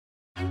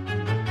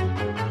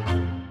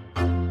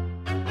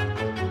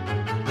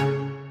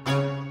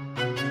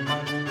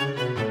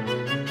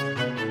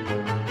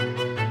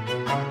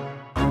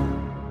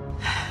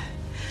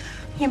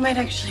You might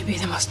actually be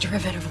the most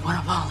derivative one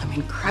of all. I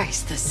mean,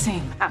 Christ, the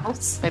same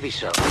house. Maybe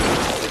so,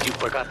 but you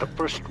forgot the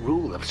first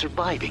rule of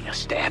surviving a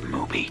stab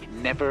movie.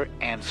 Never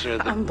answer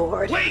the... I'm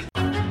bored. Wait!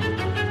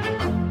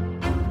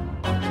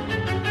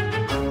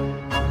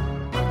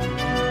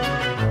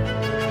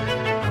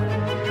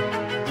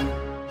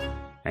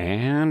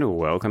 And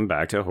welcome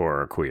back to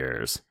Horror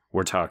Queers.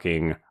 We're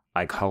talking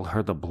I Call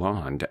Her the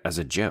Blonde as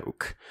a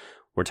Joke.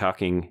 We're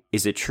talking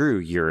Is It True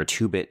You're a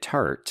Two-Bit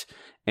Tart?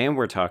 And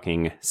we're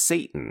talking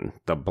Satan,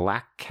 the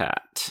Black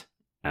Cat.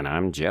 And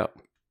I'm Joe.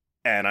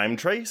 And I'm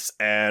Trace,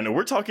 and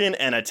we're talking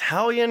an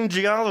Italian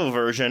giallo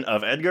version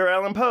of Edgar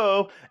Allan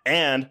Poe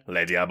and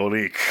Le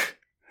Diabolique.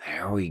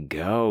 There we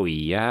go,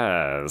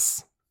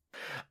 yes.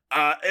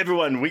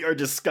 Everyone, we are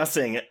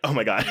discussing, oh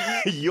my god,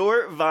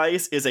 Your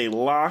Vice is a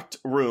Locked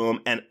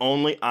Room and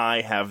Only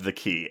I Have the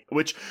Key,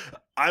 which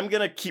I'm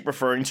gonna keep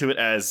referring to it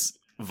as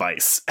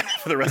Vice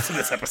for the rest of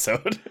this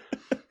episode.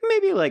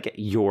 Maybe like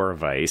Your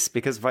Vice,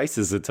 because Vice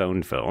is its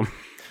own film.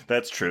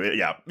 That's true,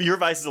 yeah. Your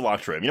Vice is a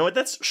Locked Room. You know what,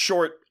 that's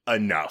short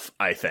enough,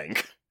 I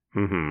think.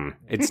 Mm-hmm.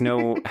 It's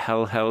no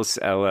Hell House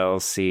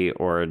LLC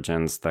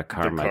Origins, the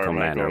Carmichael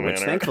Manor, which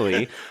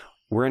thankfully,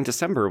 we're in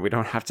December, we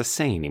don't have to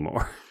say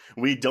anymore.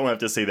 We don't have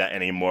to say that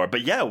anymore.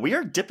 But yeah, we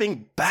are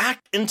dipping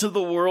back into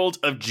the world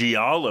of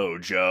giallo,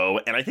 Joe.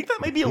 And I think that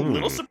might be a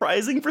little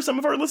surprising for some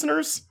of our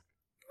listeners.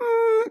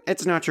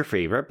 It's not your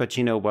favorite, but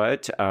you know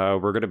what?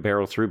 We're going to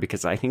barrel through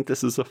because I think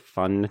this is a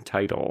fun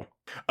title.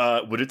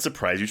 Would it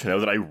surprise you to know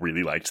that I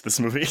really liked this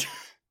movie?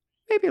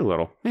 Maybe a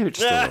little. Maybe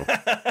just a little.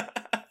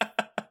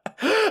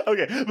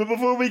 Okay, but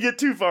before we get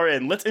too far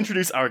in, let's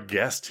introduce our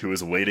guest who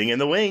is waiting in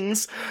the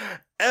wings.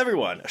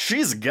 Everyone,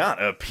 she's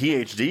got a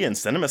PhD in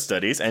cinema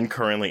studies and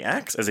currently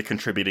acts as a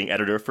contributing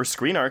editor for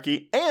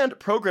Screenarchy and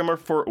programmer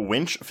for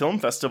Winch Film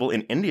Festival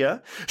in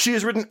India. She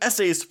has written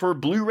essays for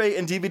Blu-ray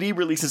and DVD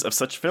releases of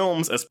such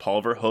films as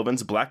Paul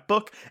Verhoeven's Black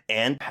Book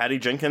and Patty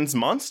Jenkins'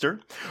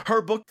 Monster.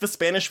 Her book, The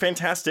Spanish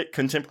Fantastic,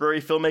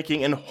 Contemporary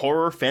Filmmaking in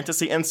Horror,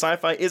 Fantasy, and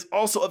Sci-Fi is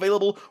also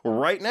available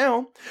right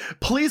now.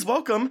 Please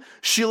welcome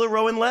Shelagh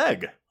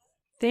Rowan-Legg.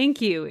 Thank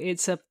you.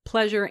 It's a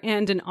pleasure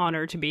and an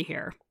honor to be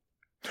here.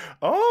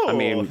 Oh, I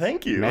mean,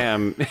 thank you.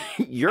 Ma'am,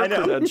 your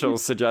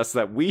credentials suggest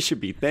that we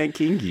should be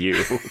thanking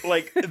you.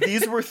 Like,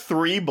 these were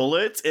 3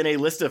 bullets in a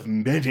list of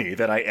many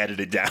that I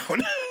edited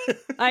down.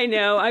 I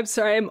know. I'm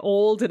sorry. I'm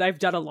old and I've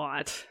done a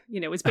lot. You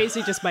know, it's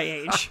basically just my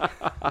age.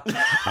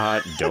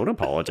 Don't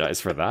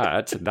apologize for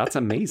that. That's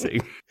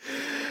amazing.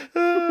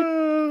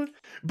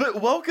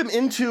 But welcome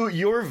into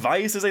Your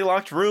Vice is a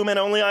Locked Room and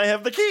Only I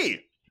Have the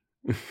Key.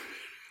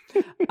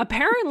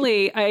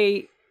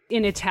 Apparently,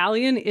 in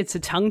Italian, it's a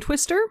tongue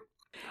twister.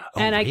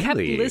 And I kept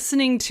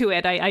listening to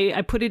it.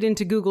 I put it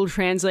into Google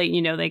Translate.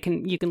 You know,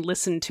 you can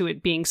listen to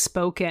it being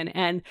spoken.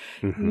 And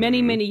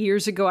many, many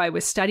years ago, I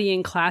was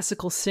studying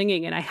classical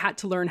singing and I had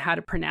to learn how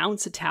to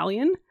pronounce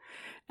Italian.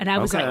 And I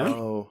was like,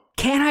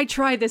 can I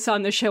try this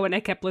on the show? And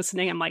I kept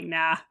listening. I'm like,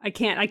 nah, I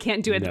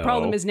can't do it. No. The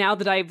problem is now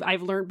that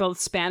I've learned both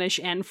Spanish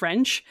and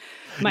French,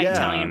 my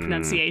Italian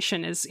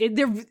pronunciation is...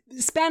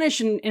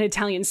 Spanish and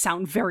Italian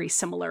sound very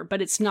similar,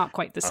 but it's not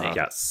quite the same.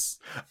 Yes.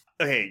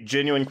 Okay,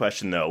 genuine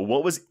question, though.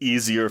 What was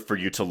easier for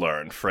you to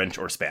learn, French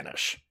or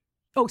Spanish?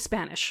 Oh,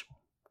 Spanish.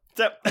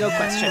 No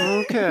question.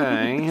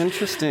 Okay,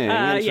 interesting.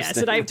 Yes,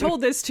 and I've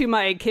told this to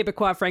my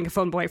Quebecois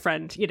Francophone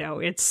boyfriend. You know,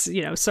 it's,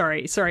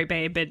 sorry,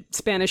 babe, but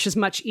Spanish is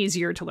much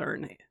easier to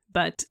learn.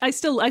 But I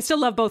still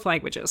love both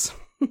languages.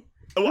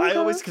 I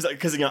always,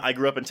 because I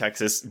grew up in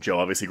Texas. Joe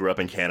obviously grew up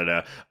in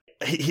Canada.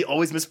 He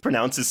always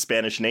mispronounces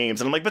Spanish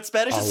names. And I'm like, but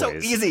Spanish is so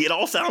easy. It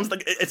all sounds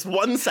like it's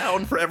one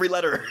sound for every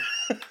letter.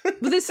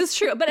 Well, this is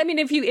true. But I mean,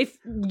 if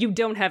you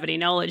don't have any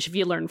knowledge, if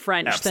you learn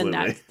French, then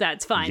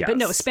that's fine. Yes. But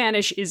no,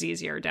 Spanish is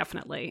easier,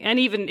 definitely. And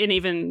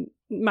even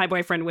my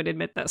boyfriend would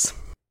admit this.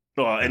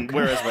 Well, and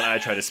whereas when I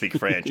try to speak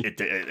French,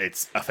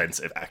 it's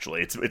offensive,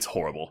 actually. It's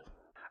horrible.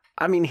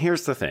 I mean,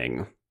 here's the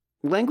thing.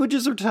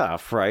 Languages are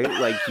tough, right?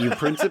 Like, you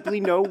principally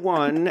know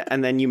one,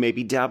 and then you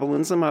maybe dabble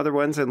in some other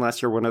ones,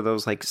 unless you're one of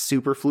those, like,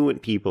 super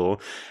fluent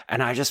people.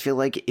 And I just feel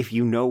like if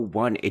you know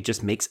one, it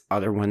just makes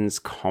other ones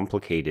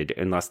complicated,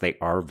 unless they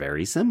are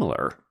very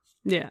similar.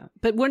 Yeah.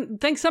 But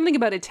something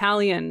about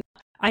Italian,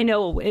 I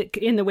know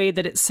in the way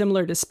that it's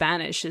similar to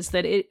Spanish, is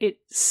that it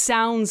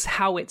sounds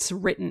how it's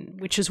written,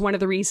 which is one of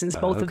the reasons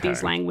both of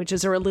these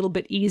languages are a little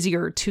bit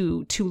easier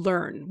to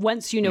learn.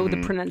 Once you know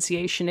the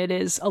pronunciation, it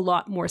is a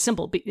lot more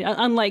simple.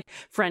 Unlike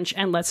French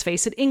and, let's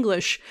face it,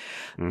 English,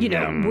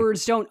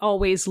 words don't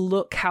always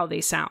look how they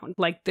sound.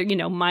 Like,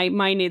 my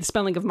name, the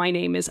spelling of my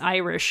name is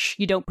Irish.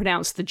 You don't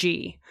pronounce the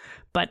G,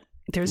 but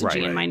there's a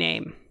G in my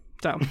name.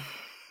 So...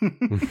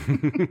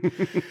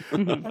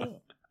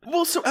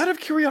 Well, so out of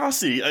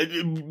curiosity,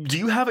 do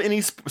you have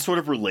any sort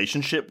of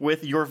relationship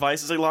with Your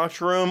Vice as a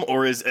Locked Room,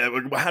 or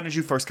how did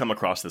you first come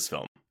across this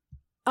film?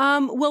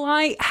 Well,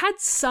 I had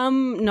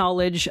some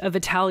knowledge of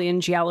Italian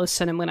giallo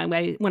cinema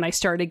when I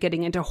started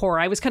getting into horror.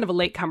 I was kind of a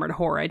latecomer to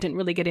horror. I didn't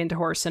really get into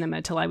horror cinema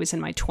until I was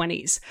in my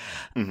 20s.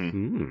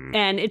 Mm-hmm.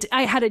 And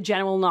I had a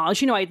general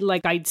knowledge.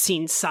 I'd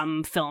seen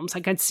some films.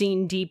 Like I'd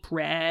seen Deep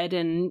Red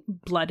and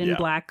Blood and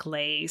Black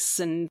Lace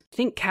and I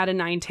think Cat o'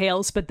 Nine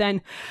Tails. But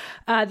then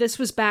this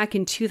was back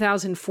in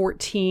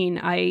 2014.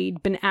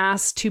 I'd been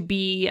asked to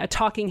be a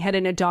talking head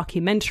in a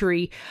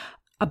documentary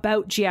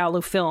about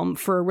giallo film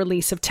for a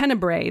release of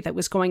Tenebrae that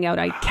was going out.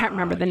 I can't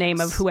remember the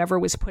name of whoever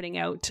was putting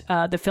out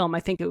the film.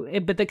 I think,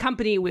 but the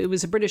company, it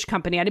was a British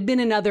company. I'd been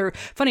in other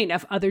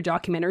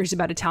documentaries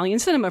about Italian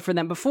cinema for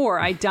them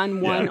before. I'd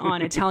done one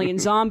on Italian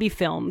zombie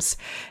films,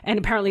 and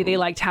apparently they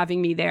liked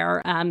having me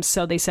there.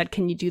 So they said,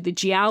 "Can you do the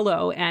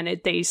giallo?" And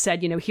they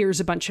said,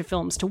 here's a bunch of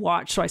films to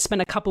watch. So I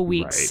spent a couple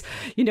weeks,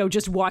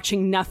 just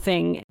watching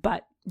nothing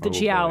but the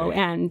giallo,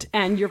 and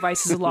Your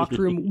Vice is a Locked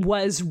Room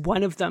was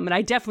one of them. And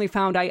I definitely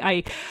found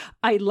I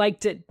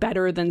liked it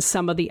better than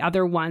some of the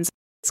other ones.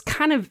 It's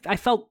kind of, I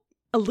felt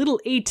a little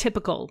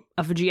atypical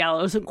of a giallo.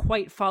 It doesn't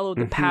quite follow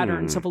the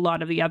patterns of a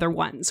lot of the other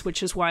ones,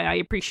 which is why I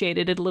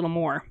appreciated it a little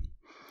more.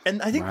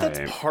 And I think that's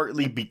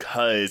partly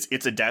because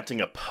it's adapting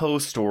a Poe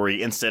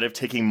story instead of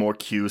taking more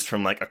cues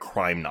from like a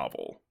crime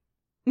novel.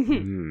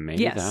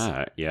 Maybe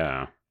that,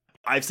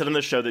 I've said on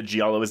the show that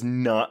giallo is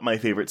not my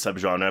favorite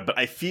subgenre, but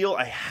I feel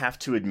I have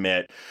to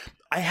admit,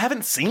 I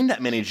haven't seen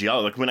that many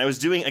giallo. Like when I was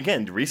doing,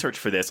 again, research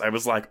for this, I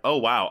was like, oh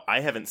wow,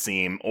 I haven't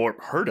seen or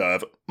heard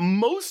of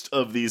most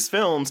of these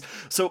films.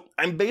 So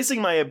I'm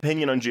basing my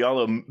opinion on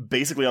giallo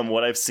basically on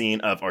what I've seen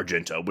of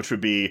Argento, which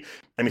would be,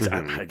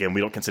 again,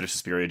 we don't consider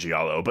Suspiria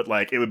giallo, but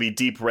like it would be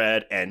Deep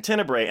Red and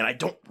Tenebrae, and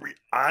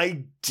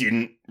I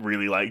didn't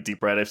really like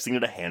Deep Red. I've seen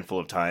it a handful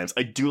of times.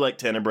 I do like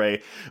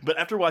Tenebrae, but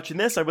after watching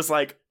this, I was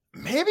like,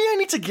 maybe I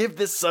need to give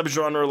this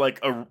subgenre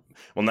like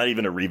not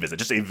even a revisit,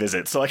 just a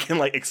visit, so I can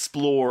like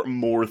explore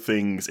more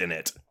things in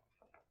it.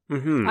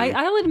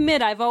 I'll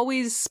admit I've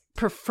always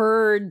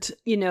preferred,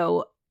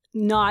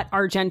 not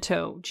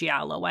Argento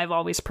giallo. I've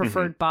always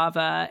preferred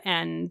Bava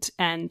and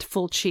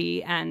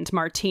Fulci and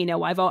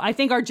Martino. I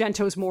think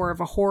Argento is more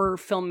of a horror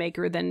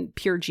filmmaker than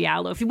pure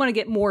giallo. If you want to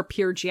get more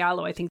pure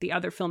giallo, I think the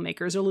other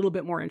filmmakers are a little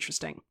bit more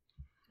interesting.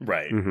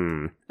 Right.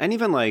 And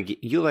even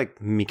like you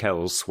like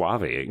Michele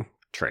Soavi,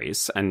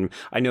 Trace, and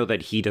I know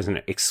that he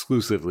doesn't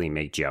exclusively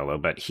make giallo,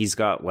 but he's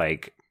got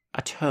like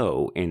a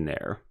toe in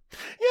there.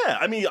 Yeah,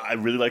 I mean, I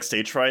really like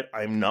Stage Fright.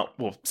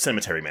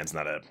 Cemetery Man's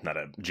not a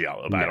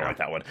giallo, but I don't like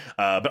that one.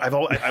 But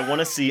I want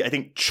to see. I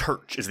think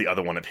Church is the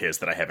other one of his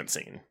that I haven't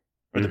seen,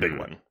 or the big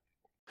one.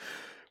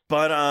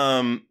 But,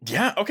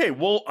 okay,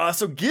 well,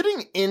 so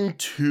getting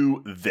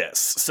into this.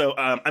 So,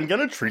 I'm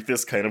gonna treat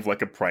this kind of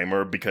like a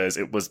primer because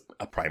it was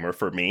a primer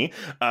for me.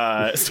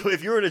 So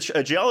if you're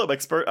a giallo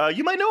expert,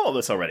 you might know all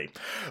this already.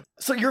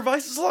 So Your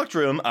Vice is a Locked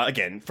Room,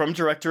 again, from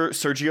director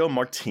Sergio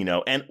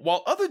Martino. And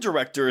while other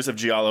directors of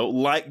giallo,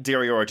 like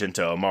Dario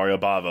Argento, Mario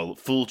Bava,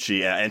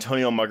 Fulci,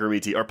 Antonio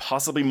Margheriti, are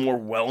possibly more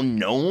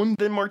well-known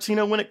than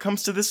Martino when it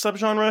comes to this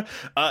subgenre,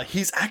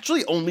 he's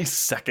actually only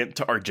second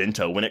to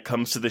Argento when it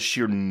comes to the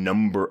sheer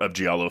number of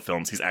giallo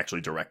films he's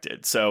actually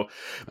directed. So,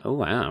 oh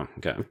wow,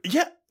 okay,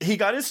 yeah, he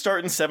got his start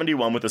in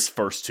 1971 with his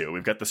first two.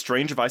 We've got The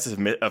Strange Vices of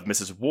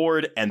Mrs.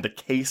 Ward and The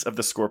Case of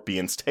the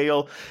Scorpion's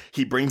Tail.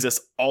 He brings us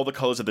All the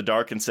Colors of the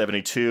Dark in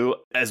 1972,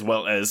 as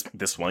well as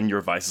this one,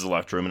 Your Vice is a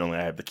Locked Room and Only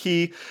I Have the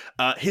Key.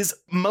 His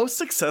most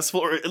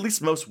successful, or at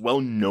least most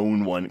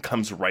well-known one,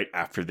 comes right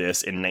after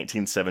this in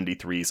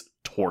 1973's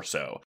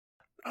Torso.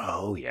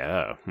 Oh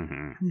yeah,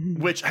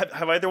 Which have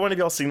either one of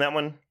y'all seen that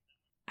one?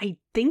 I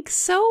think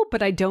so,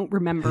 but I don't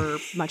remember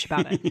much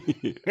about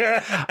it.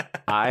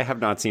 I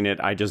have not seen it.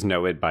 I just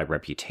know it by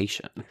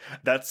reputation.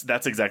 That's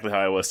exactly how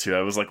I was too.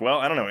 I was like, well,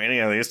 I don't know any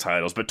of these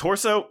titles, but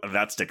Torso,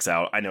 that sticks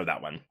out. I know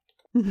that one.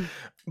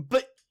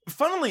 But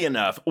funnily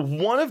enough,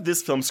 one of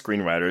this film's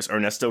screenwriters,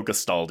 Ernesto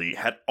Gastaldi,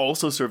 had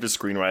also served as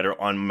screenwriter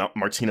on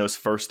Martino's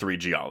first three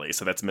gialli.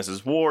 So that's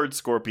Mrs. Ward,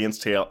 Scorpion's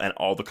Tail, and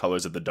All the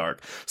Colors of the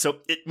Dark. So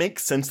it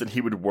makes sense that he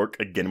would work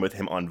again with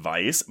him on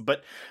Vice.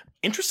 But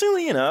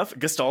interestingly enough,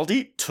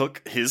 Gastaldi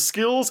took his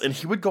skills and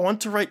he would go on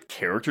to write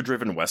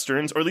character-driven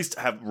westerns, or at least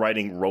have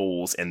writing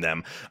roles in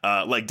them,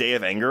 like Day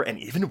of Anger and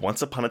even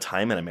Once Upon a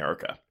Time in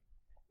America.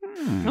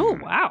 Oh,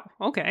 wow.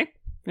 Okay.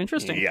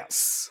 Interesting.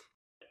 Yes.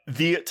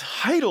 The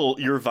title,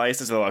 Your Vice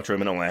is a Locked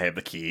Room and Only I Have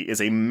the Key,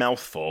 is a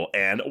mouthful,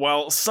 and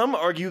while some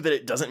argue that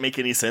it doesn't make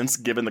any sense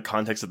given the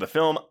context of the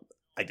film,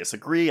 I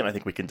disagree, and I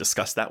think we can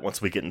discuss that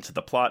once we get into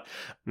the plot.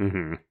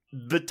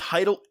 The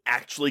title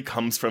actually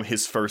comes from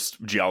his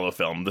first giallo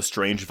film, The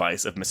Strange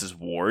Vice of Mrs.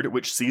 Ward,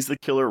 which sees the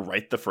killer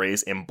write the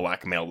phrase in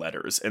blackmail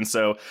letters. And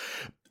so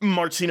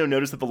Martino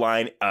noticed that the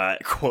line,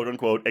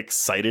 quote-unquote,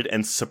 excited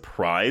and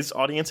surprised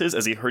audiences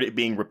as he heard it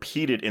being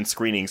repeated in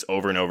screenings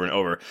over and over and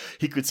over.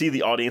 He could see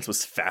the audience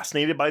was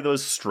fascinated by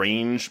those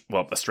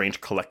a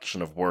strange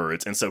collection of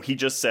words. And so he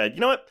just said,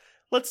 you know what,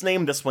 let's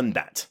name this one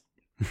that.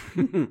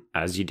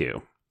 As you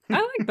do. I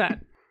like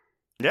that.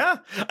 Yeah.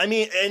 I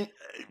mean, and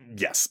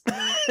yes.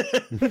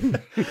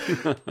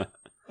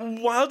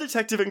 while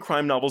detective and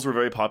crime novels were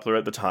very popular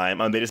at the time,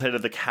 they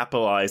decided to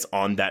capitalize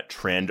on that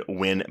trend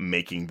when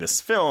making this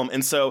film.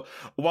 And so,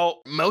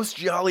 while most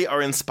gialli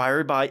are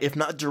inspired by, if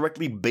not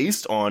directly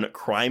based on,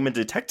 crime and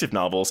detective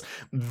novels,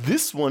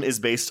 this one is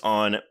based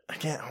on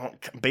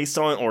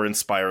or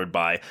inspired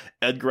by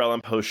Edgar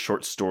Allan Poe's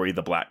short story,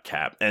 The Black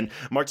Cat. And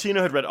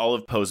Martino had read all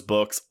of Poe's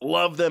books,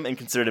 loved them, and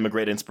considered him a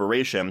great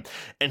inspiration.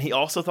 And he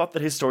also thought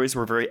that his stories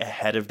were very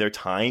ahead of their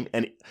time.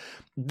 And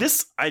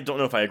this, I don't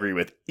know if I agree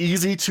with,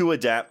 easy to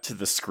adapt to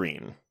the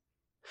screen.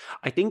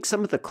 I think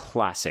some of the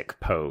classic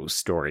Poe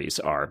stories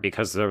are,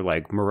 because they're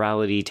like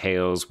morality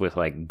tales with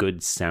like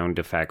good sound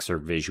effects or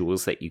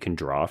visuals that you can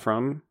draw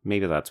from.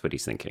 Maybe that's what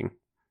he's thinking.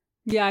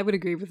 Yeah, I would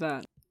agree with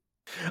that.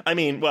 I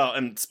mean, well,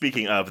 and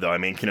speaking of, though, I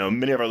mean,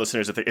 many of our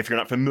listeners, if you're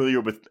not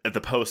familiar with the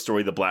Poe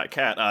story, The Black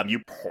Cat,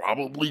 you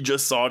probably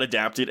just saw it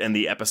adapted in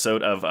the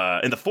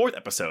fourth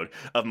episode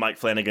of Mike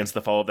Flanagan's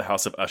The Fall of the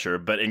House of Usher.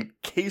 But in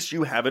case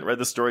you haven't read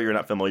the story, you're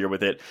not familiar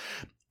with it,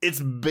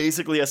 it's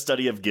basically a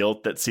study of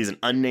guilt that sees an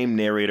unnamed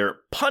narrator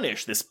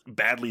punish this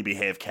badly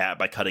behaved cat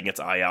by cutting its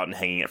eye out and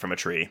hanging it from a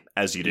tree,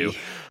 as you do.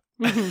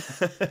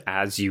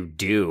 As you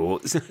do,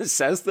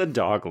 says the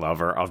dog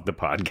lover of the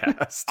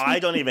podcast. I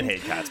don't even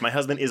hate cats. My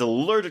husband is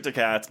allergic to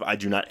cats, but I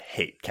do not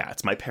hate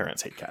cats. My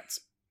parents hate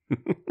cats.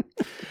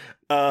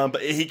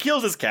 But he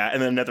kills his cat,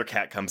 and then another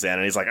cat comes in,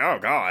 and he's like, oh,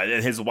 God.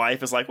 And his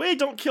wife is like, wait,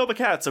 don't kill the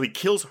cat. So he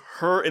kills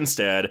her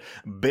instead,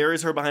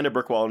 buries her behind a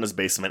brick wall in his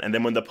basement, and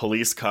then when the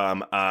police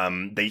come,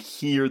 they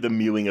hear the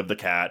mewing of the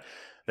cat.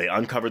 They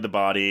uncover the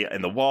body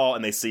in the wall,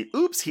 and they see,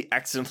 oops, he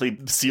accidentally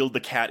sealed the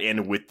cat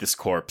in with this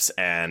corpse,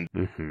 and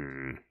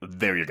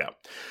there you go.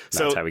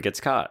 That's how he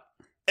gets caught.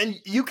 And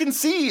you can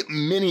see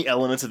many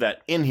elements of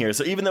that in here.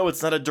 So even though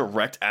it's not a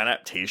direct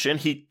adaptation,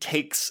 he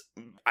takes,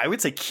 I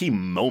would say, key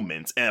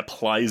moments and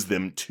applies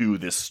them to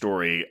this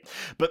story.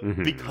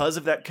 But because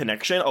of that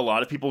connection, a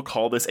lot of people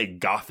call this a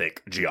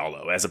gothic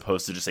giallo, as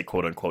opposed to just a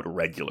quote-unquote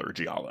regular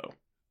giallo.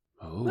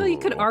 Oh. Well, you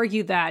could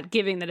argue that,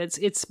 given that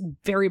it's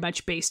very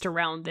much based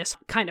around this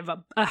kind of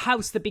a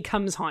house that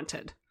becomes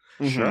haunted.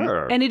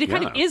 Sure. And it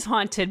kind of is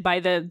haunted by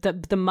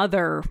the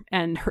mother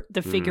and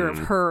the figure of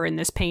her in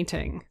this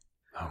painting.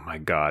 Oh my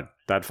God.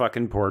 That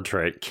fucking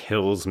portrait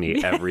kills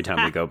me every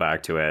time we go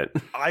back to it.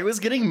 I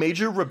was getting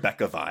major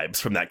Rebecca vibes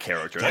from that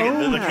character. The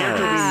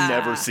character we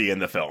never see in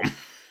the film.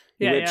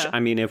 I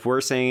mean, if we're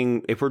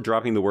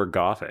dropping the word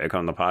gothic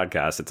on the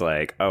podcast, it's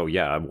like, oh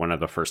yeah, one of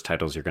the first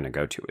titles you're going to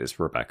go to is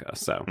Rebecca.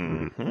 So,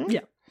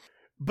 yeah.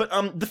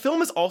 But the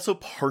film is also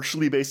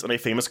partially based on a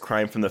famous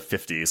crime from the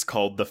 50s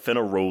called the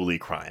Fenaroli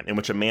crime, in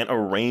which a man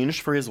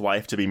arranged for his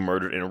wife to be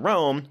murdered in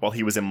Rome while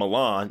he was in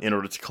Milan in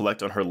order to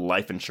collect on her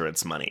life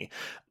insurance money.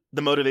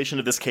 The motivation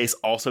of this case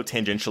also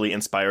tangentially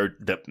inspired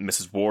the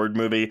Mrs. Ward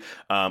movie,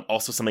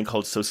 also something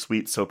called So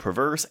Sweet, So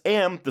Perverse,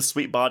 and The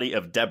Sweet Body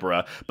of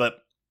Deborah.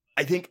 But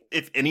I think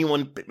if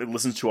anyone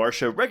listens to our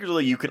show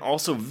regularly, you can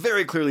also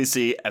very clearly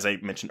see, as I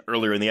mentioned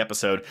earlier in the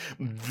episode,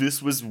 this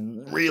was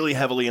really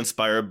heavily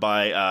inspired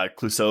by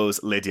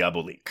Clouseau's Les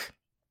Diaboliques.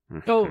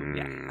 Oh,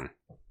 yeah.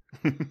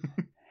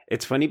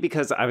 It's funny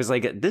because I was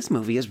like, this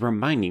movie is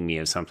reminding me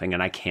of something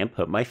and I can't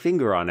put my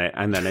finger on it.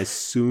 And then as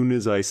soon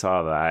as I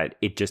saw that,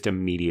 it just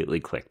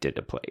immediately clicked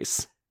into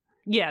place.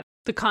 Yeah,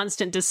 the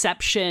constant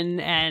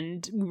deception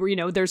and,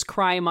 there's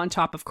crime on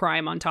top of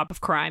crime on top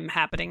of crime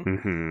happening.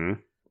 Mm-hmm.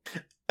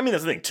 I mean,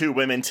 that's the thing. Two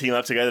women team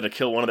up together to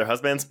kill one of their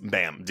husbands.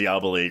 Bam,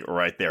 Diabolique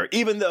right there.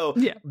 Even though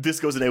this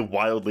goes in a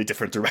wildly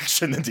different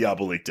direction than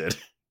Diabolique did.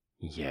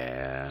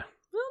 Yeah.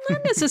 Well,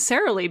 not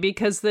necessarily,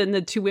 because then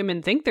the two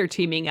women think they're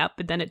teaming up,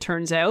 but then it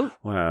turns out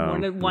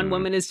one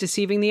woman is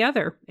deceiving the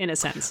other, in a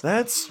sense.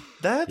 That's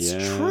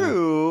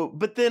true.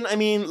 But then, I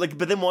mean,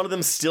 but then one of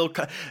them's still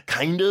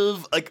kind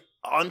of like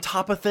on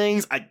top of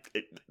things.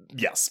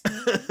 Yes.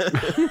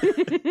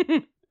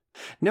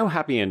 No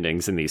happy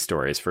endings in these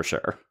stories for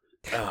sure.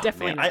 Oh,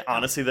 definitely. Man. I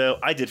honestly, though,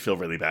 I did feel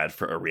really bad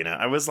for Irina.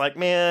 I was like,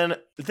 man,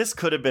 this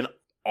could have been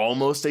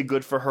almost a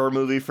good for her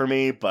movie for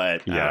me,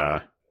 but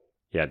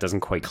it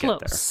doesn't quite get there.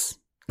 Close.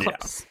 Yeah.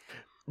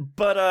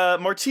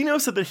 But Martino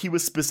said that he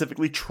was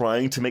specifically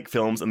trying to make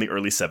films in the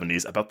early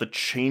 70s about the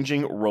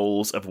changing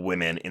roles of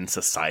women in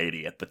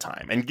society at the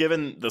time. And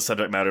given the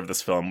subject matter of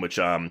this film, which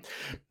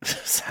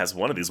has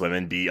one of these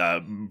women be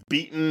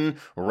beaten,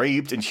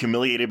 raped, and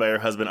humiliated by her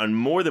husband on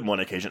more than one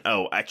occasion.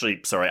 Oh,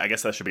 actually, sorry, I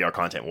guess that should be our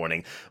content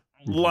warning.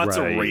 Lots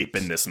of rape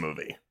in this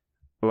movie.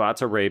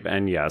 Lots of rape,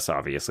 and yes,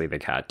 obviously the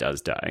cat does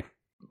die.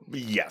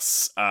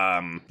 Yes.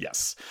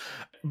 Yes.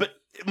 But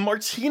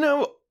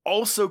Martino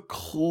also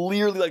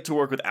clearly liked to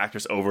work with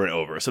actors over and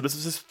over. So this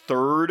was his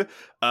third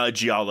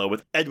giallo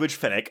with Edwidge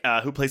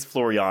Fenech, who plays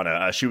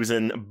Floriana. She was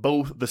in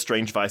both The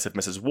Strange Vice of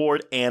Mrs.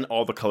 Ward and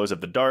All the Colors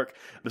of the Dark.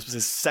 This was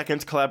his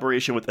second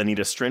collaboration with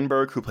Anita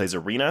Strindberg, who plays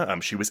Irina.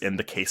 She was in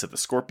The Case of the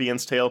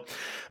Scorpion's Tail.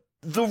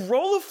 The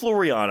role of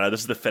Floriana,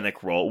 this is the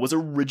Finnick role, was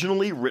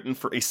originally written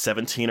for a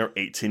 17 or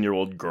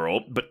 18-year-old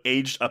girl, but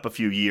aged up a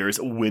few years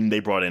when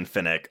they brought in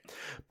Finnick.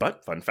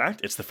 But, fun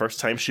fact, it's the first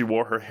time she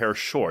wore her hair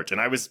short,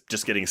 and I was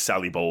just getting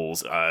Sally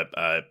Bowles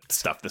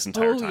stuff this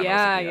entire time.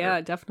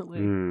 Yeah, definitely.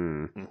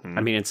 Mm-hmm.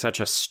 I mean, it's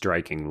such a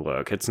striking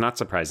look. It's not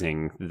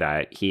surprising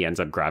that he ends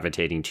up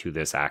gravitating to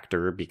this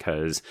actor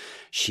because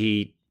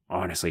she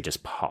honestly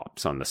just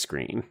pops on the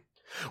screen.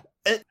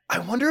 And I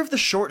wonder if the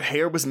short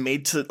hair was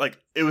made to, like,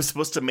 it was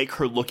supposed to make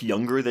her look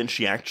younger than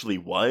she actually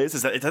was.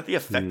 Is that the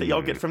effect that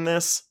y'all get from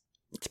this?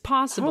 It's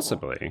possible.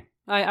 Possibly.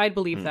 I'd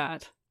believe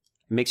that.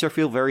 Makes her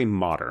feel very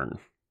modern.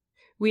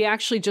 We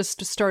actually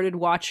just started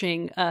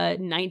watching a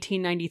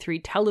 1993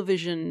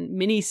 television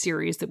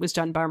miniseries that was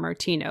done by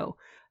Martino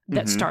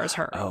that stars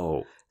her.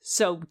 Oh.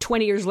 So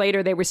 20 years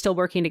later, they were still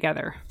working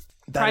together.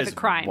 Private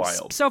Crimes.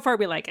 Wild. So far,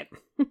 we like it.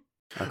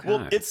 Okay.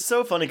 Well, it's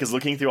so funny because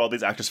looking through all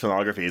these actors'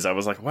 filmographies, I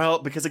was like, well,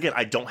 because again,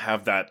 I don't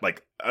have that,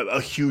 like, a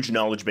huge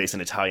knowledge base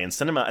in Italian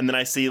cinema. And then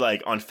I see,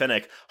 like, on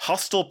Finnick,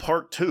 Hostel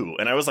Part 2.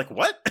 And I was like,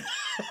 what?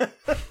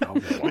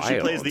 When she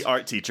plays the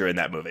art teacher in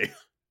that movie.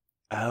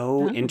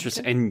 Oh,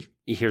 interesting. Okay. And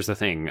here's the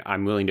thing.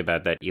 I'm willing to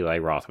bet that Eli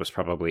Roth was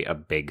probably a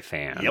big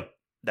fan. Yep.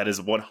 That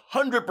is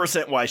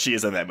 100% why she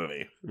is in that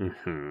movie.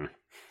 Mm-hmm.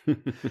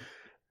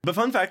 But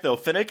fun fact, though,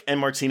 Finnick and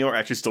Martino are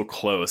actually still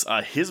close.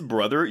 His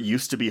brother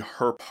used to be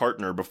her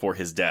partner before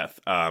his death.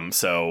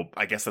 So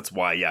I guess that's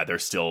why, yeah, they're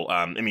still,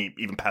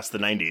 even past the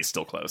 90s,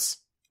 still close.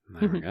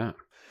 There we go.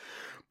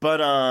 But,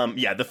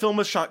 yeah, the film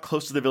was shot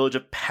close to the village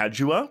of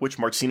Padua, which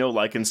Martino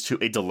likens to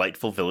a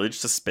delightful village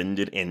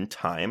suspended in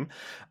time.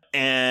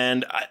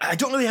 And I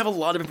don't really have a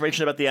lot of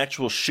information about the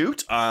actual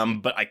shoot, but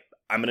I'm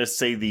going to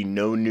say the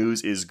no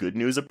news is good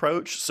news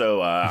approach.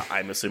 So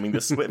I'm assuming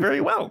this went very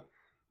well.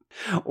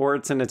 Or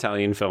it's an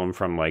Italian film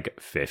from like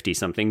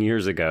 50-something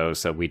years ago,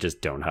 so we just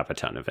don't have a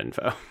ton of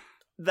info.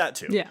 That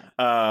too. Yeah.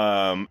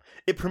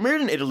 It premiered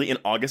in Italy in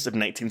August of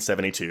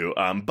 1972,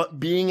 but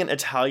being an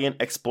Italian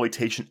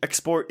exploitation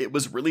export, it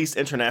was released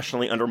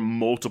internationally under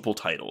multiple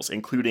titles,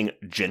 including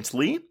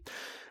Gently,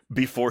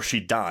 Before She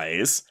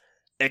Dies,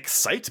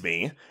 Excite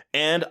Me,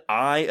 and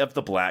Eye of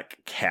the Black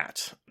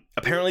Cat.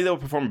 Apparently, they will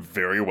perform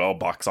very well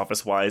box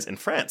office-wise in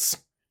France.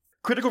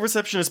 Critical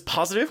reception is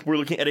positive. We're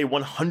looking at a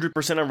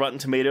 100% on Rotten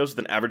Tomatoes with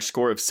an average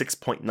score of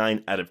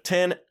 6.9 out of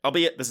 10,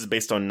 albeit this is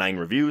based on 9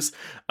 reviews.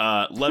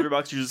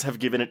 Letterboxd users have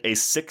given it a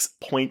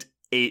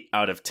 6.8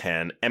 out of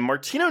 10, and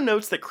Martino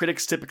notes that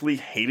critics typically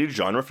hated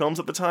genre films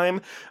at the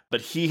time,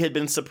 but he had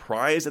been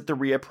surprised at the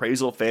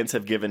reappraisal fans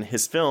have given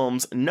his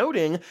films,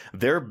 noting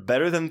they're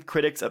better than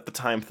critics at the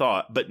time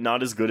thought, but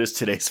not as good as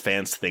today's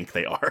fans think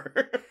they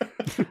are.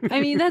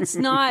 I mean,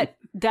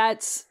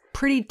 that's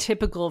pretty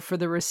typical for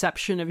the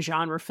reception of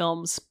genre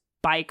films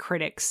by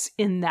critics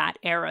in that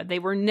era. They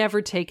were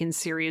never taken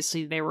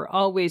seriously. They were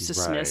always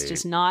dismissed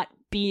as not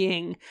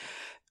being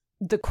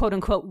the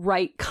quote-unquote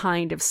right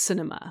kind of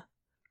cinema.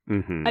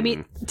 Mm-hmm. I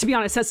mean, to be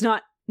honest, that's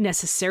not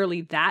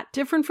necessarily that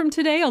different from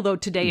today, although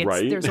today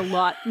there's a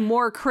lot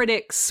more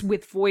critics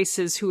with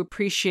voices who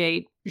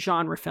appreciate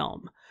genre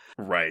film.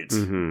 Right.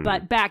 Mm-hmm.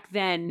 But back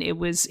then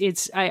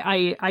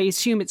I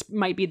assume it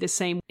might be the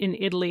same in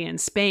Italy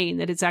and Spain,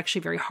 that it's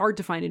actually very hard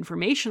to find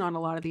information on a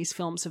lot of these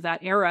films of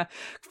that era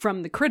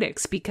from the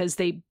critics because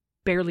they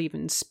barely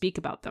even speak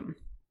about them.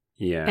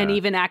 Yeah. And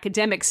even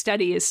academic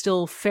study is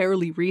still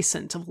fairly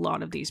recent of a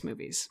lot of these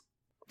movies.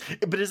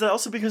 But is that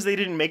also because they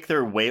didn't make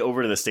their way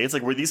over to the States?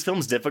 Like, were these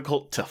films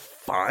difficult to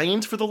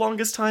find for the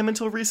longest time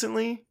until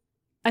recently?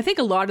 I think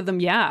a lot of them,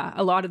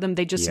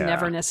 they just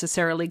never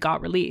necessarily got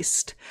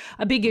released.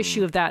 A big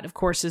issue of that, of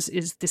course,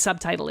 is the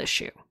subtitle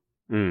issue.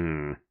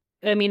 Mm.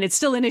 I mean, it's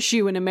still an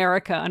issue in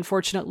America.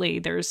 Unfortunately,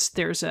 there's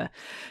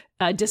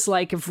a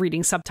dislike of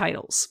reading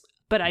subtitles.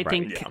 But I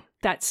think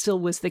that still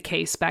was the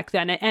case back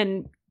then.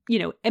 And, you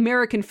know,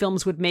 American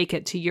films would make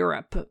it to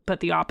Europe,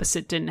 but the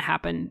opposite didn't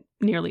happen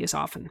nearly as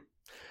often.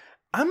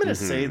 I'm going to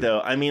say, though,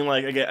 I mean,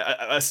 like, again,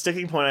 a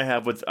sticking point I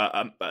have with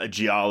a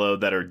giallo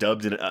that are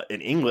dubbed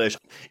in English,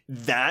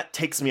 that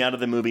takes me out of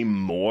the movie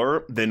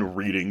more than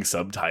reading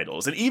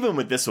subtitles. And even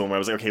with this one, where I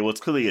was like, okay, well, it's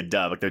clearly a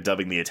dub. Like, they're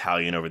dubbing the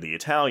Italian over the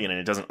Italian,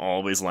 and it doesn't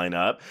always line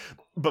up.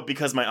 But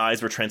because my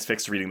eyes were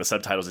transfixed reading the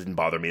subtitles, it didn't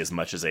bother me as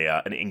much as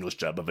an English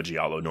dub of a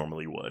giallo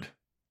normally would.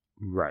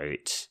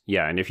 Right.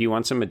 Yeah, and if you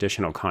want some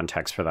additional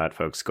context for that,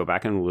 folks, go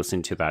back and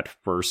listen to that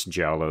first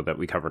giallo that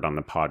we covered on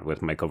the pod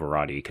with Michael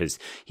Verratti, because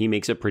he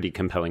makes a pretty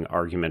compelling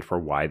argument for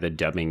why the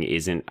dubbing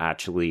isn't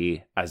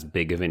actually as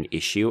big of an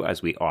issue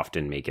as we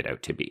often make it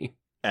out to be.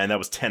 And that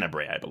was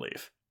Tenebrae, I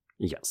believe.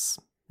 Yes.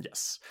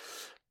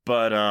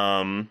 But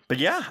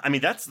yeah, I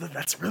mean,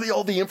 that's really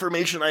all the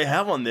information I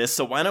have on this,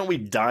 so why don't we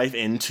dive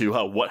into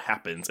what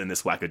happens in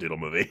this wackadoodle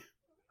movie?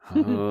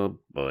 Oh,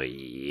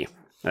 boy.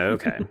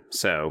 Okay,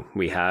 so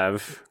we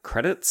have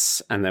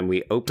credits, and then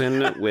we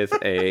open with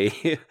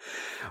an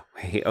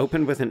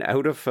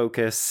out of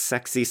focus,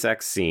 sexy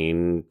sex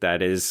scene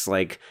that is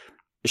like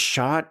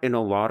shot in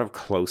a lot of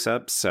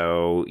close-ups,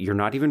 so you're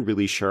not even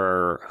really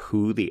sure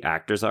who the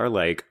actors are.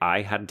 Like,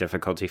 I had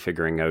difficulty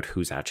figuring out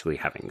who's actually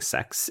having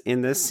sex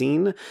in this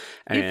scene.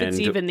 And if it's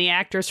even the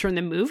actors from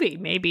the movie,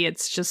 maybe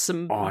it's just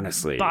some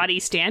body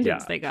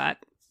stand-ins they got.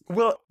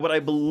 Well, what I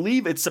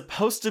believe it's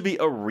supposed to be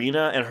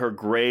Irina and her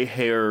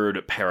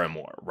gray-haired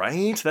paramour,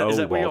 right? Is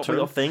that what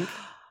y'all think?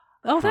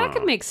 Oh, that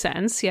could make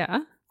sense,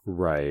 yeah.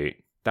 Right.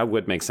 That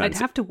would make sense.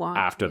 I'd have to watch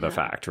after the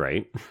fact,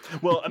 right?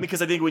 Well,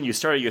 because I think when you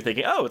started, you're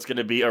thinking, oh, it's going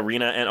to be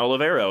Irina and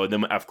Olivero. And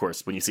then, of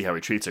course, when you see how he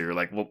treats her, you're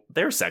like, well,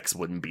 their sex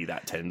wouldn't be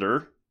that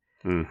tender.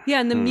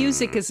 Yeah, and the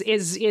music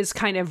is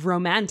kind of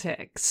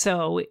romantic.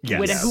 So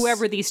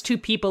whoever these two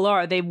people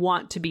are, they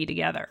want to be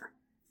together.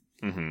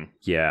 Mm-hmm.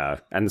 Yeah,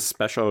 and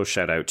special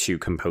shout out to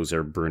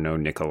composer Bruno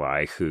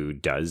Nicolai, who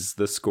does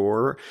the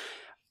score.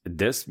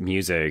 This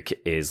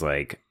music is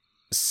like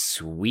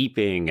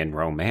sweeping and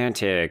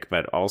romantic,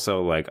 but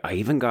also like I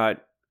even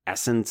got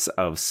essence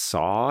of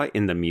Saw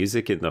in the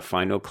music in the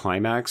final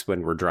climax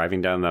when we're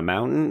driving down the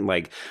mountain.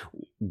 Like,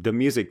 the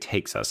music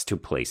takes us to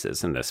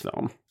places in this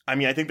film. I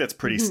mean, I think that's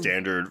pretty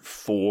standard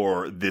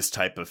for this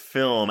type of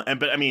film.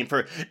 But I mean,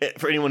 for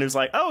anyone who's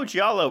like, oh,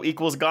 Giallo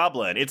equals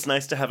Goblin, it's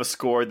nice to have a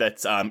score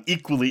that's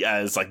equally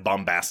as like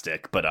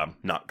bombastic, but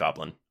not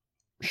Goblin.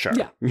 Sure.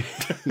 Yeah.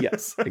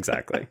 Yes,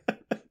 exactly.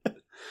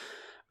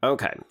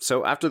 Okay,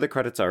 so after the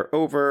credits are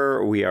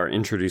over, we are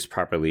introduced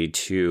properly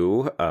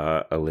to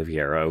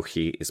Oliviero.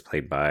 He is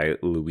played by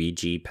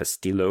Luigi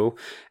Pastillo,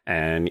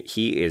 and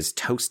he is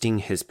toasting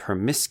his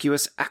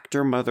promiscuous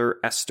actor mother,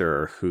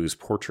 Esther, whose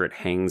portrait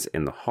hangs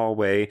in the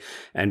hallway,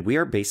 and we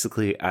are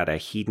basically at a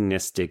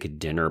hedonistic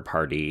dinner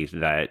party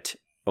that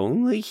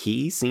only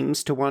he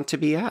seems to want to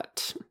be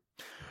at.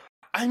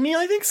 I mean,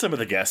 I think some of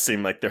the guests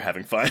seem like they're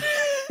having fun.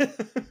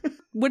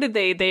 What are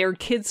they? They are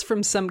kids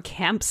from some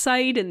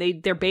campsite,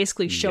 and they're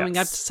basically showing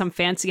up to some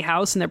fancy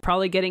house, and they're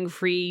probably getting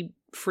free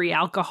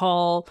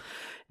alcohol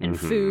and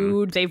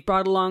food. They've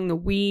brought along the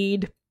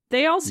weed.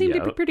 They all seem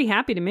to be pretty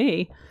happy to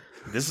me.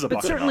 This is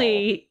but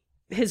certainly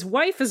his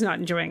wife is not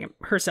enjoying it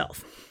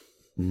herself.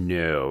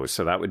 No,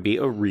 so that would be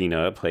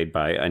Irina, played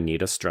by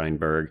Anita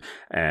Steinberg,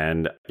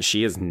 and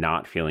she is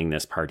not feeling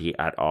this party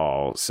at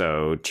all.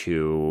 So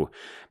to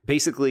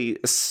basically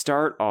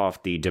start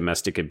off the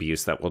domestic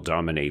abuse that will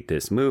dominate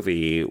this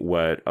movie,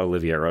 what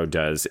Oliviero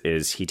does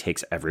is he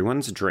takes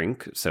everyone's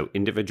drink, so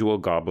individual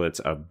goblets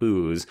of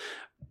booze,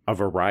 a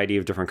variety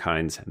of different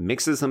kinds,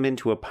 mixes them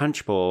into a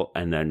punch bowl,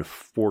 and then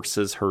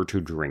forces her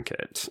to drink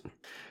it.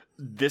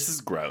 This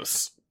is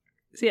gross.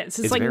 Yes,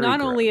 it's like not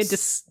only a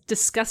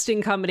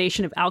disgusting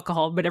combination of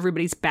alcohol, but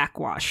everybody's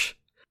backwash.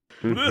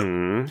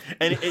 And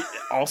it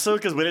also,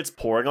 because when it's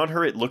pouring on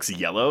her, it looks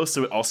yellow,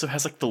 so it also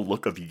has like the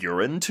look of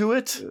urine to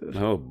it.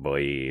 Oh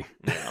boy.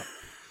 Yeah.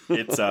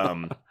 It's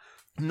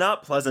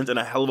not pleasant and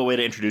a hell of a way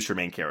to introduce your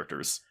main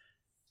characters.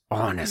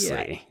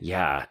 Honestly,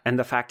 yeah. And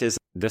the fact is,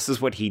 this is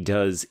what he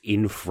does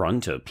in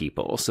front of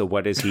people. So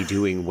what is he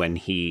doing when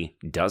he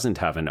doesn't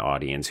have an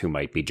audience who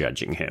might be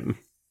judging him?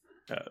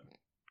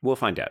 We'll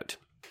find out.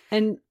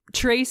 And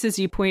Trace, as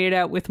you pointed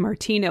out with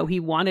Martino, he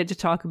wanted to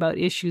talk about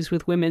issues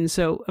with women.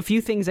 So a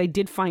few things I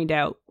did find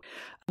out,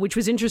 which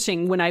was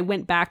interesting when I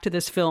went back to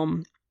this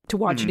film to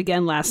watch it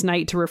again last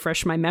night to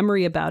refresh my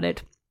memory about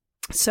it.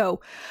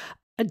 So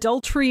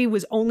adultery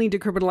was only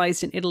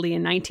decriminalized in Italy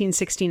in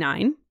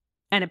 1969.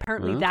 And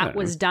apparently that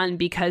was done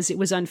because it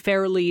was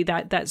unfairly,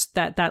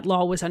 that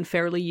law was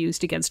unfairly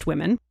used against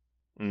women.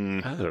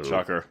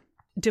 Shocker.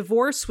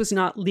 Divorce was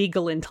not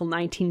legal until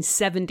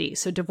 1970.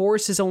 So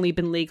divorce has only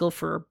been legal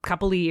for a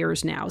couple of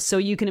years now. So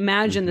you can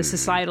imagine the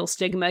societal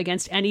stigma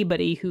against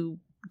anybody who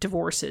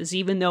divorces,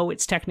 even though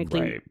it's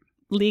technically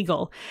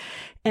legal.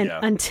 And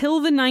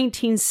until the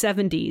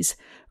 1970s,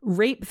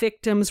 rape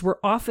victims were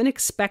often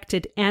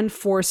expected and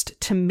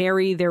forced to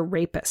marry their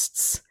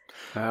rapists.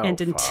 And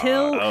until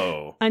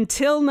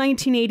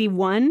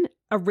 1981,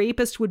 a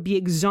rapist would be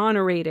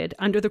exonerated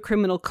under the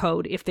criminal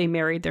code if they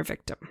married their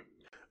victim.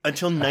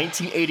 Until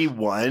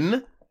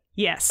 1981?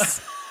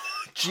 Yes.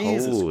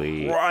 Jesus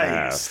Holy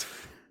Christ.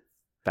 F.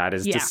 That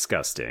is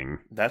disgusting.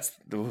 That's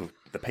the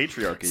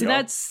patriarchy. So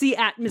that's the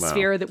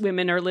atmosphere that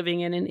women are living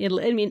in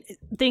Italy. I mean,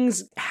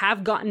 things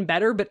have gotten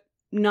better, but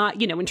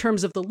not, in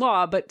terms of the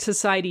law, but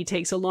society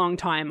takes a long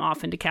time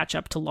often to catch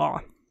up to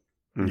law.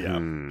 Yeah,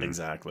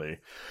 exactly.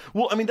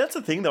 Well, I mean, that's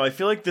the thing, though. I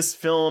feel like this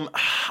film,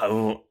 I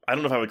don't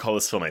know if I would call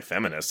this film a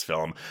feminist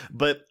film,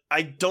 but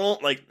I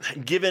don't,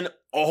 given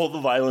all the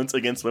violence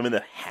against women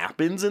that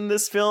happens in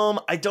this film,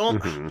 I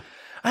don't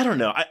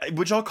know.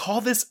 Would y'all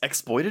call this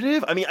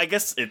exploitative? I mean, I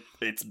guess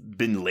it's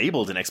been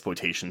labeled an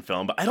exploitation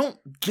film, but I don't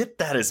get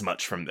that as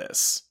much from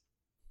this.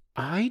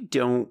 I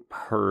don't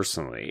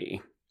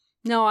personally.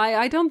 No,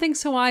 I don't think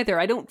so either.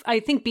 I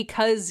think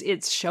because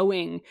it's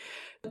showing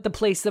the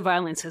place the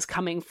violence is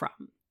coming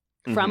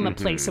from a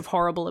place of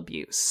horrible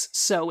abuse.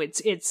 So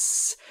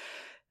it's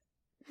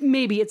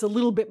maybe it's a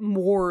little bit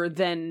more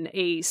than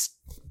a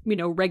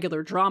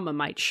regular drama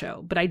might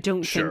show, but I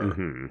don't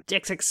think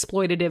it's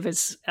exploitative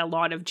as a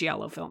lot of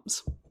giallo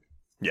films.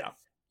 Yeah.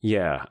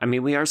 Yeah, I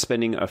mean, we are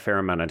spending a fair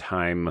amount of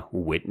time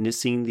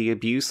witnessing the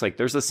abuse. Like,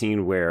 there's a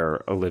scene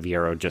where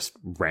Oliviero just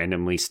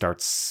randomly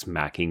starts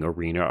smacking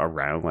Irina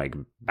around, like,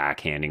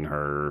 backhanding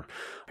her.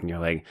 And you're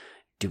like,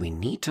 do we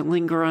need to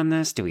linger on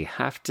this? Do we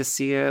have to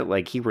see it?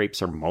 Like, he rapes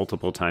her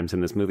multiple times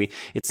in this movie.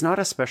 It's not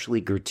especially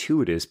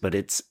gratuitous, but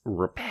it's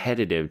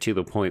repetitive to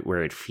the point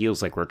where it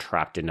feels like we're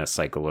trapped in a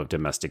cycle of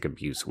domestic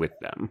abuse with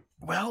them.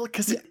 Well,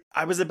 because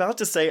I was about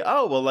to say,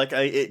 oh, well, like,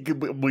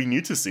 we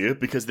need to see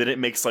it because then it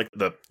makes, like,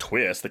 the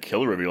twist, the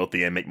kill reveal at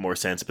the end make more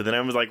sense. But then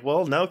I was like,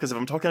 well, no, because if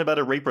I'm talking about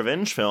a rape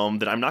revenge film,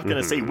 then I'm not going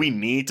to say we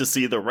need to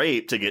see the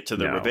rape to get to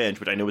the revenge,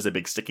 which I know is a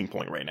big sticking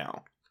point right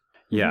now.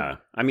 Yeah.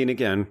 I mean,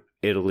 again,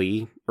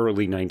 Italy,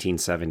 early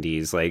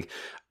 1970s, like,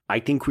 I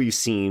think we've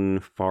seen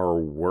far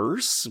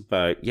worse,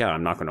 but yeah,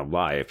 I'm not going to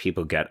lie. If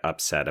people get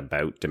upset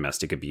about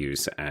domestic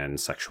abuse and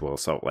sexual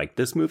assault, like,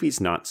 this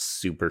movie's not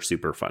super,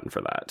 super fun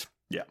for that.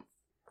 Yeah.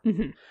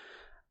 Mm-hmm.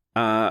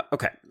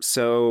 Okay,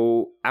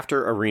 so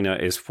after Irina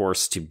is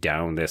forced to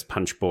down this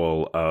punch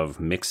bowl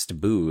of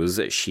mixed booze,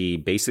 she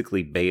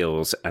basically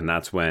bails, and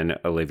that's when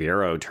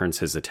Oliviero turns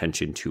his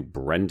attention to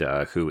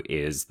Brenda, who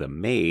is the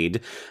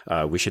maid.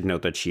 We should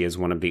note that she is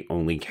one of the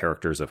only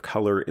characters of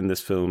color in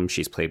this film.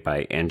 She's played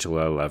by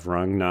Angela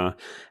Lavragna,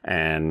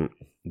 and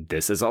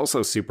this is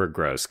also super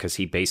gross because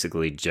he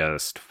basically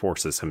just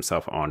forces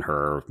himself on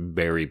her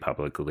very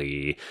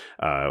publicly.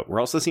 We're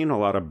also seeing a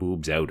lot of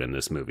boobs out in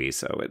this movie,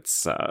 so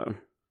it's...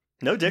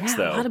 No dicks,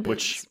 though,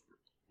 which,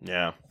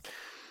 yeah.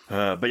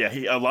 But yeah,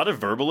 a lot of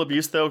verbal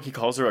abuse, though. He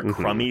calls her a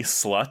crummy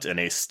slut and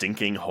a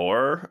stinking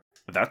whore.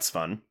 That's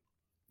fun.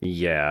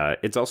 Yeah,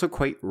 it's also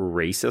quite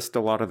racist,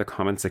 a lot of the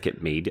comments that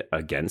get made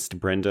against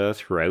Brenda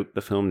throughout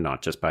the film,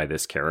 not just by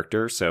this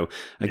character. So,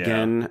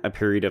 again, a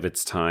period of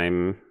its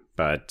time,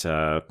 but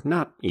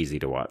not easy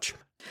to watch.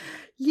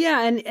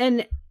 Yeah,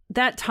 and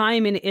that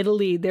time in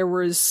Italy,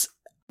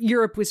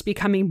 Europe was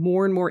becoming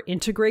more and more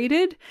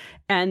integrated,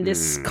 and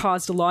this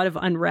caused a lot of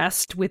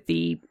unrest with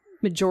the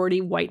majority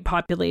white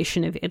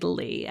population of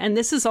Italy. And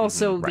this is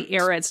also the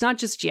era. It's not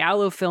just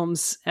giallo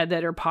films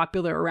that are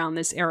popular around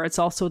this era. It's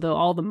also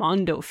all the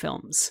Mondo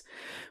films,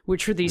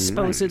 which were these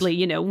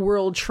supposedly,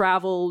 world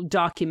travel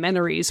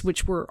documentaries,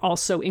 which were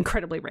also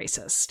incredibly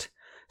racist.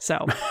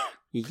 So,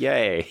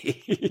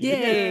 yay.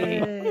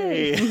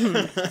 Yay.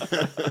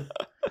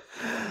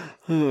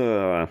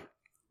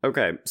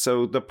 Okay,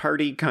 so the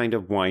party kind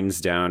of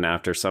winds down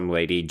after some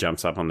lady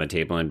jumps up on the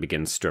table and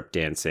begins strip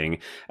dancing,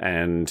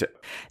 and...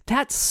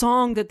 That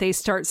song that they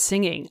start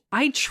singing,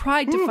 I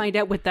tried to find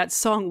out what that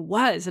song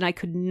was, and I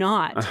could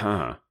not.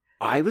 Uh-huh.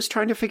 I was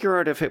trying to figure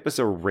out if it was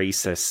a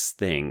racist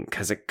thing,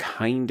 because it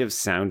kind of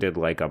sounded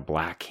like a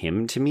black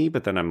hymn to me,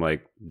 but then I'm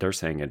like, they're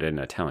saying it in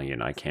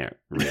Italian, I can't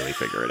really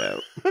figure it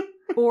out.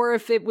 Or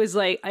if it was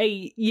like,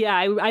 I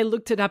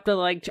looked it up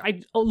I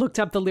looked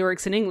up the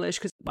lyrics in English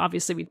because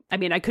obviously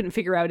I couldn't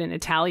figure out in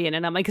Italian,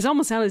 and I'm like, it's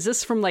almost sounded, is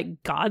this from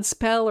like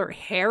Godspell or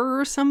Hair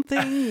or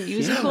something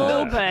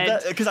musical?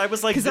 But because I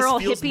was like, this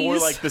feels hippies. More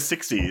like the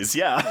 60s.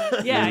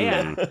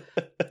 Yeah.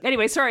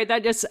 Anyway, sorry,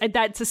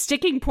 that's a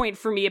sticking point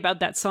for me about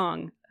that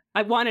song.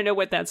 I want to know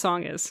what that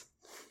song is.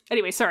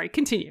 Anyway, sorry,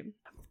 continue.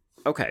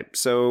 Okay,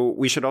 so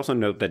we should also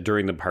note that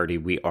during the party,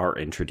 we are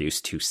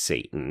introduced to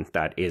Satan.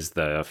 That is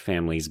the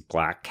family's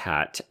black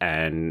cat,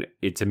 and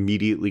it's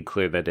immediately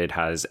clear that it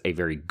has a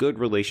very good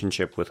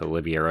relationship with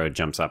Oliviero. It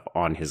jumps up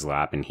on his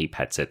lap, and he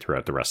pets it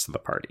throughout the rest of the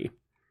party.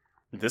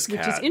 This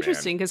cat, which is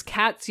interesting, because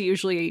cats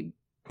usually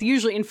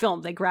in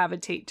film, they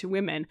gravitate to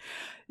women.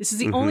 This is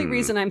the only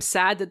reason I'm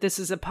sad that this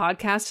is a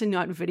podcast and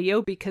not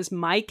video, because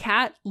my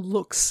cat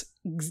looks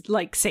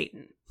like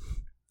Satan.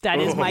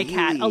 That is my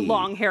cat, a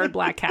long-haired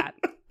black cat.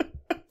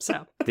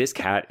 So this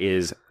cat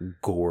is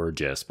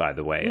gorgeous, by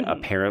the way.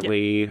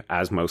 Apparently,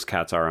 as most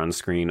cats are on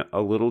screen, a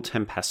little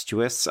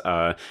tempestuous.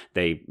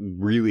 They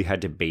really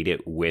had to bait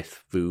it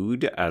with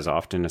food as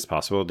often as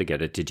possible to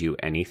get it to do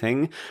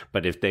anything.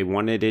 But if they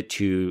wanted it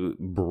to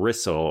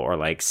bristle or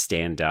like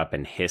stand up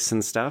and hiss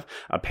and stuff,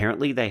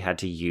 apparently they had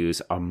to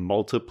use a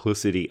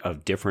multiplicity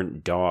of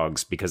different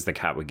dogs because the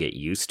cat would get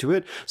used to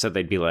it. So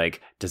they'd be like,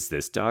 does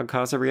this dog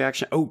cause a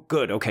reaction? Oh,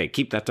 good. Okay,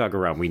 keep that dog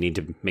around. We need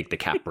to make the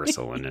cat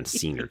bristle in a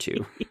scene or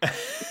two.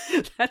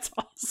 That's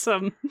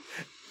awesome.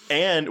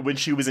 And when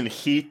she was in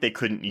heat, they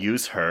couldn't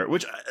use her,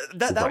 which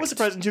that was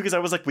surprising too, because I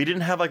was like, we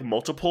didn't have like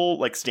multiple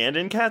like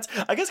stand-in cats.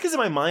 I guess because in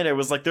my mind I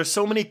was like, there's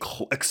so many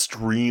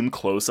extreme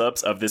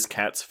close-ups of this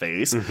cat's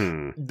face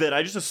that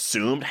I just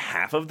assumed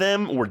half of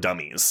them were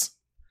dummies.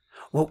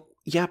 Well,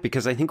 yeah,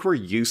 because I think we're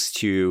used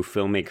to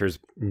filmmakers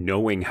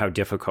knowing how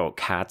difficult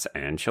cats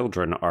and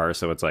children are.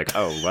 So it's like,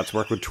 oh, let's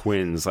work with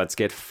twins. Let's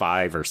get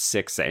 5 or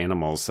 6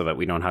 animals so that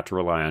we don't have to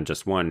rely on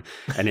just one.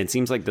 And it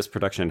seems like this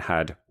production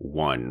had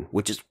one,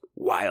 which is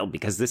wild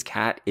because this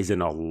cat is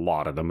in a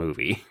lot of the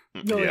movie.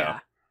 Oh, yeah.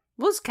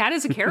 Well, this cat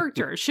is a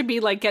character. It should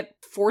be like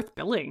at 4th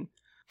billing.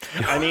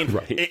 I mean,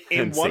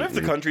 in one of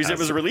the countries it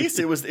was released,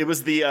 it was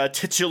the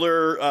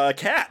titular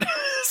cat.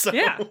 So.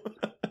 Yeah.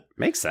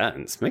 Makes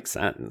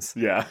sense.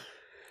 Yeah.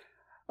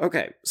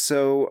 Okay,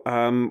 so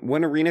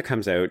when Irina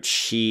comes out,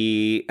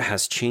 she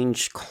has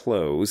changed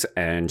clothes,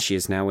 and she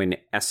is now in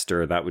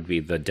Esther. That would be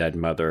the dead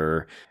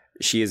mother.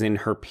 She is in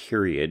her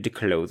period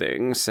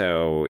clothing,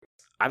 so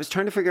I was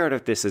trying to figure out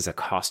if this is a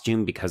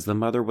costume because the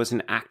mother was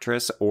an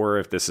actress, or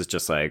if this is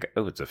just like,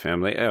 oh, it's a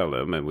family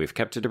heirloom and we've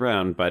kept it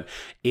around. But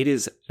it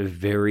is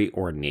very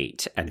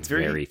ornate and it's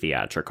very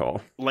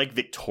theatrical. Like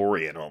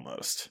Victorian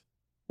almost.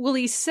 Well,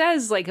 he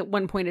says, like, at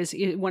one point,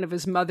 one of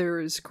his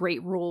mother's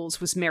great roles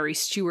was Mary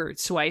Stuart,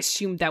 so I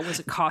assumed that was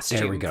a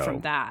costume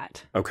from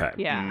that. Okay.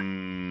 Yeah.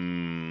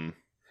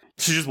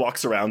 She just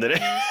walks around in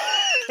it.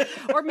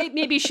 Or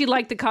maybe she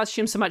liked the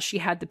costume so much she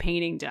had the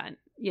painting done,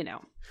 you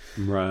know.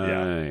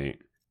 Right.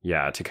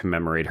 Yeah, to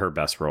commemorate her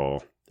best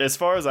role. As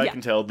far as I can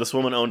tell, this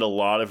woman owned a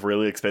lot of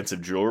really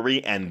expensive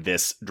jewelry and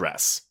this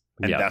dress.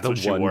 And that's what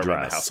she wore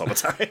around the house all the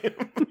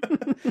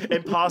time.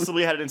 And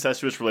possibly had an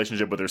incestuous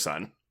relationship with her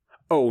son.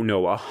 Oh,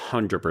 no,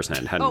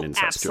 100% had an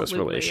incestuous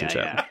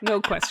relationship. Yeah. No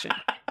question.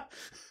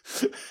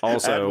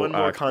 Also, one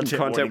more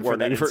content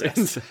warning for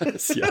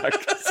incest. Yeah,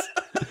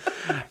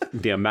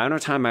 the amount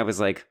of time I was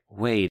like,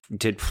 wait,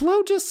 did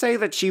Flo just say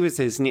that she was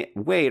his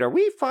wait, are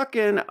we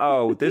fucking?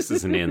 Oh, this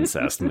is an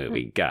incest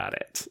movie. Got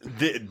it.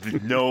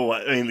 No,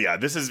 I mean, yeah,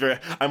 this is very...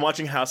 I'm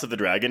watching House of the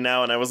Dragon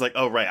now, and I was like,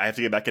 oh, right, I have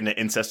to get back into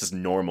incest as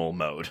normal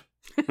mode.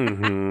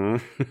 I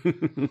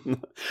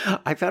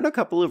found a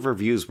couple of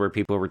reviews where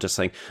people were just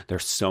like,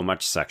 there's so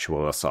much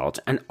sexual assault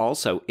and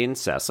also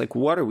incest. Like,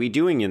 what are we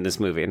doing in this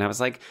movie? And I was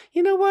like,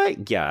 you know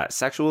what? Yeah,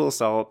 sexual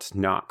assault,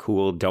 not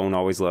cool. Don't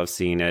always love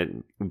seeing it.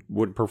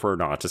 Would prefer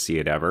not to see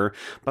it ever.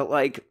 But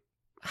like,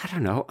 I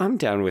don't know. I'm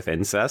down with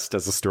incest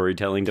as a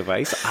storytelling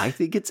device. I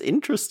think it's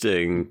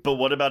interesting. But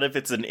what about if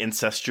it's an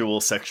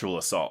incestual sexual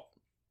assault?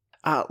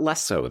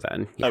 Less so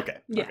then. Yeah. Okay.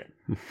 Yeah.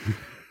 Okay.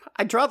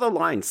 I draw the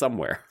line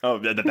somewhere. Oh,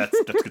 that's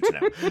good to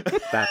know.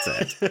 That's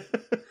it.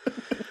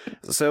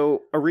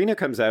 So Irina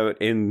comes out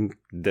in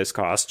this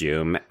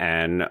costume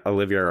and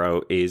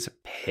Oliviero is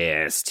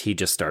pissed. He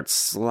just starts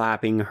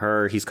slapping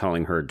her. He's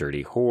calling her a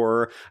dirty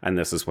whore. And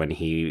this is when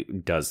he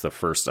does the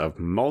first of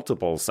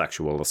multiple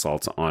sexual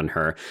assaults on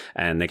her.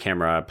 And the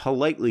camera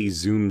politely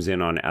zooms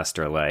in on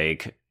Esther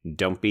like,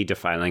 don't be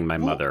defiling my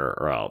mother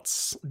or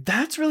else.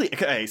 That's really...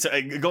 Okay, so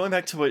going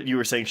back to what you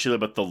were saying, Sheila,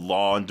 about the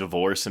law and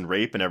divorce and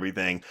rape and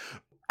everything,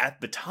 at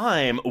the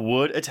time,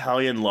 would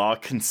Italian law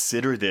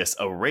consider this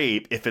a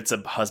rape if it's a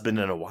husband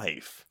and a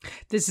wife?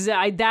 This is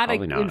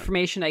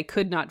information I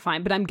could not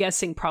find, but I'm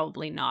guessing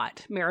probably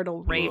not.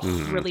 Marital rape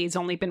really has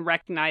only been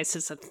recognized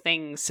as a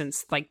thing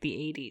since like the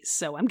 80s,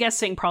 so I'm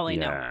guessing probably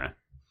no.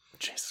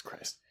 Jesus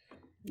Christ.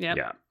 Yep.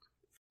 Yeah.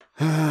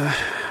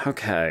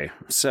 Okay,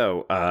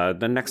 so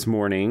the next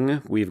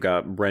morning, we've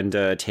got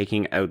Brenda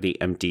taking out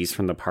the empties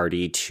from the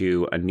party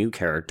to a new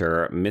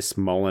character, Miss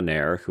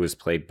Molinaire, who is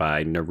played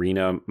by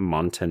Nerina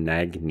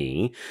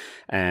Montanagni.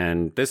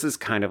 And this is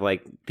kind of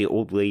like the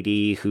old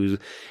lady who...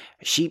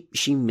 She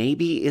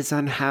maybe is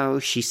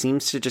unhoused. She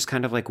seems to just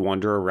kind of like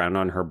wander around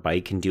on her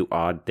bike and do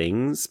odd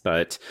things,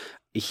 but...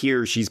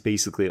 Here, she's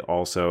basically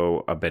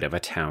also a bit of a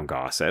town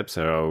gossip,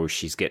 so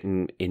she's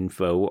getting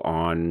info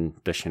on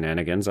the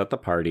shenanigans at the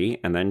party,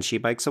 and then she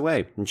bikes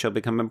away, and she'll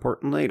become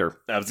important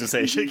later. I was going to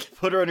say, she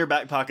put her in your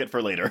back pocket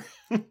for later.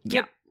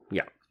 Yeah.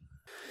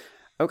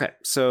 Okay,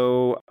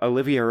 so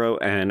Oliviero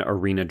and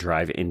Irina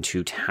drive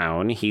into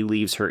town. He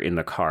leaves her in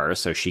the car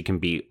so she can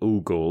be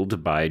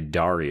ogled by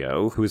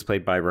Dario, who is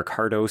played by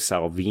Riccardo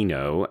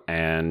Salvino,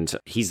 and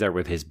he's there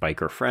with his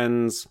biker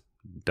friends.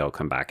 They'll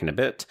come back in a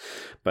bit.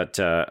 But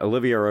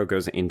Oliviero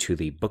goes into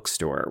the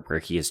bookstore where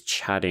he is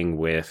chatting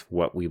with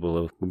what we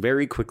will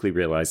very quickly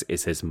realize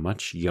is his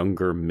much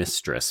younger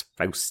mistress,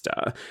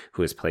 Fausta,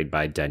 who is played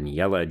by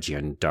Daniela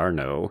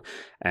Giandarno.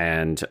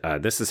 And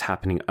this is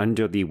happening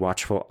under the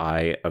watchful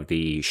eye of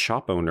the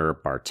shop owner,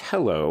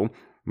 Bartello,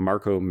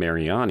 Marco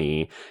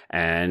Mariani.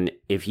 And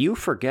if you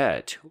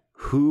forget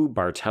who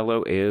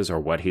Bartello is or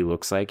what he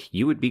looks like,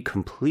 you would be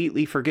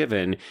completely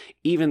forgiven,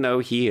 even though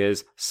he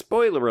is,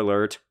 spoiler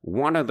alert,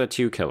 one of the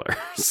two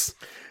killers.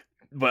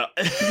 Well,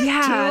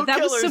 yeah, that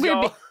killers, was so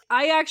weird. y'all.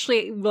 I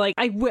actually, like,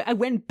 I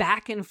went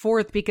back and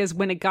forth because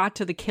when it got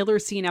to the killer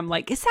scene, I'm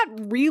like, is that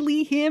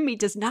really him? He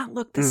does not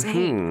look the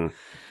same.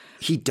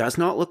 He does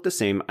not look the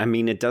same. I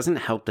mean, it doesn't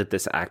help that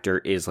this actor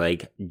is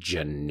like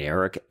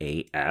generic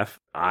AF.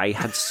 I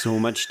had so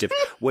much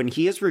when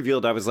he is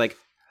revealed, I was like,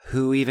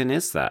 who even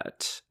is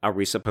that? Are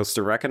we supposed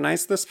to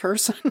recognize this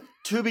person?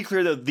 To be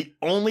clear, though, the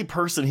only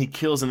person he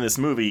kills in this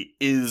movie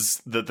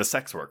is the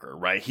sex worker,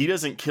 right? He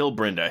doesn't kill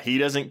Brenda. He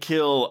doesn't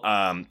kill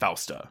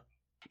Fausta.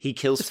 He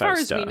kills as far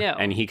Fausta, as we know.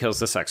 and he kills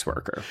the sex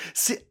worker.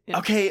 See,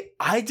 okay,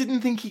 I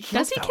didn't think he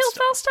killed Does he Fausta. kill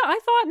Fausta?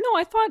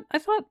 I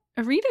thought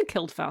Irina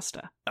killed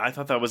Fausta. I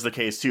thought that was the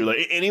case too.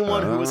 Like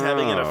anyone who was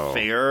having an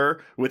affair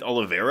with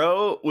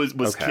Oliviero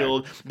was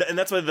killed, and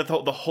that's why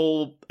the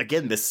whole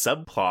again this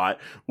subplot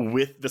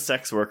with the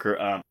sex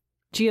worker.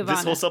 Giovanna.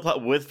 This whole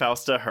subplot with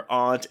Fausta, her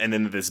aunt, and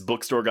then this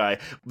bookstore guy,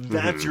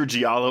 that's your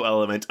Giallo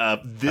element of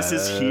this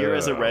is here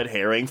as a red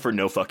herring for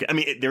no fucking... I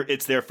mean,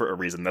 it's there for a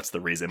reason. That's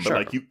the reason. But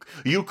like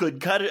you could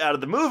cut it out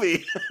of the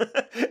movie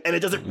and it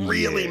doesn't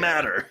really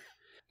matter.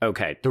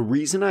 Okay, the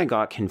reason I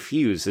got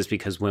confused is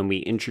because when we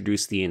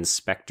introduced the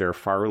Inspector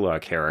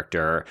Farla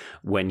character,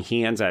 when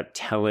he ends up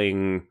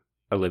telling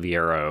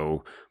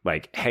Oliviero,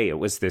 like, hey, it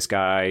was this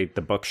guy,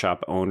 the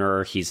bookshop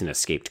owner, he's an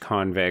escaped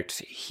convict,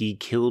 he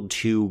killed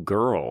 2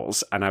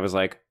 girls. And I was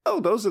like, oh,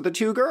 those are the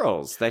 2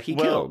 girls that he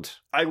killed.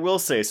 I will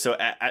say, so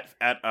at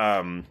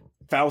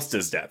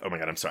Fausta's death, oh my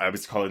god, I'm sorry, I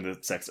was calling the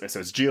sex, so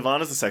it's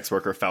Giovanna's the sex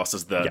worker,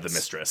 Fausta's the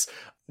mistress.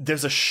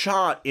 There's a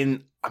shot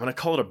in, I'm going to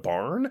call it a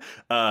barn,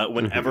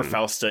 whenever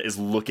Fausta is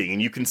looking,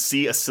 and you can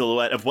see a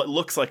silhouette of what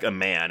looks like a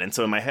man. And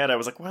so in my head, I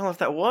was like, well, if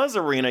that was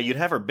Irina, you'd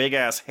have her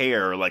big-ass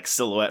hair, like,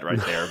 silhouette right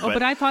there.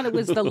 But I thought it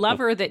was the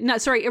lover that...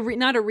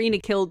 not Irina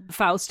killed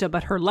Fausta,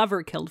 but her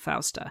lover killed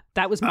Fausta.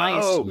 That was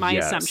my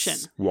assumption.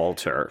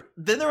 Walter.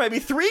 Then there might be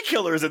 3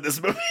 killers in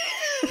this movie.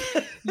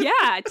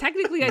 Yeah,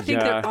 technically I think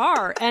there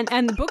are.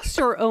 And the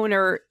bookstore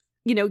owner,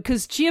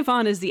 because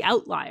Giovanna is the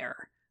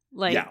outlier.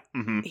 Like,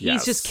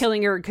 he's just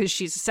killing her because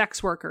she's a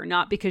sex worker,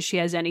 not because she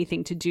has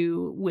anything to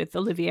do with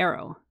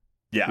Oliviero.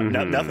 Yeah,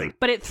 nothing.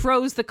 But it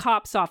throws the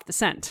cops off the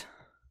scent.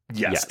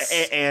 Yes.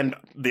 And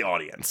the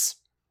audience.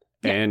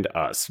 Yeah. And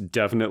us.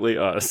 Definitely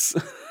us.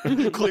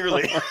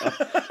 Clearly.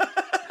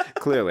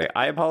 Clearly.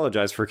 I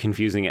apologize for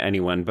confusing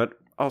anyone, but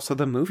also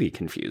the movie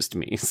confused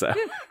me, so...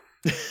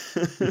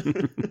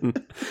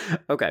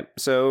 Okay,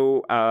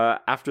 so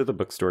after the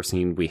bookstore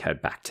scene, we head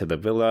back to the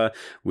villa.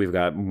 We've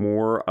got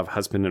more of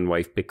husband and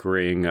wife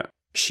bickering.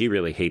 She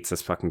really hates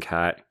this fucking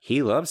cat.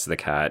 He loves the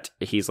cat.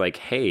 He's like,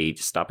 hey,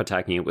 stop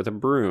attacking it with a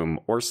broom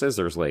or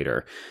scissors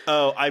later.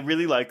 Oh, I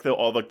really like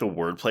all the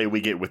wordplay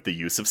we get with the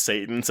use of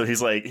Satan. So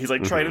he's like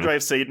trying to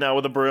drive Satan out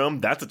with a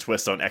broom. That's a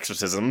twist on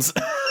exorcisms.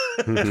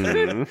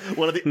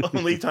 One of the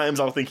only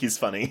times I'll think he's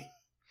funny.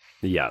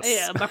 Yes.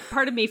 Yeah, but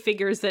part of me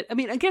figures that, I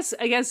mean, I guess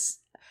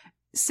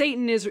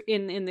Satan is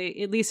in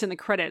the, at least in the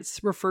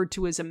credits, referred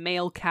to as a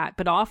male cat,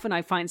 but often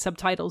I find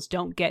subtitles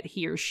don't get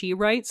he or she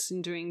rights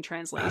in doing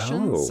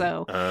translations.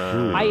 So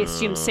I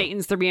assume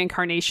Satan's the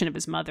reincarnation of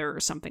his mother or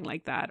something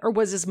like that. Or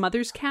was his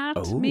mother's cat,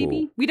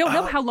 maybe? We don't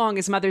know how long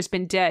his mother's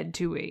been dead,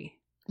 do we?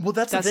 Well,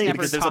 that's the thing,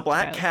 because there's a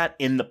black cat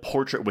in the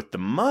portrait with the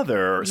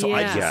mother, so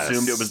I just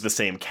assumed it was the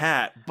same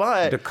cat,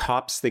 but... The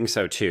cops think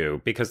so,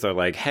 too, because they're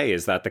like, hey,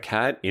 is that the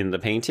cat in the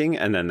painting?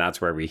 And then that's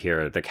where we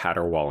hear the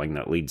caterwauling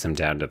that leads him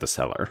down to the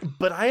cellar.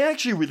 But I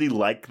actually really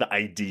like the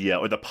idea,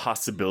 or the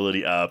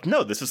possibility of,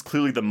 no, this is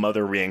clearly the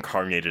mother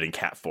reincarnated in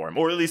cat form,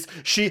 or at least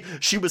she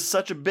was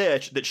such a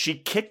bitch that she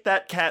kicked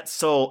that cat's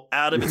soul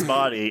out of its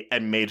body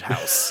and made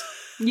house.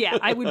 Yeah,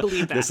 I would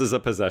believe that. This is a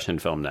possession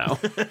film now.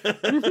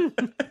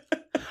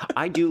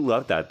 I do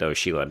love that, though,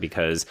 Sheila,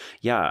 because,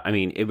 I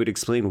mean, it would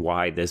explain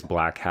why this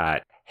black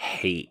cat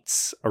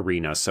hates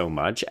Irina so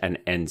much and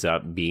ends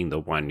up being the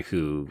one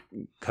who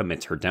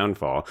commits her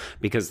downfall,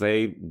 because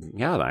they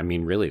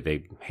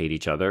hate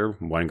each other.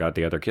 One got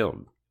the other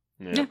killed.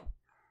 Yeah.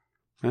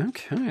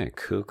 Okay,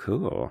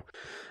 cool.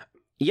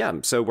 Yeah,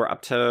 so we're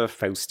up to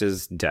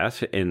Fausta's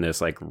death in this,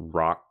 like,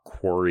 rock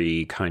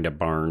quarry kind of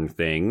barn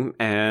thing,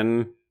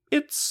 and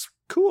it's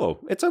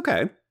cool. It's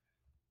okay.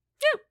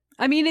 Yeah.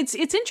 I mean, it's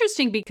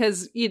interesting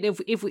because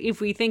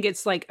if we think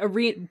it's like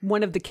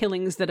one of the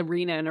killings that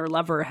Irina and her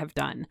lover have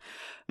done,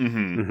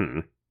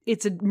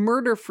 it's a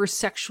murder for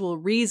sexual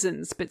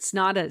reasons, but it's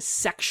not a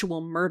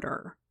sexual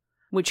murder,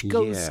 which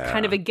goes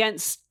kind of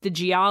against the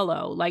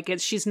Giallo. Like,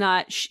 she's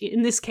not,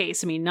 in this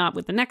case, I mean, not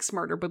with the next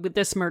murder, but with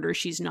this murder,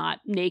 she's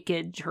not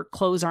naked, her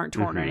clothes aren't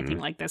torn or anything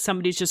like that.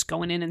 Somebody's just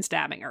going in and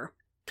stabbing her.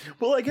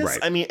 Well, I guess,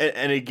 I mean,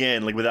 and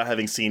again, like, without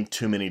having seen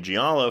too many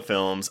Giallo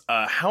films,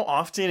 how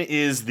often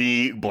is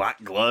the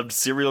black-gloved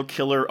serial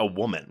killer a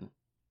woman?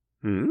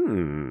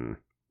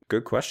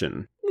 Good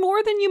question.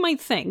 More than you might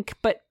think,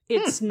 but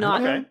it's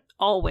not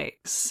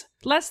always.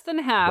 Less than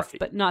half,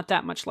 but not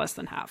that much less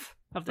than half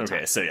of the time.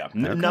 Okay, so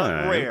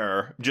not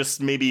rare,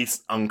 just maybe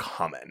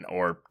uncommon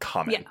or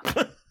common.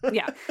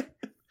 Yeah.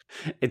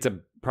 It's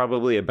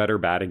probably a better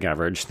batting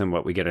average than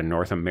what we get in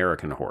North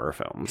American horror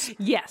films.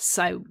 Yes,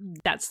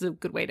 that's the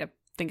good way to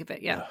think of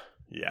it, yeah.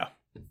 Yeah.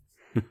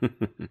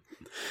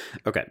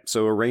 Okay,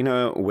 so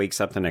Irina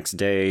wakes up the next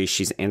day.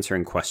 She's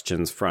answering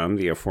questions from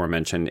the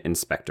aforementioned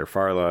Inspector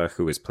Farla,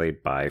 who is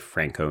played by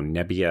Franco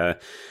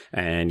Nebbia,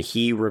 and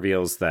he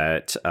reveals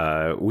that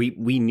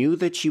we knew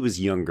that she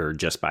was younger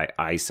just by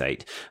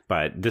eyesight,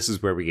 but this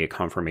is where we get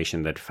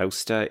confirmation that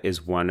Fausta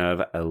is one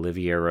of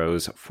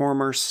Oliviero's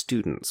former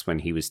students when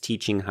he was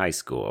teaching high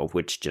school,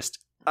 which just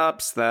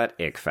ups that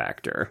ick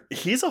factor.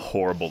 He's a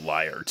horrible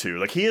liar, too.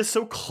 Like, he is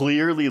so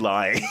clearly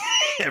lying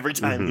every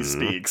time he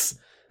speaks.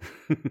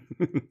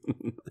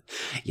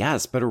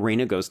 Yes, but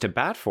Irina goes to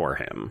bat for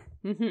him.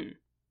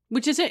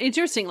 Which is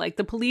interesting. Like,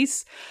 the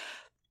police,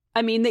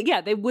 I mean,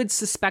 they would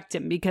suspect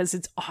him because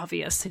it's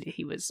obvious that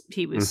he was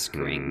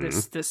screwing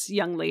this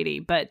young lady.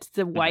 But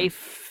the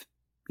wife,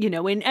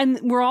 and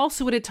we're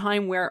also at a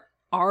time where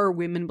are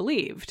women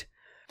believed.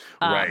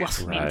 Right. Well,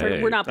 I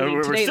mean, we're not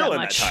believed today that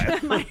much.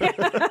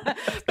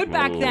 But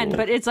back then,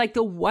 but it's like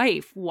the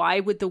wife. Why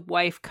would the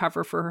wife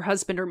cover for her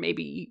husband? Or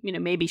maybe,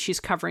 maybe she's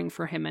covering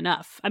for him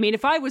enough. I mean,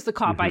 if I was the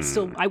cop,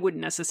 I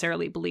wouldn't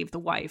necessarily believe the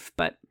wife,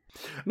 but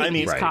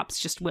maybe these cops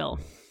just will.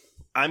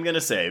 I'm going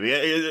to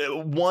say,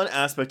 one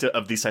aspect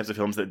of these types of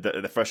films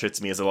that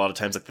frustrates me is a lot of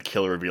times like the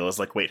killer reveal is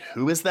like, wait,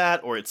 who is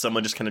that? Or it's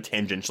someone just kind of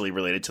tangentially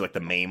related to like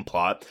the main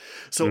plot.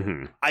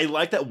 So I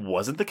like that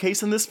wasn't the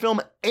case in this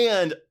film.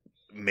 And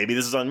maybe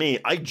this is on me,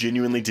 I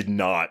genuinely did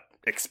not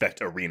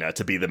expect Irina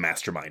to be the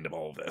mastermind of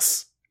all of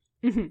this.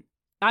 Mm-hmm.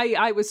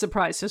 I was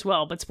surprised as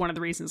well, but it's one of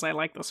the reasons I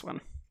like this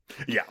one.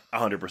 Yeah,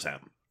 100%.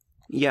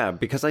 Yeah,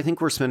 because I think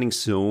we're spending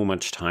so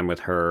much time with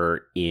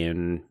her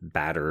in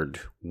battered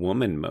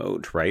woman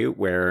mode, right?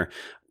 Where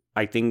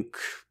I think,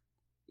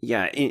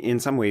 yeah, in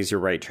some ways you're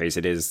right, Trace.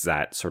 It is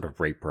that sort of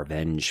rape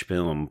revenge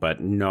film,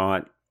 but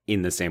not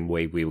in the same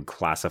way we would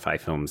classify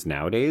films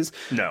nowadays.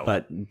 No.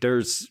 But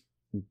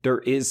there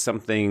is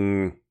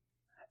something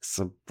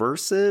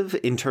subversive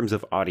in terms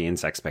of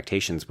audience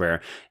expectations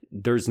where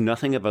there's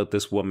nothing about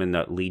this woman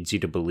that leads you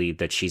to believe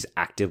that she's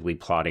actively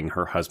plotting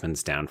her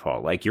husband's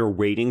downfall. Like, you're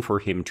waiting for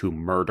him to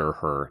murder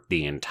her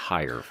the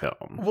entire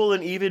film. Well,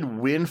 and even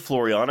when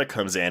Floriana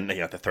comes in,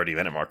 at the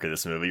 30-minute mark of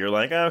this movie, you're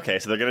like, oh, okay,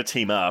 so they're going to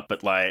team up,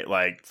 but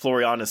like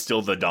Floriana's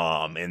still the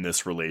dom in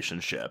this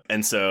relationship.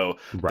 And so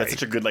that's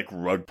such a good like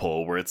rug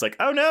pull where it's like,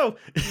 oh no,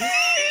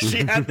 she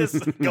had this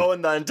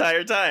going the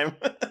entire time.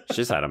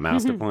 She's had a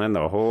master plan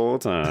the whole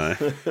time.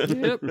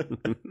 Yep.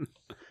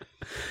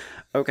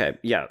 Okay,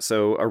 yeah,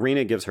 so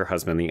Irina gives her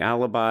husband the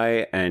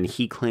alibi, and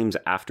he claims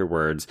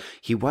afterwards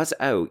he was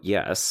out,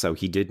 yes, so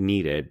he did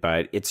need it,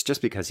 but it's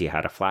just because he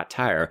had a flat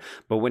tire.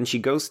 But when she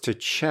goes to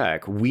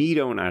check, we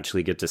don't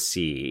actually get to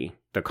see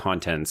the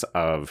contents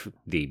of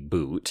the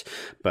boot,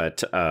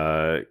 but,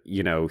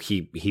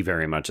 he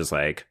very much is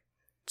like,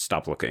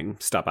 stop looking,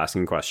 stop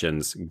asking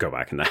questions, go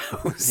back in the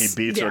house. He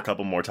beats her a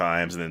couple more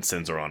times and then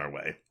sends her on her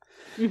way.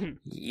 Mm-hmm.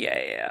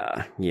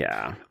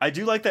 Yeah. I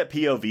do like that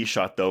POV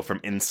shot, though,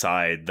 from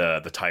inside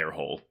the tire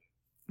hole.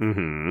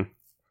 Mm-hmm.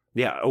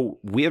 Yeah,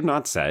 we have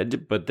not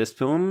said, but this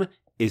film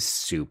is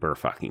super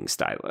fucking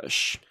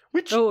stylish.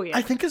 Which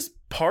I think is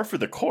par for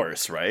the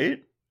course,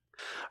 right?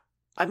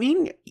 I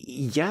mean,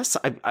 yes.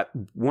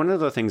 One of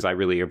the things I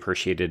really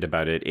appreciated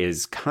about it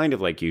is kind of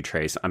like you,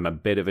 Trace. I'm a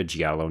bit of a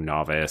giallo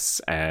novice,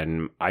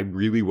 and I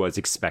really was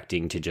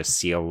expecting to just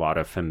see a lot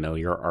of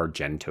familiar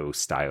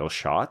Argento-style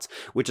shots,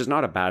 which is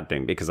not a bad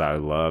thing because I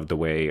love the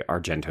way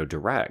Argento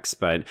directs.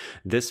 But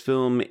this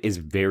film is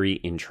very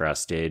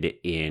interested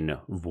in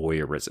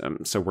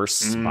voyeurism. So we're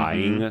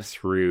spying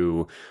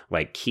through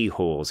like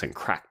keyholes and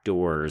cracked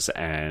doors,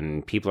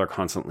 and people are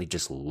constantly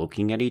just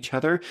looking at each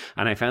other.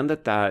 And I found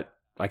that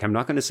like, I'm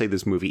not going to say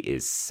this movie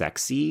is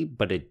sexy,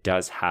 but it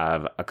does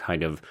have a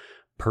kind of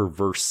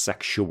perverse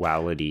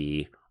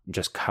sexuality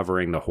just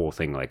covering the whole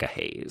thing like a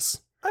haze.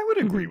 I would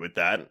agree with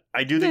that.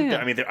 I do think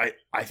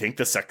I think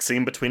the sex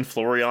scene between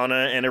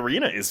Floriana and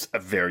Irina is a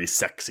very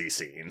sexy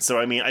scene. So,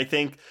 I mean, I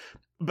think,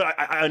 but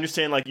I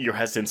understand like your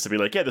hesitance to be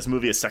like, yeah, this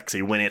movie is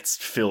sexy when it's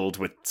filled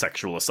with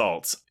sexual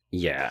assaults.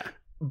 Yeah.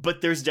 But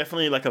there's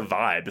definitely like a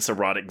vibe, this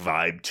erotic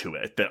vibe to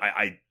it that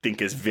I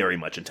think is very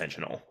much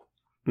intentional.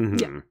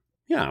 Mm-hmm.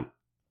 Yeah.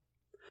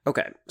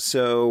 Okay,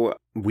 so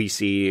we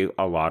see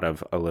a lot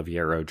of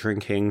Oliviero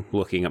drinking,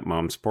 looking at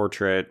mom's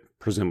portrait,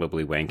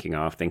 presumably wanking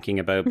off, thinking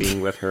about being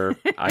with her.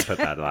 I put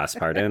that last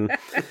part in.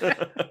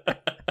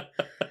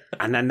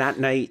 And then that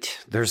night,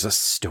 there's a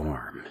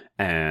storm,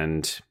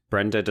 and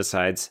Brenda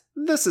decides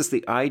this is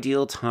the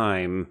ideal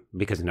time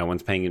because no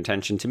one's paying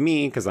attention to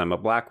me because I'm a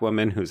black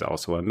woman who's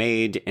also a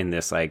maid in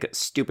this like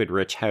stupid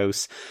rich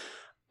house.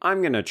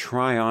 I'm going to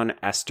try on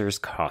Esther's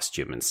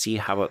costume and see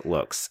how it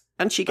looks.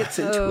 And she gets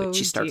into it.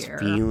 She starts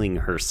feeling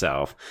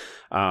herself.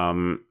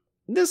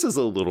 This is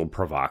a little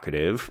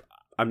provocative.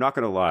 I'm not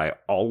going to lie.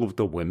 All of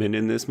the women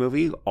in this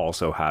movie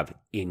also have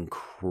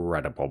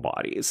incredible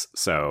bodies.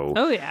 So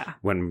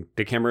when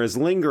the camera is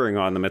lingering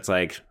on them, it's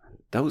like,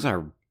 those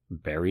are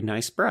very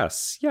nice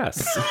breasts.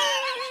 Yes.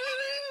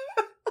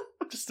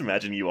 Just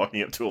imagine you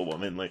walking up to a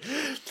woman like,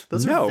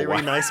 those are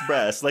very nice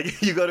breasts.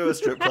 Like, you go to a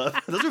strip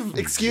club. Those are,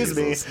 excuse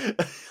me.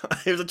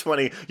 Here's a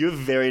 20. You have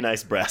very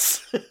nice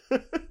breasts.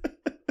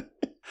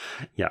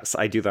 Yes,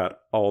 I do that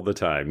all the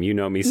time. You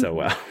know me so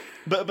well.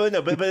 But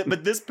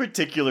this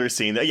particular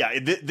scene,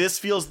 this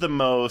feels the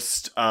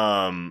most,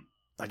 I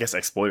guess,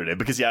 exploitative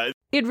because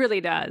it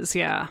really does.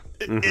 Yeah,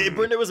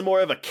 Brenda was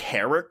more of a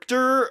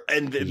character,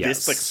 and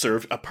this like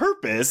served a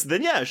purpose.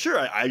 Then sure,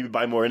 I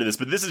buy more into this.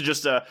 But this is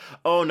just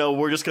oh no,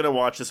 we're just gonna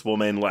watch this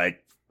woman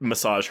like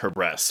massage her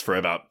breasts for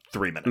about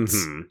 3 minutes.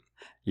 Mm-hmm.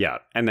 Yeah,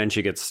 and then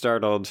she gets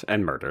startled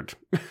and murdered.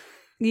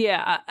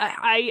 Yeah,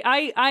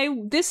 I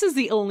this is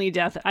the only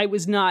death I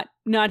was not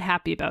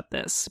happy about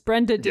this.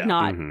 Brenda did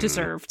not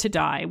deserve to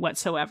die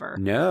whatsoever.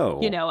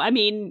 No. I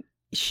mean,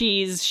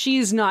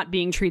 she's not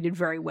being treated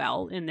very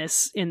well in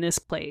this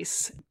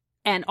place.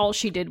 And all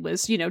she did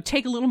was,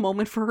 take a little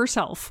moment for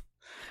herself,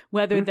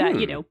 Whether that,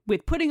 you know,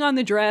 with putting on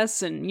the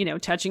dress and, you know,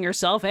 touching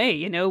herself, hey,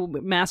 you know,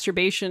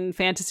 masturbation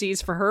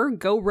fantasies for her,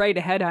 go right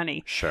ahead,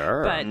 honey.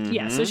 Sure. But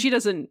yeah, so she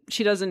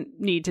doesn't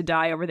need to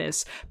die over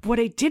this. But what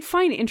I did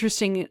find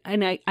interesting,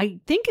 and I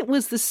think it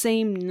was the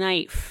same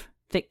knife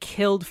that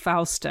killed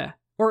Fausta,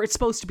 or it's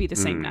supposed to be the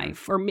same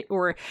knife,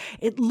 or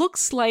it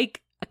looks like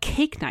a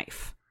cake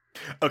knife.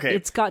 Okay.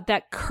 It's got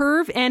that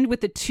curve end with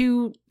the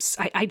two,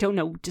 I don't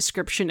know,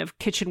 description of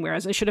kitchenware,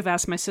 as I should have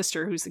asked my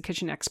sister, who's the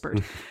kitchen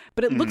expert.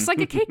 But it looks like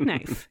a cake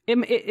knife.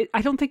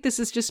 I don't think this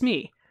is just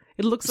me.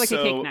 It looks like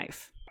a cake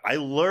knife. I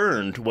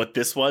learned what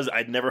this was.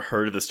 I'd never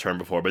heard of this term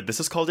before, but this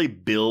is called a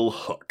bill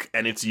hook,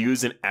 and it's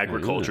used in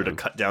agriculture to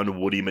cut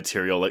down woody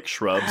material like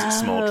shrubs,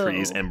 small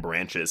trees, and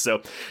branches.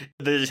 So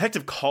the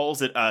detective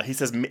calls it, he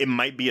says it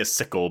might be a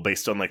sickle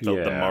based on like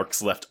the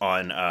marks left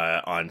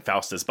on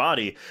Fausta's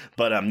body,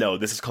 but no,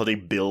 this is called a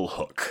bill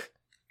hook.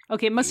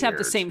 Okay, it must have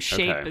the same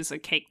shape as a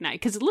cake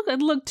knife, because it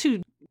looked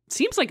too...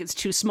 Seems like it's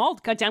too small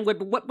to cut down wood,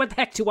 but what the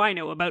heck do I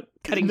know about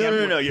cutting down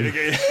wood?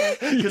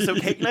 No. So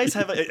cake knives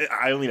have,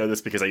 I only know this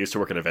because I used to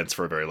work in events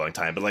for a very long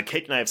time, but like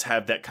cake knives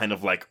have that kind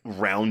of like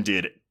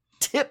rounded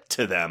tip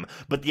to them,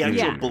 but the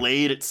actual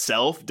blade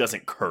itself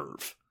doesn't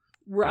curve.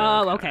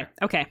 Oh,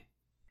 okay.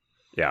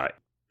 Yeah.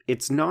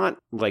 It's not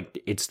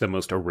like it's the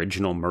most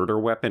original murder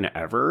weapon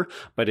ever,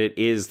 but it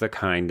is the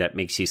kind that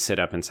makes you sit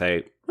up and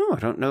say, oh, I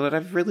don't know that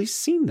I've really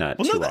seen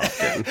that too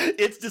often.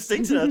 It's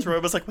distinct enough where I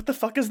was like, what the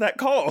fuck is that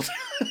called?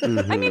 I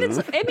mean,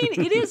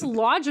 it is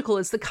logical.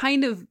 It's the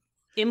kind of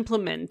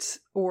implement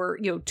or,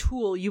 you know,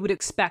 tool you would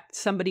expect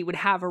somebody would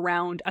have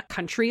around a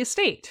country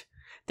estate.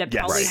 That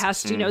probably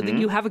has to, you know, that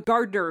you have a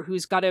gardener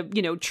who's got to,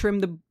 you know, trim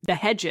the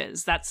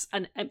hedges. That's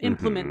an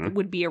implement that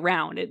would be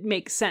around. It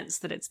makes sense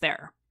that it's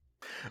there.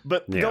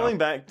 But going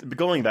back to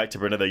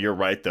Brenda, though, you're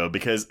right, though,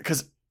 because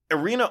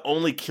Irina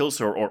only kills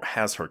her or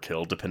has her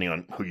killed, depending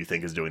on who you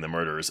think is doing the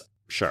murders.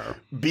 Sure.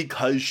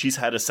 Because she's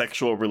had a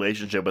sexual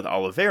relationship with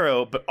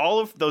Olivero, but all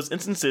of those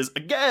instances,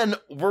 again,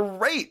 were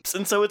rapes.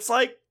 And so it's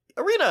like,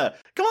 Irina,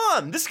 come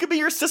on, this could be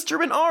your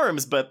sister in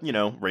arms, but, you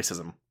know,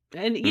 racism.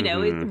 And, you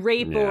know,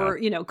 rape or,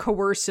 you know,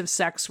 coercive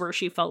sex where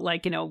she felt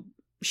like, you know,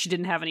 she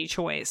didn't have any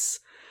choice.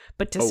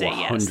 But to say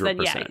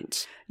 100%.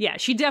 yes, then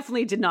she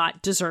definitely did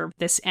not deserve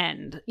this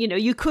end. You know,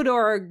 you could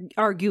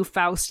argue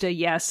Fausta,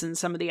 yes, and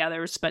some of the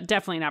others, but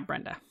definitely not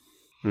Brenda.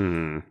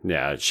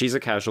 Yeah, she's a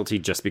casualty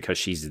just because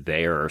she's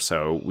there,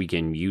 so we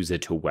can use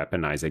it to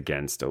weaponize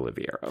against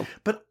Oliviero.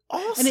 But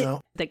also...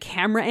 the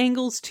camera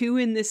angles, too,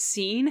 in this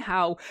scene,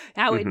 how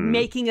it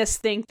making us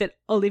think that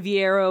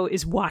Oliviero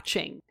is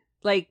watching.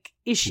 Like,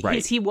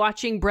 is he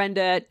watching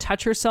Brenda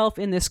touch herself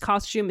in this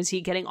costume? Is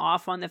he getting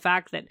off on the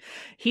fact that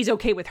he's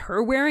okay with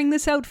her wearing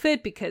this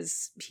outfit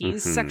because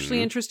he's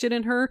sexually interested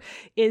in her?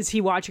 Is he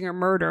watching her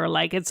murder?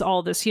 Like, it's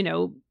all this, you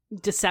know,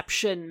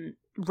 deception,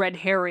 red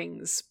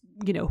herrings.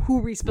 You know, who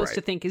are we supposed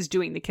to think is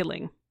doing the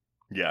killing?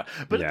 Yeah.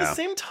 But at the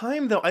same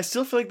time, though, I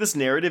still feel like this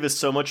narrative is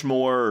so much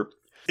more...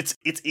 It's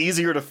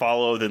easier to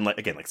follow than, like,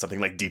 again, like something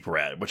like Deep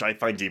Red, which I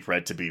find Deep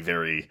Red to be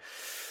very...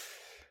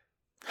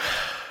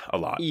 a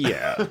lot.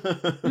 Yeah.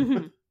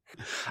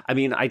 I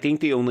mean, I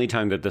think the only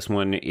time that this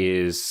one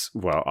is,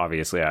 well,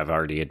 obviously I've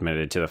already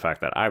admitted to the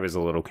fact that I was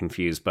a little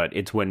confused, but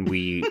it's when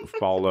we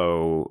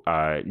follow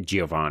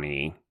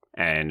Giovanni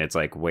and it's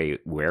like,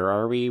 wait, where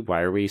are we?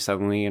 Why are we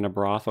suddenly in a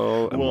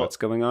brothel and what's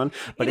going on?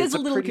 But it's a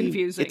little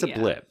confusing. It's a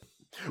blip.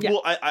 Yeah.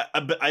 Well,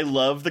 I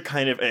love the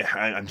kind of...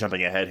 I'm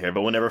jumping ahead here,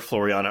 but whenever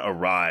Floriana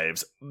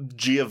arrives,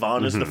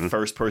 Giovanna's the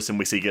first person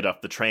we see get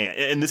off the train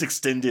in this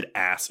extended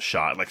ass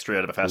shot, like straight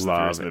out of a Fast and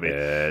Furious movie.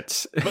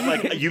 It. But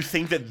like, you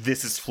think that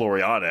this is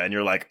Floriana, and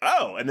you're like,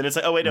 oh, and then it's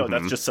like, oh wait, no,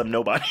 that's just some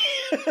nobody.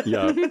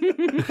 Yeah.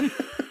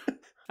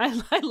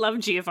 I love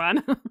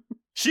Giovanna.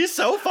 She's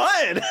so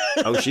fun.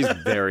 Oh, she's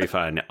very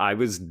fun. I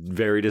was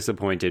very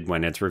disappointed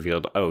when it's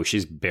revealed, oh,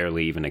 she's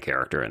barely even a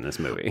character in this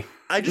movie.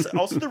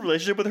 Also the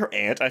relationship with her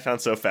aunt I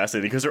found so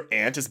fascinating because her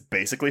aunt is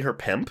basically her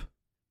pimp.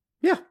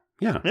 Yeah.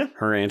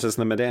 Her aunt is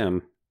the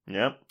madame.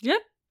 Yep.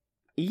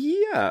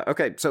 Yeah.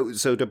 Okay.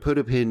 So to put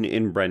a pin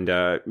in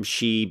Brenda,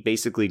 she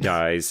basically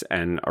dies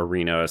and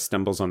Irina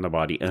stumbles on the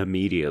body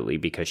immediately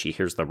because she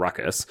hears the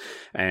ruckus.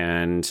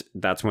 And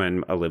that's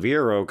when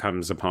Oliviero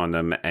comes upon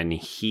them and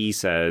he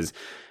says,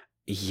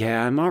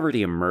 yeah, I'm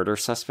already a murder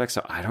suspect,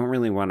 so I don't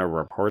really want to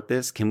report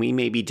this. Can we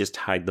maybe just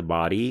hide the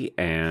body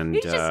and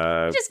he just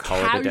call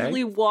it a day?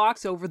 Casually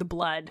walks over the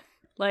blood.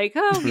 Like,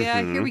 oh,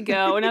 yeah, here we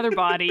go. Another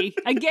body.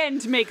 Again,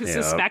 to make us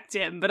suspect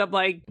him. But I'm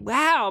like,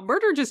 wow,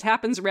 murder just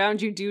happens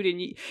around you, dude.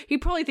 And he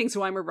probably thinks,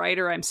 oh, I'm a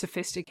writer. I'm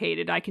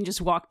sophisticated. I can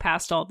just walk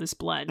past all this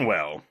blood.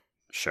 Well...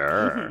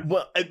 Sure.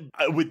 Well,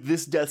 with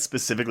this death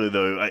specifically,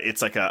 though,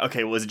 it's like,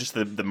 okay, well, is it just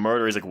the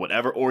murder? Is like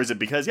whatever? Or is it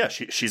because,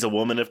 she's a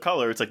woman of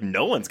color? It's like,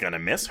 no one's going to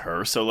miss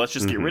her, so let's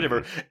just get rid of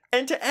her.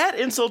 And to add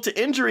insult to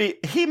injury,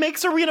 he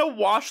makes Irina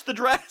wash the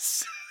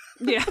dress.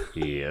 Yeah.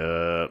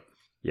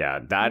 Yeah,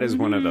 that is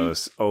one of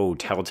those,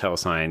 telltale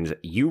signs.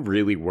 You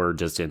really were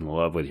just in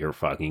love with your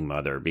fucking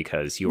mother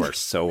because you are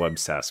so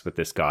obsessed with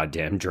this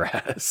goddamn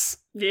dress.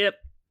 Yep.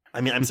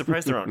 I mean, I'm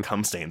surprised there aren't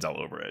cum stains all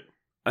over it.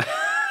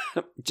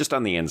 Just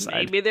on the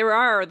inside. Maybe there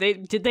are.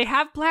 Did they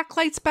have black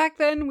lights back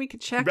then? We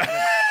could check.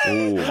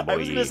 Ooh, I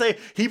was going to say,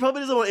 he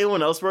probably doesn't want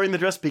anyone else wearing the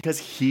dress because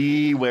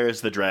he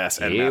wears the dress.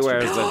 And he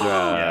wears the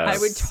dress. I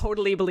would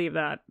totally believe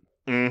that.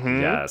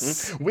 Mm-hmm.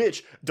 Yes.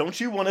 Which, don't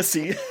you want to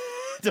see...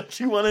 Don't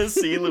you want to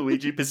see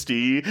Luigi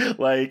Pisti,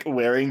 like,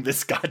 wearing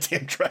this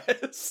goddamn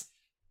dress?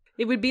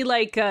 It would be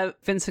like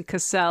Vincent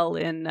Cassel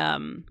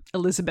in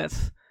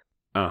Elizabeth.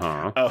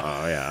 Uh-huh.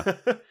 Oh yeah.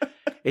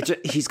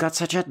 He's got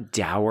such a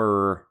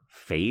dour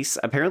face.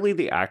 Apparently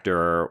the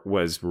actor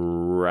was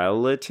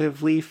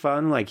relatively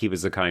fun. Like, he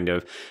was a kind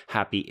of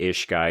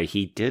happy-ish guy.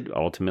 He did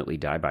ultimately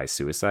die by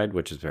suicide,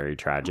 which is very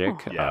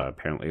tragic. Oh, yeah.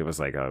 Apparently it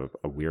was like a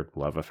weird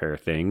love affair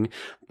thing.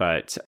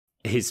 But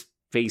his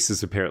face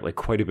is apparently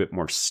quite a bit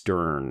more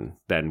stern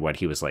than what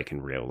he was like in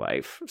real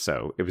life.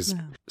 So it was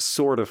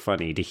sort of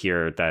funny to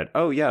hear that,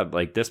 oh yeah,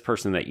 like this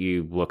person that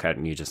you look at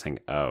and you just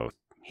think, oh,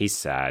 he's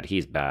sad,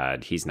 he's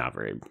bad, he's not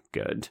very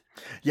good.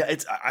 Yeah,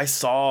 I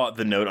saw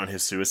the note on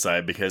his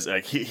suicide because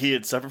like he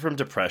had suffered from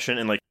depression,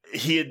 and like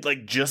he had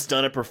like just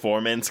done a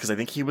performance, because I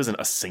think he was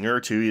a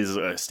singer too, he's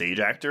a stage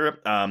actor,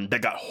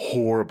 that got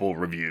horrible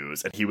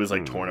reviews, and he was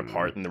like torn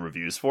apart in the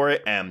reviews for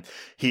it, and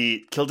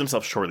he killed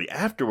himself shortly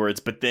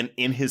afterwards. But then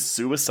in his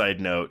suicide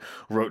note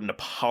wrote an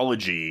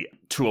apology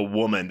to a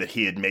woman that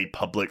he had made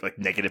public, like,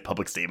 negative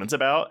public statements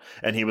about,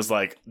 and he was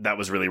like, that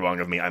was really wrong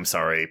of me, I'm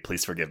sorry,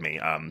 please forgive me.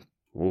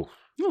 Ooh.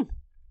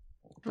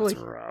 Really?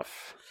 That's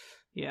rough.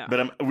 Yeah.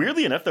 But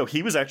weirdly enough, though,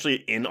 he was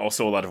actually in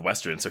also a lot of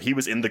Westerns. So he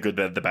was in The Good,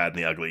 the Bad, and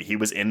the Ugly. He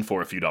was in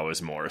For a Few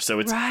Dollars More. So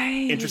it's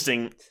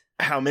interesting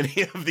how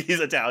many of these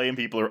Italian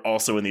people are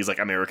also in these, like,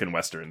 American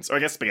Westerns. Or I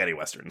guess spaghetti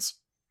Westerns.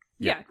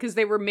 Yeah, because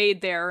they were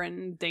made there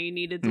and they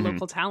needed the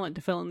local talent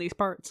to fill in these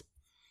parts.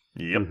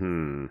 Yep.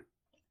 Mm-hmm.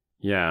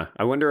 Yeah,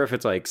 I wonder if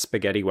it's like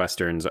spaghetti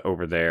westerns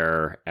over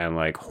there and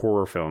like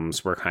horror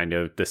films were kind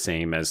of the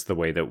same as the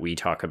way that we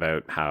talk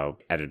about how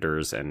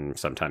editors and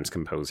sometimes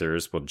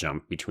composers will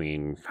jump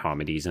between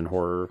comedies and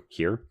horror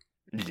here.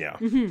 Yeah.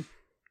 Mm-hmm.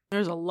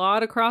 There's a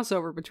lot of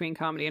crossover between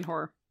comedy and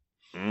horror.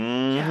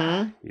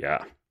 Mm-hmm.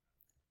 Yeah.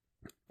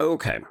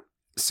 Okay.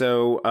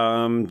 So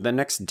the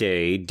next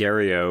day,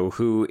 Dario,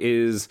 who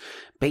is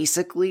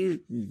basically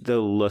the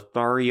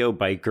Lothario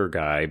biker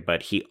guy,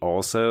 but he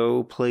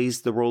also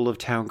plays the role of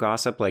town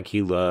gossip. Like,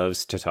 he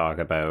loves to talk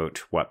about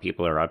what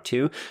people are up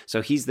to.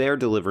 So he's there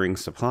delivering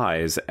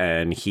supplies,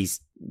 and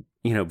he's,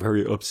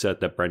 very upset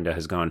that Brenda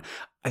has gone.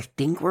 I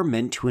think we're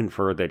meant to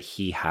infer that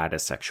he had a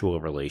sexual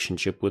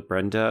relationship with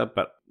Brenda,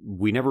 but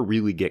we never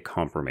really get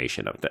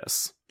confirmation of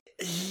this.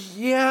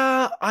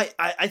 Yeah,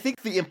 I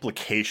think the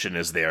implication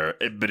is there,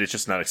 but it's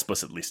just not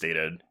explicitly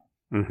stated.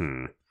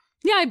 Mm-hmm.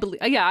 Yeah, I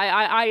believe. Yeah,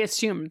 I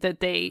assumed that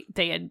they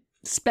had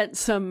spent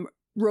some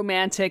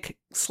romantic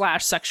 /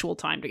 sexual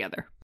time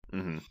together.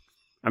 Mm-hmm.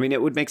 I mean,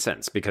 it would make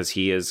sense because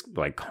he is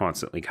like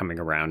constantly coming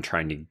around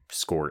trying to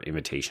score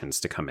invitations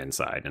to come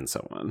inside and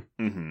so on.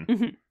 Mm-hmm.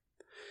 Mm-hmm.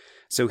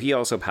 So he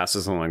also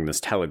passes along this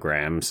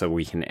telegram so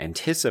we can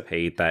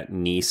anticipate that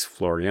niece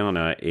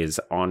Floriana is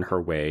on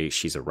her way.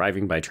 She's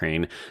arriving by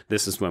train.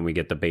 This is when we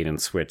get the bait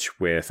and switch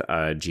with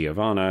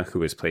Giovanna,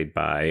 who is played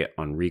by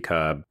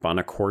Enrica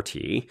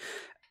Bonacorti.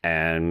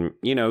 And,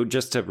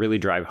 just to really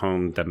drive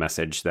home the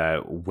message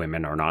that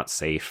women are not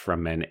safe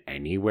from men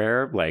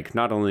anywhere. Like,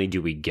 not only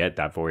do we get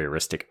that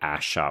voyeuristic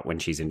ass shot when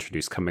she's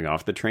introduced coming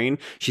off the train,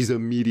 she's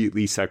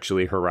immediately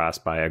sexually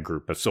harassed by a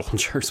group of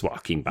soldiers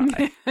walking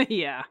by.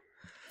 Yeah.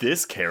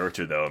 This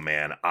character, though,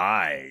 man,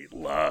 I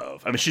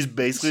love. I mean, she's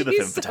basically the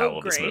femme fatale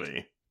of this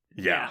movie.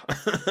 Yeah.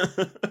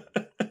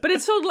 But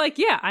it's so like,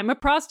 yeah, I'm a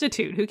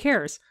prostitute. Who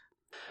cares?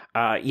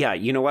 Yeah,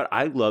 you know what?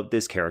 I love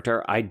this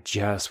character. I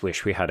just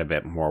wish we had a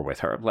bit more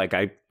with her. Like,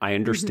 I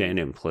understand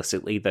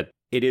implicitly that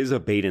it is a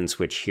bait and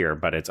switch here,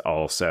 but it's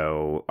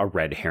also a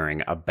red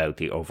herring about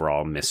the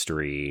overall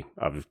mystery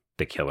of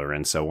the killer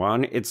and so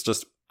on. It's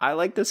just, I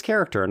like this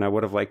character, and I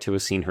would have liked to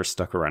have seen her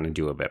stuck around and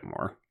do a bit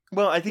more.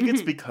 Well, I think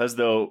it's because,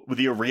 though, with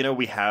the arena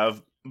we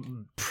have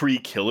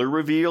pre-killer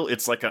reveal,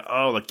 it's like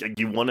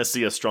you want to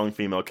see a strong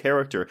female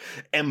character,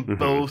 and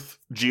both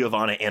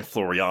Giovanna and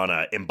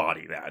Floriana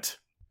embody that.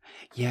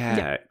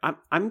 Yeah.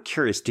 I'm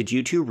curious, did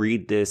you two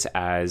read this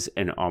as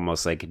an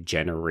almost like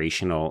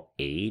generational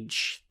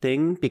age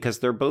thing? Because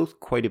they're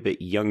both quite a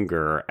bit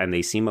younger, and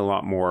they seem a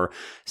lot more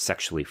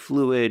sexually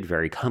fluid,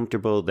 very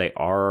comfortable. They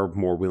are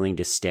more willing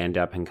to stand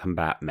up and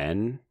combat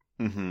men.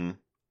 Mm-hmm.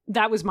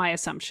 That was my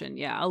assumption.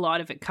 Yeah, a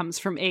lot of it comes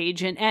from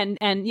age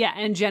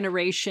and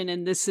generation.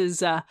 And this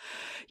is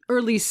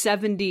early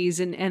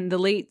 70s and the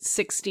late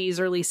 60s,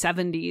 early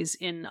 70s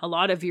in a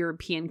lot of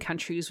European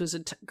countries was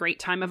a great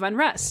time of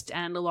unrest.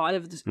 And a lot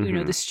of,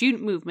 the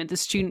student movement, the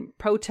student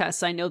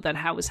protests, I know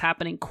that was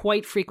happening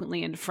quite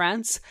frequently in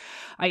France.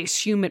 I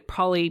assume it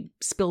probably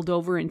spilled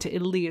over into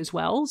Italy as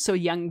well. So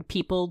young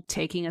people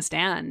taking a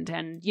stand.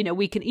 And,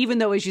 we can, even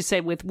though, as you say,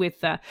 with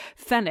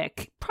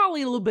Fennec,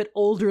 probably a little bit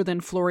older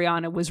than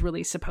Floriana was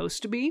really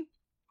supposed to be.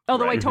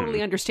 Although I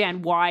totally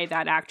understand why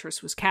that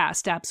actress was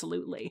cast,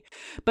 absolutely.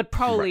 But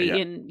probably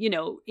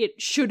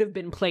it should have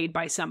been played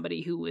by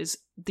somebody who was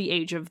the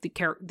age of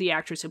the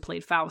actress who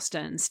played Fausta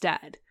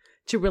instead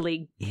to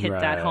really hit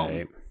that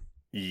home.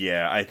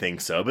 Yeah, I think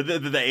so. But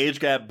the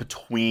age gap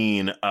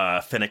between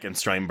Finnick and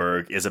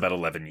Strindberg is about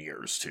 11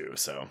 years, too,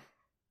 so.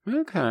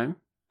 Okay.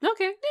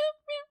 Okay.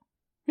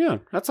 Yeah,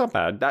 that's not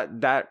bad.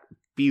 That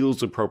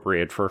feels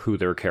appropriate for who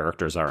their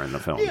characters are in the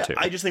film, too.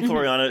 I just think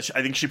Floriana,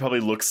 I think she probably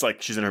looks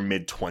like she's in her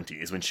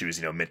mid-20s when she was,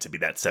 meant to be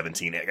that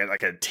 17,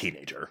 like a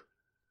teenager.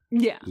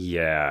 Yeah.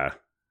 Yeah.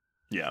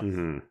 Yeah.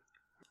 Mm-hmm.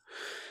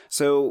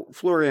 So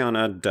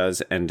Floriana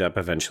does end up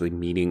eventually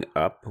meeting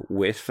up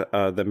with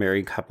the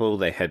married couple.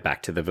 They head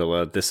back to the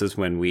villa. This is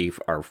when we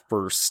are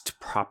first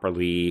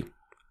properly,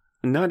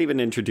 not even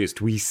introduced.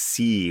 We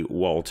see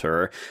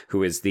Walter,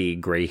 who is the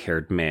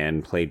gray-haired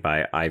man played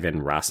by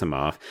Ivan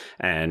Rasimov,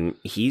 and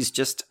he's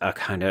just a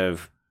kind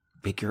of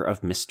figure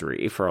of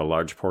mystery for a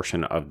large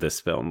portion of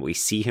this film. We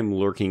see him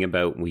lurking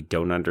about. We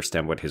don't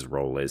understand what his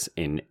role is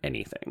in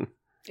anything.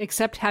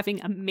 Except having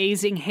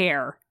amazing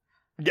hair.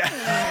 Yeah.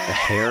 The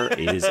hair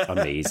is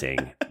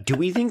amazing. Do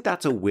we think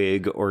that's a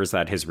wig or is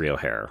that his real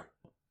hair?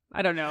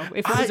 I don't know.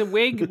 If it was a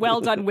wig, well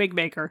done, wig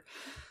maker.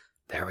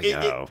 There we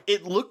go.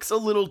 It looks a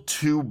little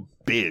too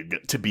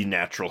big to be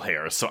natural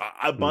hair. So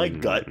my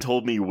gut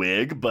told me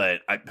wig,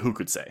 but who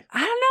could say?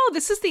 I don't know.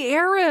 This is the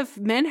era of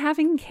men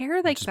having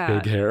hair like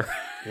that. Big hair.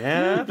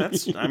 Yeah,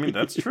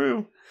 that's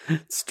true.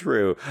 It's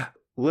true.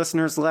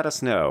 Listeners, let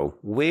us know,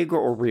 wig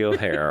or real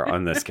hair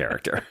on this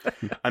character.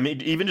 I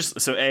mean, even just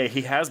so,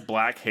 he has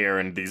black hair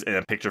in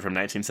a picture from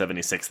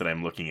 1976 that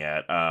I'm looking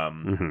at.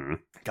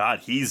 God,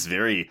 he's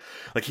very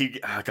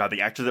the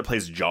actor that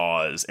plays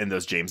Jaws in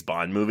those James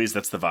Bond movies.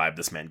 That's the vibe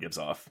this man gives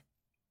off.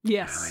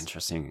 Yes, oh,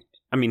 interesting.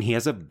 I mean, he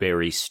has a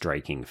very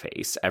striking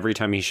face. Every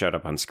time he showed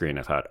up on screen,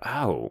 I thought,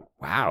 oh,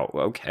 wow,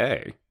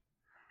 okay.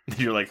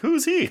 You're like,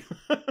 who's he?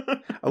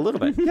 A little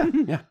bit,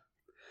 yeah.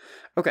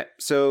 Okay,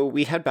 so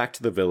we head back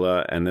to the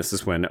villa, and this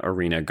is when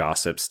Irina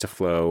gossips to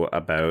Flo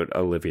about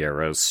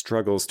Oliviero's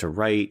struggles to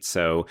write.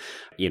 So,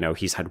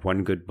 he's had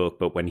one good book,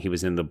 but when he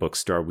was in the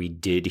bookstore, we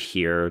did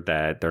hear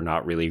that they're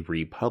not really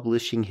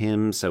republishing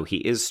him, so he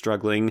is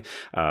struggling.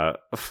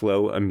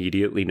 Flo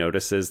immediately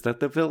notices that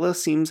the villa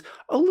seems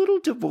a little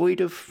devoid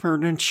of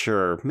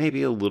furniture,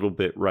 maybe a little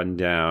bit run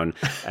down,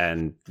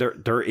 and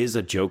there is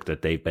a joke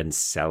that they've been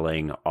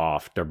selling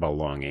off their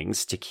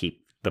belongings to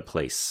keep the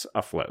place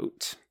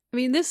afloat. I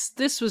mean,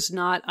 this was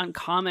not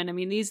uncommon. I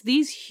mean,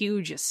 these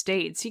huge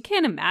estates, I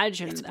can't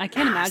imagine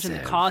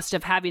the cost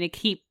of having to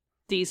keep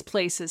these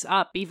places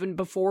up even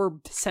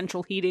before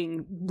central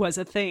heating was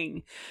a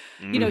thing.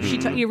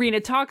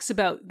 Irina talks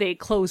about they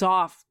close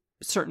off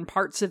certain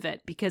parts of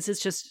it because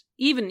it's just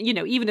even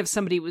if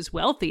somebody was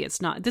wealthy, it's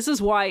not. This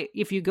is why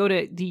if you go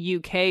to the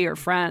UK or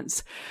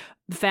France,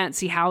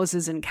 fancy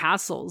houses and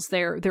castles,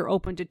 they're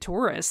open to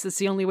tourists. That's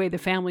the only way the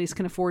families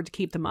can afford to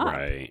keep them up.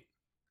 Right.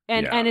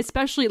 And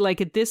especially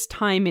at this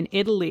time in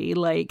Italy,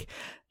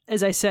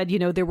 as I said,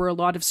 there were a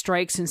lot of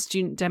strikes and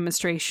student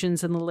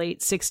demonstrations in the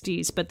late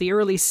 60s, but the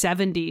early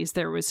 70s,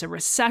 there was a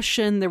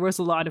recession. There was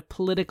a lot of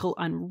political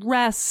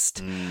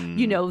unrest.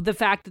 The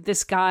fact that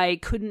this guy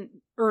couldn't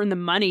earn the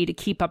money to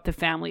keep up the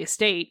family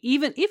estate,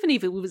 even if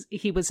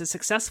he was a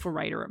successful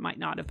writer, it might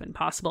not have been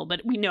possible.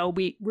 But we know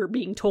we're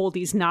being told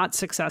he's not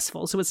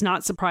successful, so it's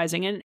not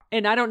surprising.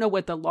 And I don't know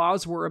what the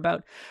laws were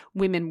about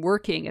women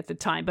working at the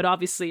time, but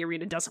obviously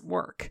Irina doesn't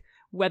work,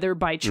 whether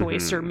by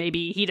choice or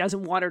maybe he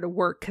doesn't want her to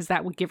work because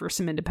that would give her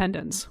some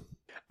independence.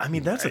 I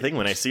mean, that's the thing.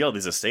 When I see all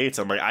these estates,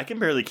 I'm like, I can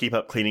barely keep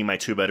up cleaning my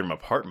 2-bedroom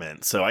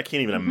apartment, so I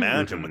can't even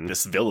imagine what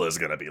this villa is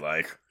going to be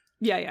like.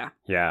 Yeah.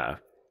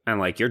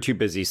 And you're too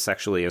busy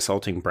sexually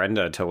assaulting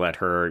Brenda to let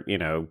her,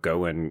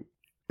 go and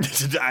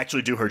to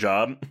actually do her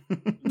job.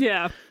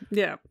 Yeah.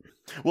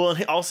 Well,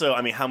 also,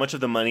 I mean, how much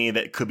of the money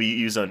that could be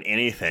used on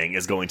anything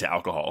is going to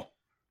alcohol?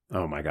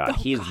 Oh my God,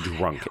 he is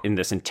drunk in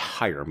this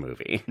entire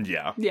movie.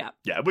 Yeah.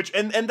 Which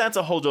and that's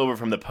a holdover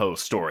from the Poe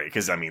story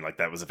because I mean,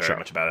 that was very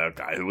much about a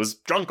guy who was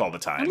drunk all the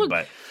time. Look,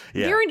 but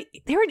yeah,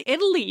 they're in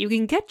Italy. You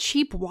can get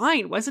cheap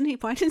wine, wasn't he?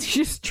 Why didn't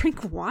you just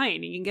drink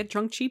wine? You can get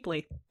drunk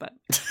cheaply. But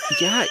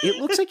yeah, it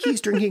looks like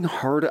he's drinking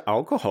hard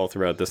alcohol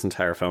throughout this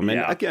entire film.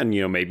 And again,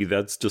 maybe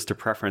that's just a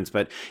preference,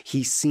 but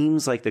he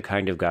seems like the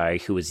kind of guy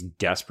who is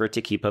desperate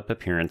to keep up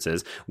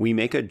appearances. We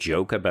make a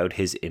joke about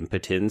his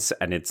impotence,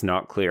 and it's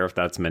not clear if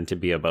that's meant to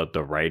be about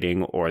the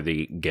writing or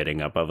the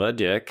getting up of a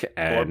dick,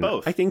 and or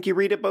both. I think you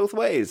read it both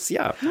ways.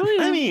 Yeah.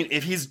 I mean,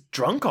 if he's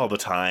drunk all the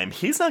time,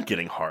 he's not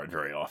getting hard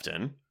very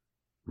often.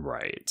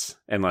 Right.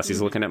 Unless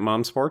he's looking at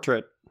Mom's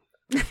portrait.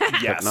 Yes.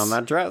 Putting on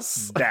that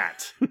dress.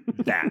 That.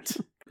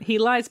 He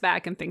lies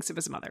back and thinks of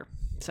his mother.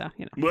 So,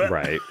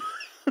 Right.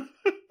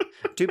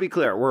 To be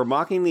clear, we're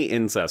mocking the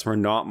incest. We're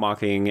not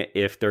mocking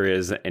if there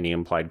is any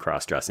implied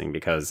cross-dressing,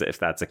 because if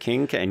that's a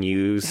kink and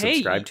you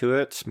subscribe to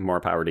it, more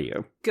power to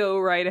you. Go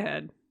right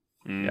ahead.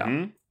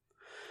 Yeah.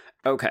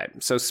 Okay,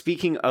 so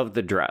speaking of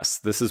the dress,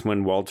 this is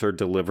when Walter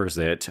delivers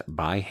it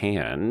by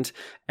hand,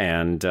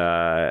 and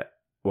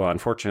Well,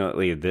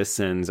 unfortunately, this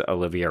sends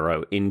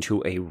Oliviero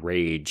into a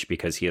rage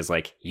because he is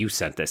like, you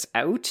sent this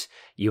out?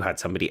 You had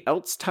somebody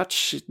else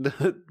touch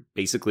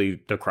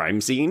basically the crime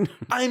scene?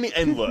 I mean,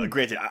 and look,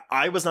 granted,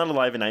 I was not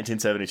alive in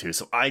 1972,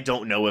 so I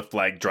don't know if,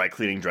 like, dry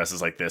cleaning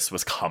dresses like this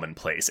was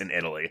commonplace in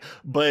Italy.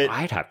 But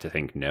I'd have to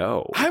think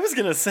no. I was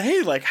going to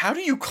say, like, how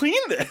do you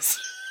clean this?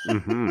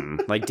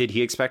 Like, did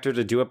he expect her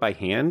to do it by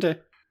hand?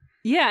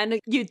 Yeah, and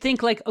you'd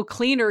think like a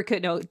cleaner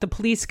could know, the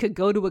police could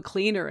go to a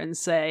cleaner and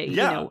say, you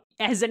know,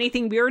 has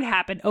anything weird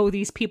happened? Oh,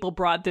 these people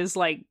brought this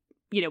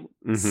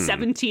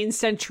 17th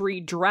century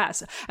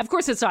dress. Of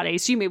course it's not. I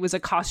assume it was a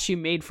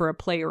costume made for a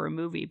play or a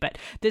movie, but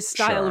this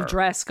style of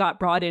dress got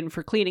brought in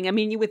for cleaning. I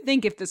mean, you would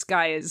think if this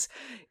guy is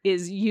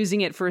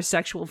using it for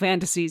sexual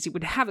fantasies, he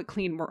would have it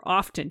cleaned more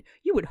often.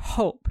 You would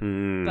hope.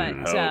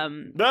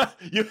 But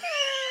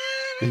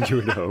you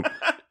would hope.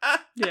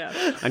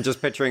 Yeah. I'm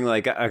just picturing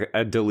like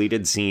a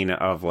deleted scene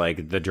of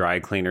like the dry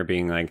cleaner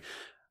being like,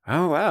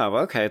 oh, wow,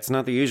 okay, it's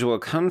not the usual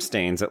cum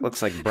stains. It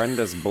looks like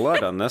Brenda's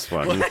blood on this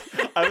one.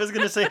 I was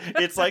going to say,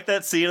 it's like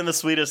that scene in The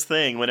Sweetest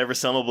Thing whenever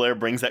Selma Blair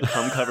brings that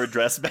cum-covered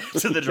dress back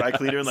to the dry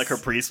cleaner and like her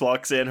priest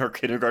walks in, her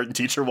kindergarten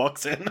teacher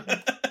walks in.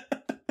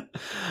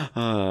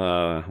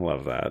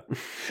 Love that.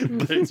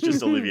 But it's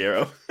just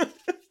Oliviero.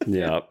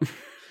 Yep.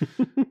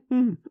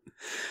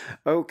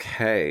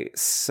 Okay,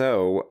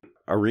 so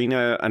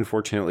Irina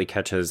unfortunately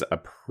catches a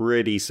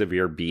pretty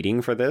severe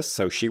beating for this,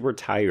 so she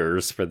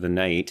retires for the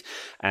night,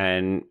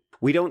 and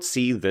we don't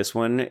see this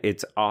one.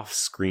 It's off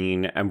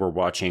screen, and we're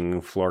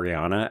watching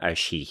Floriana as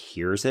she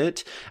hears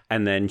it,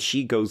 and then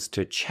she goes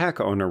to check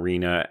on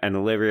Irina, and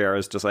Olivia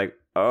is just like,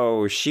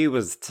 oh, she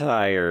was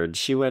tired.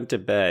 She went to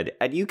bed.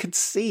 And you could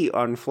see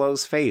on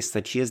Flo's face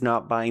that she is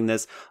not buying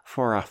this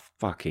for a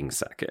fucking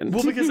second.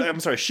 Well, because, I'm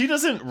sorry, she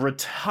doesn't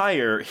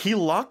retire. He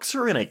locks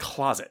her in a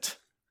closet.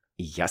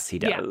 Yes, he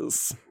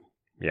does.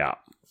 Yeah.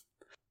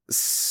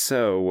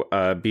 So,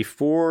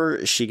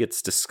 before she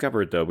gets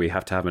discovered, though, we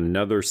have to have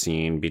another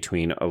scene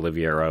between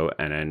Oliviero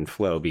and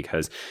Flo,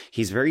 because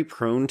he's very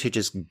prone to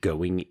just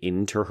going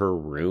into her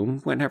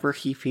room whenever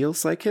he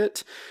feels like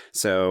it.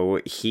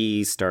 So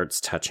he starts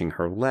touching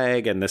her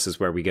leg, and this is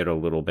where we get a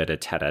little bit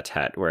of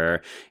tete-a-tete,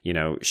 where, you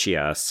know, she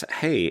asks,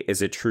 hey,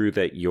 is it true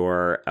that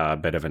you're a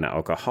bit of an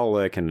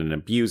alcoholic and an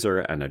abuser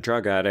and a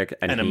drug addict?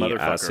 And he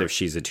asks if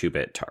she's a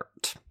two-bit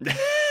tart.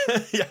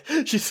 Yeah,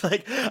 she's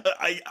like,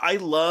 I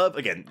love,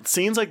 again,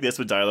 scenes like this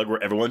with dialogue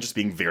where everyone's just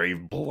being very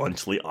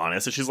bluntly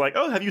honest. And she's like,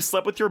 oh, have you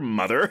slept with your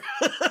mother?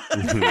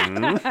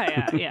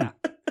 Yeah.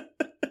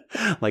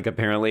 Like,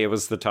 apparently it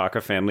was the talk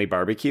of family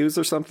barbecues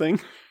or something.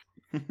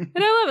 And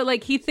I love it.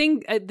 Like, he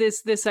think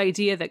this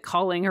idea that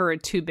calling her a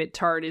two-bit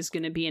tart is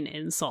going to be an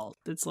insult.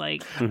 It's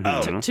like,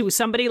 to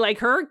somebody like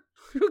her,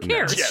 who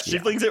cares? Yeah, she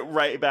flings it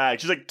right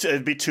back. She's like,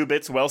 it'd be 2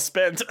 bits well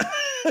spent.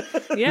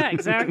 Yeah,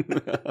 exactly.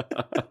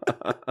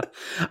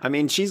 I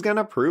mean, she's going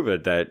to prove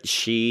it that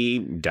she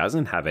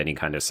doesn't have any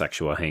kind of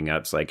sexual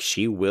hangups. Like,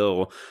 she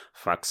will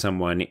fuck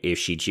someone if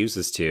she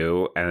chooses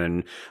to.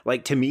 And,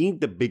 like, to me,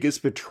 the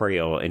biggest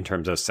betrayal in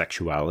terms of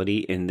sexuality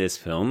in this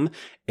film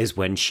is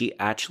when she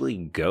actually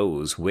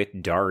goes with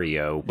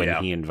Dario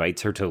when he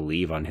invites her to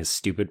leave on his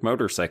stupid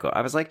motorcycle.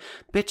 I was like,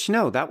 bitch,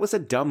 no, that was a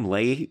dumb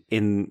lay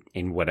in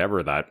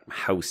whatever that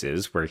house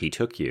is where he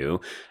took you.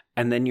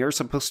 And then you're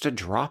supposed to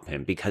drop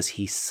him because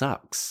he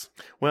sucks.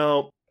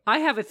 Well, I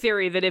have a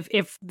theory that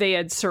if they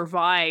had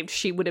survived,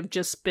 she would have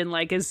just been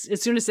like, as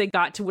soon as they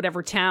got to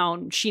whatever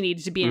town she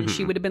needed to be in,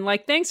 she would have been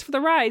like, thanks for the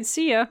ride,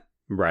 see ya.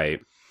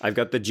 Right. I've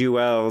got the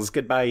jewels,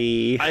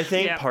 goodbye. I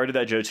think part of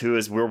that, Joe, too,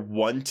 is we're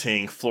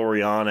wanting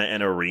Floriana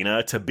and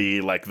Irina to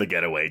be like the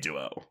getaway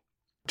duo.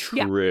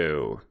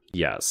 True.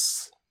 Yeah.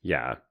 Yes.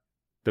 Yeah.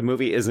 The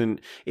movie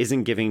isn't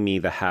giving me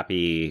the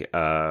happy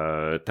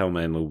Thelma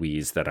and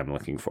Louise that I'm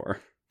looking for.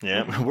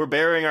 Yeah, we're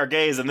burying our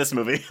gays in this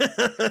movie.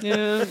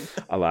 Yeah.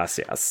 Alas,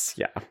 yes.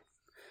 Yeah.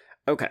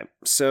 Okay,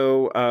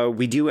 so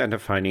we do end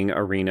up finding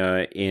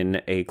Irina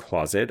in a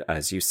closet.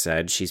 As you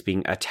said, she's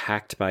being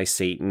attacked by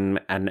Satan,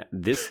 and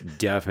this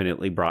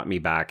definitely brought me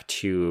back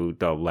to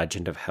The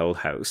Legend of Hill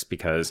House,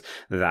 because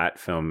that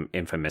film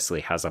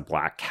infamously has a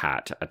black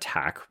cat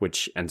attack,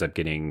 which ends up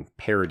getting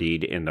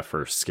parodied in the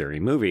first scary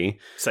movie.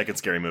 Second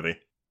scary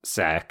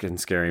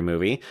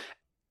movie.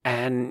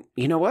 And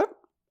you know what?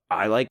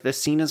 I like this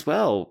scene as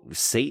well.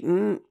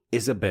 Satan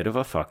is a bit of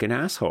a fucking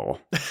asshole.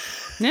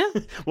 Yeah.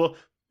 Well,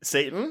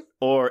 Satan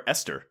or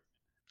Esther?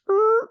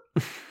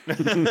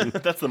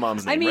 That's the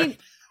mom's name, right?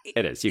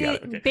 It is. You got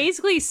it. Okay.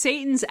 Basically,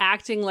 Satan's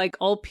acting like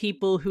all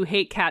people who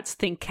hate cats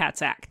think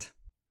cats act.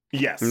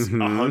 Yes,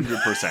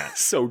 100%.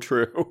 So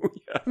true.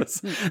 Yes.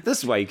 This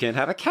is why you can't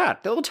have a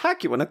cat. They'll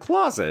attack you in a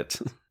closet.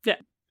 Yeah.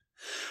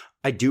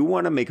 I do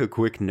want to make a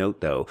quick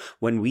note, though.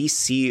 When we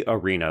see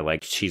Irina,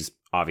 like, she's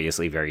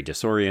obviously very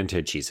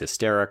disoriented, she's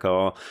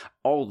hysterical,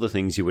 all the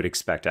things you would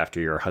expect after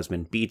your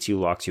husband beats you,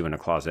 locks you in a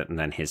closet, and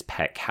then his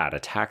pet cat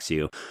attacks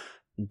you.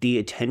 The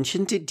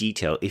attention to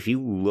detail, if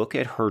you look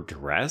at her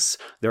dress,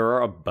 there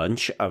are a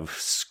bunch of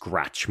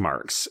scratch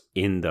marks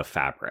in the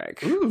fabric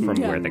from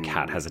where the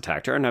cat has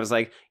attacked her. And I was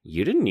like,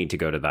 you didn't need to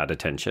go to that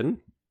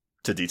attention.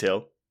 to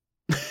detail.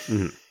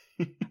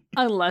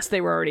 Unless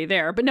they were already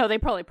there. But no, they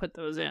probably put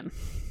those in.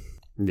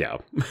 Yeah.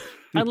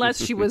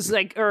 Unless she was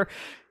like, or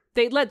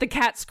they let the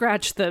cat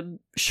scratch the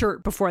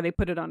shirt before they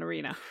put it on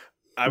Irina.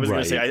 I was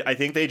going to say, I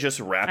think they just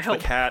wrapped the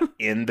cat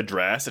in the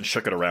dress and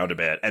shook it around a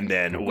bit and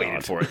then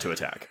waited for it to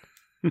attack.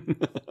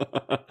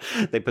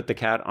 They put the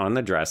cat on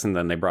the dress and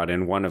then they brought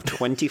in one of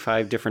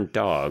 25 different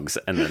dogs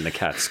and then the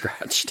cat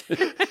scratched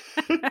it.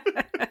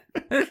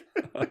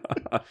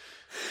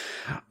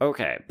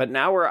 Okay, but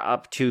now we're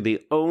up to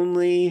the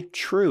only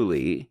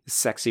truly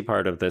sexy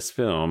part of this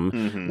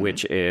film,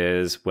 which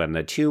is when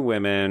the two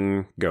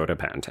women go to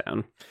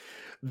Pantan.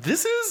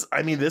 This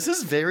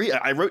is very,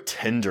 I wrote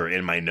tender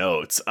in my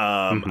notes.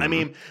 I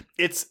mean,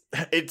 it's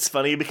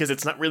funny because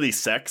it's not really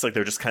sex. Like,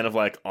 they're just kind of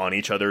like on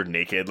each other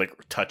naked, like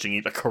touching,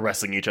 like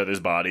caressing each other's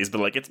bodies. But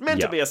like, it's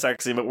meant to be a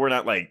sex scene, but we're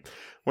not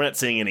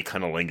seeing any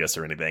cunnilingus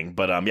or anything.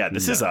 But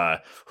this is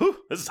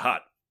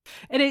hot.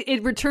 And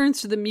it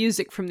returns to the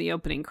music from the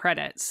opening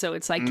credits. So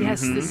it's like, yes,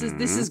 this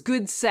is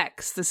good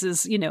sex. This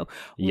is,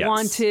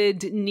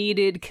 wanted,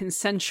 needed,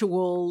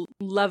 consensual,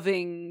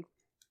 loving,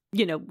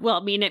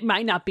 well, I mean, it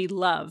might not be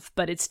love,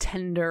 but it's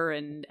tender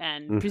and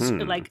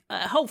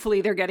hopefully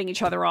they're getting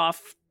each other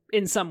off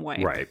in some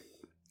way. Right.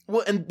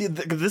 Well, and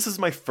this is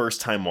my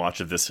first time watch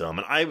of this film,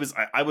 and I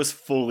was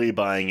fully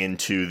buying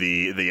into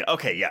the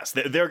okay, yes,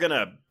 they're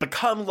gonna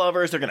become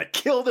lovers, they're gonna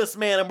kill this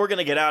man, and we're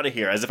gonna get out of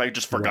here, as if I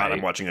just forgot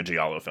I'm watching a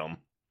Giallo film.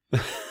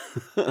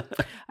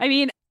 I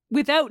mean,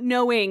 without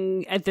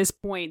knowing at this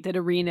point that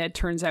Irina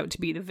turns out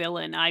to be the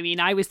villain, I mean,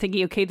 I was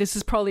thinking, okay, this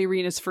is probably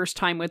Irina's first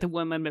time with a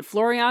woman, but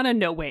Floriana,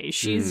 no way.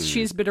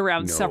 She's been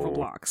around several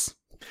blocks.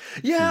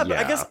 Yeah, but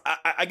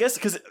I guess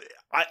because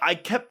I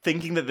kept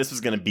thinking that this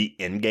was going to be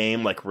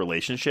in-game, like,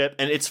 relationship,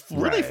 and it's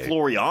really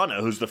Floriana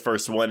who's the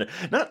first one,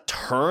 not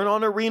turn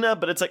on Irina,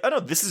 but it's like, oh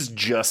no, this is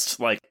just,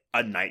 like,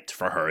 a night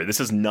for her. This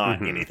is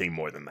not anything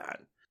more than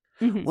that.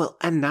 Well,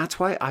 and that's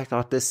why I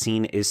thought this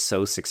scene is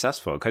so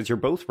successful, because you're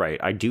both right.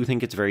 I do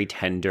think it's very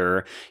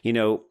tender.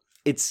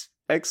 It's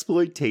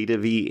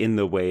exploitative-y in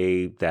the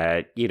way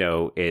that,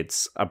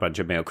 it's a bunch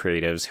of male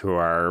creatives who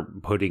are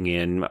putting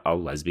in a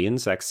lesbian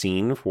sex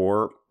scene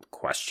for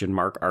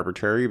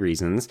arbitrary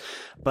reasons.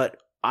 But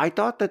I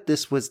thought that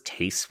this was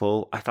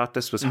tasteful. I thought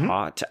this was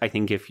hot. I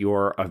think if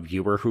you're a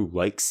viewer who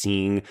likes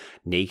seeing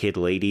naked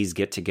ladies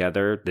get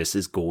together, this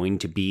is going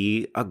to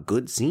be a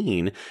good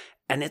scene.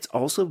 And it's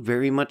also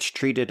very much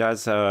treated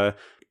as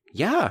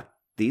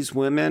these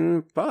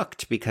women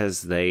fucked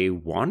because they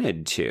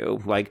wanted to.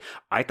 Like,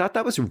 I thought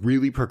that was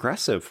really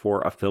progressive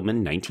for a film in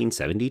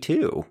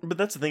 1972. But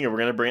that's the thing. We're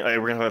gonna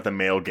talk about the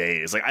male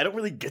gaze. Like, I don't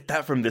really get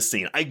that from this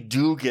scene. I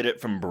do get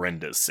it from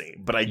Brenda's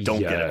scene, but I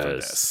don't get it from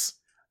this.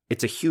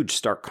 It's a huge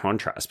stark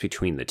contrast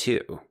between the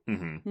two.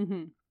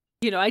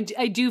 I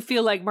do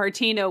feel like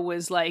Martino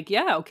was like,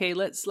 yeah, okay,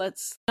 let's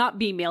not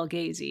be male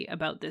gazy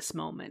about this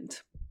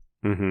moment.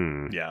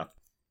 Yeah.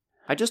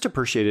 I just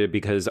appreciated it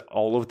because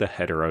all of the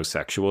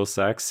heterosexual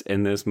sex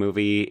in this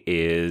movie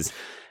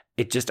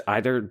it just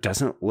either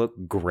doesn't look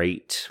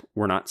great,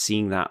 we're not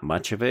seeing that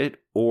much of it,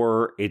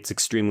 or it's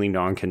extremely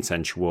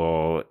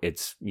non-consensual,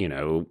 it's,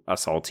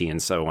 assaulty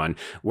and so on.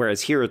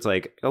 Whereas here it's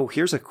like, oh,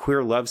 here's a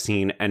queer love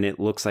scene and it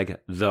looks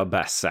like the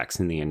best sex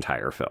in the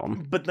entire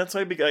film. But that's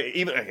why,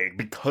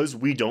 because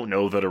we don't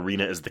know that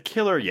Irina is the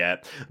killer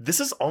yet, this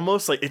is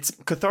almost like it's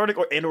cathartic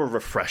or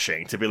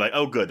refreshing to be like,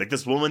 oh, good, like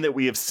this woman that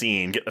we have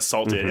seen get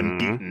assaulted and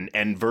beaten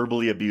and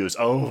verbally abused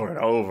over and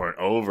over and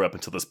over up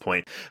until this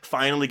point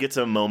finally gets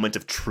a moment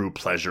of true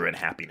pleasure and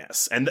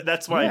happiness. And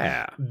that's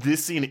why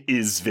this scene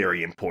is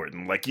very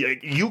important. Like,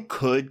 you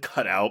could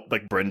cut out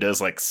like Brenda's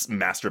like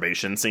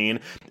masturbation scene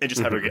and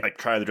just have her get, like,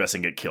 try the dress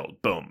and get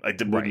killed. Boom.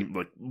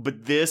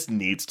 But this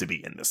needs to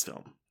be in this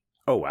film.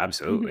 Oh,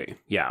 absolutely.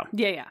 Yeah.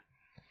 Yeah.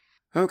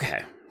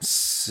 Okay.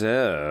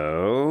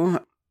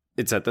 So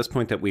it's at this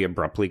point that we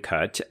abruptly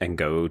cut and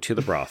go to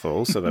the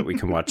brothel so that we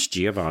can watch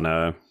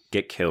Giovanna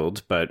get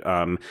killed. But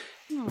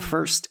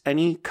first,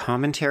 any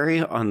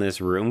commentary on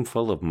this room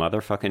full of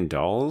motherfucking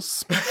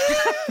dolls?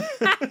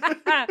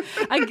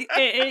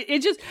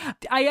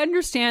 I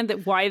understand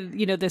that why,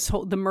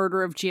 the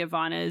murder of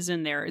Giovanna is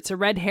in there. It's a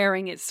red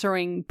herring. It's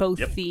throwing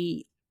both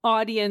the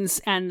audience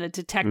and the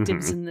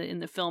detectives in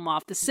the film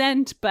off the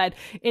scent. But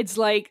it's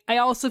like, I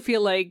also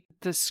feel like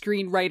the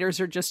screenwriters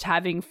are just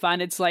having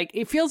fun. It's like,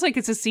 it feels like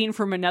it's a scene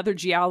from another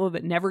Giallo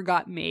that never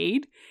got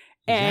made.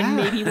 And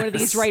maybe one of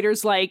these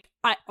writers, like,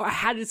 I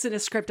had this in a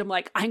script. I'm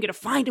like, I'm going to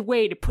find a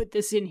way to put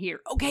this in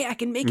here. Okay, I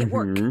can make it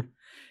work.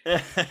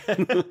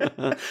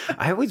 I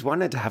always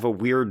wanted to have a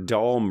weird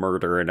doll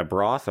murder in a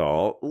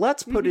brothel.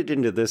 Let's put it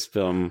into this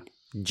film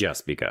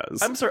just because.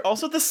 I'm sorry.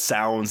 Also, the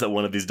sounds that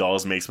one of these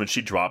dolls makes when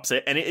she drops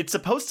it, and it's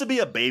supposed to be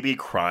a baby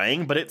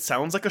crying, but it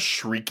sounds like a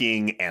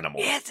shrieking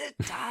animal. Yes, it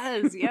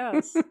does.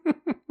 Yes.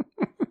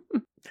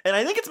 And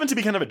I think it's meant to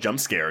be kind of a jump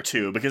scare,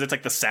 too, because it's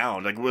like the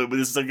sound. Like,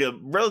 this is like a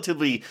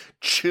relatively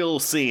chill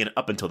scene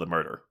up until the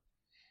murder.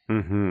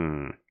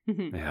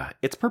 Yeah,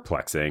 it's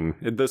perplexing.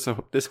 This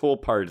whole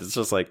part is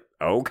just like,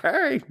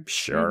 okay,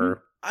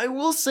 sure. I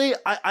will say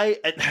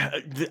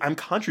I'm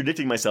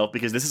contradicting myself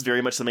because this is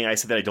very much something I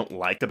said that I don't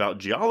like about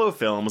giallo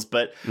films,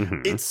 but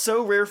it's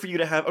so rare for you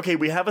to have, okay,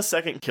 we have a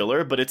second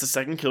killer, but it's a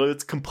second killer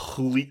that's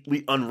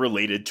completely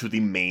unrelated to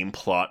the main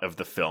plot of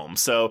the film.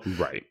 So,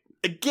 right.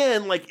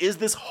 Again, like, is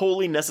this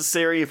wholly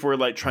necessary if we're,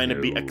 like, trying to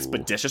be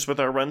expeditious with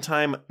our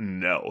runtime?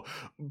 No.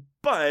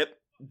 But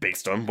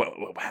based on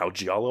how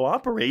giallo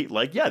operate,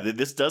 like, yeah,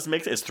 this does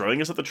make sense. It's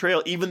throwing us at the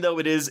trail, even though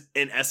it is,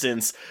 in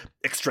essence,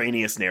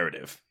 extraneous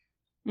narrative.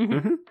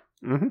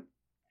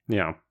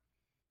 Yeah.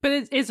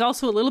 But it's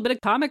also a little bit of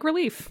comic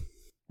relief.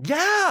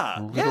 Yeah.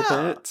 A little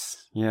bit.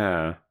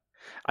 Yeah.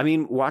 I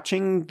mean,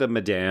 watching the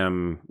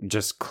Madame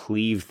just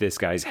cleave this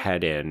guy's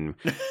head in,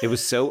 it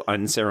was so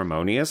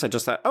unceremonious. I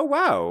just thought, oh,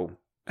 wow.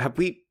 Have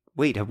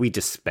we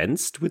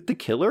dispensed with the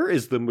killer?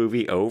 Is the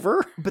movie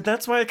over? But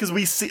that's why, because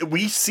we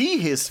see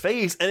his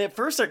face. And at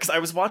first, because I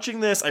was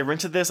watching this, I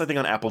rented this, I think,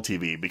 on Apple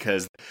TV,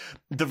 because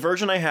the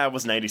version I have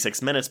was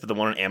 96 minutes, but the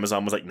one on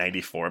Amazon was like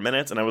 94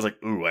 minutes. And I was like,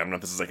 ooh, I don't know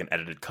if this is like an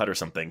edited cut or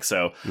something.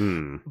 So,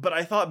 but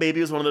I thought maybe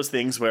it was one of those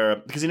things where,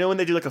 because when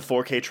they do like a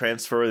 4K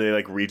transfer, they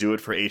like redo it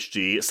for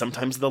HD.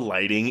 Sometimes the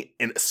lighting,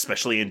 and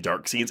especially in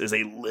dark scenes, is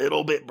a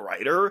little bit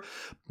brighter.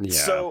 Yeah.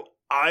 So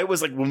I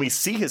was like, when we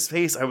see his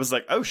face, I was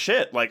like, oh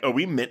shit, like, are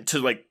we meant to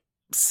like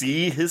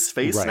see his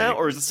face now?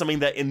 Or is it something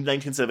that in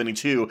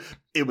 1972,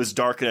 it was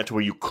dark enough to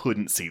where you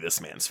couldn't see this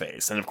man's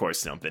face? And of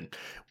course, then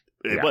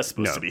it was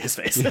supposed to be his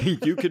face.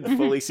 You could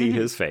fully see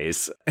his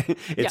face.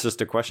 It's just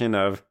a question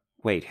of,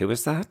 wait, who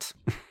is that?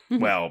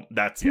 Well,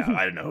 that's,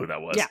 I didn't know who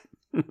that was. Yeah.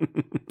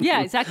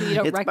 Yeah, exactly. You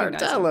don't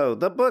recognize Bartello, him.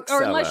 The bookseller.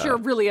 Or unless you're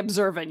really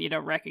observant, you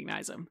don't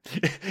recognize him.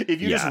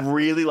 If you just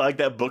really like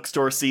that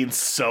bookstore scene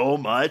so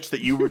much that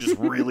you were just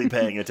really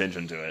paying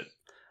attention to it.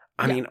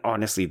 I mean,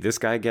 honestly, this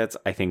guy gets,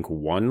 I think,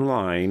 one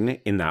line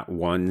in that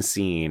one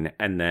scene,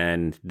 and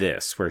then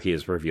this, where he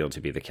is revealed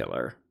to be the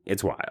killer.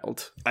 It's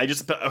wild.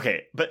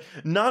 But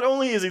not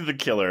only is he the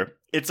killer,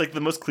 it's like the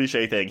most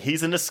cliche thing.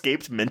 He's an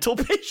escaped mental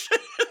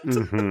patient.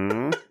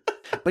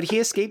 But he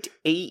escaped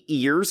 8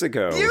 years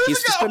ago.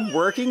 He's just been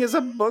working as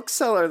a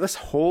bookseller this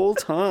whole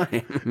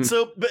time.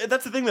 So, but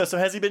that's the thing, though. So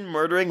has he been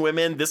murdering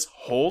women this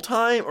whole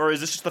time? Or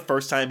is this just the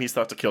first time he's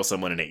thought to kill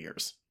someone in 8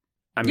 years?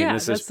 I mean,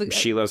 this is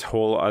Sheila's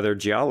whole other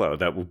giallo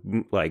that,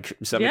 like,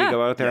 somebody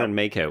go out there and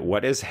make it.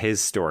 What is his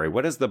story?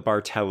 What is the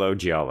Bartello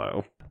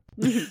giallo?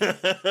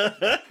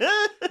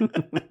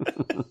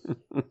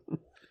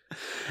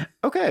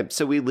 Okay,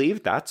 so we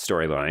leave that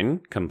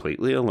storyline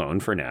completely alone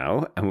for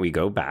now, and we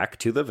go back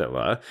to the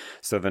villa.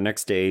 So the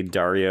next day,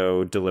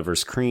 Dario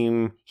delivers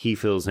cream. He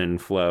fills in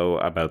Flo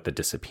about the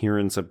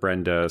disappearance of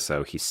Brenda,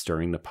 so he's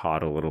stirring the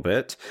pot a little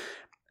bit.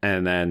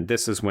 And then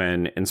this is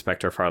when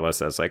Inspector Farla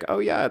says, like, oh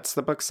yeah, it's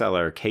the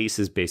bookseller. Case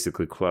is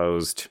basically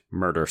closed.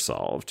 Murder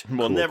solved.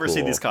 We'll never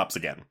see these cops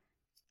again.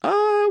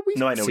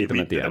 No, I know we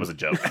did. That was a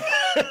joke.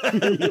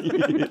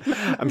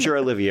 I'm sure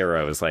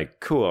Oliviero is like,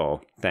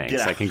 cool,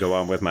 thanks. I can go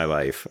on with my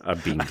life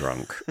of being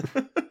drunk.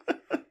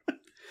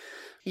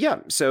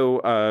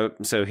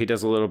 So he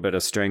does a little bit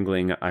of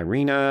strangling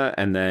Irina,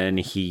 and then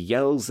he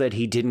yells that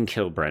he didn't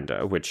kill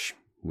Brenda, which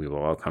we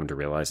will all come to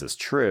realize is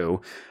true.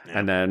 Yeah.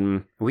 And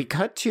then we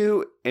cut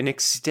to an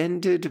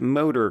extended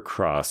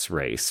motocross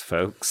race,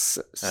 folks,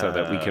 so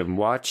that we can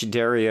watch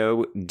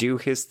Dario do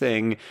his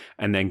thing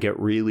and then get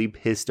really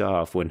pissed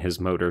off when his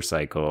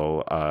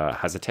motorcycle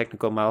has a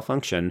technical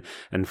malfunction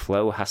and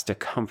Flo has to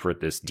comfort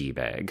this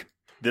D-bag.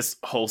 This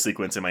whole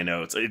sequence in my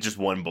notes, it's just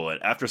one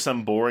bullet. After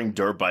some boring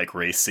dirt bike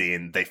race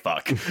scene, they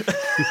fuck.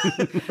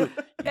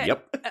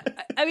 Yep.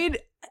 I mean,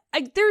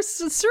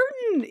 there's a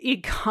certain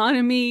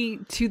economy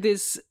to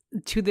this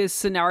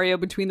scenario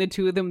between the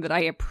two of them that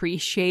I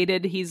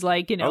appreciated. He's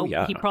like,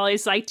 he probably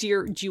is like, do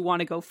you want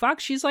to go fuck?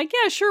 She's like,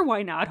 yeah, sure,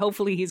 why not?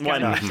 Hopefully he's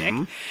got a dick.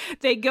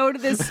 They go to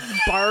this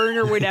barn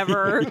or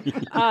whatever.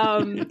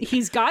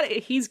 He's got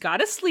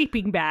a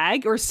sleeping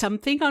bag or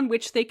something on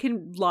which they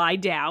can lie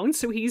down.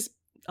 So he's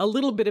a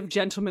little bit of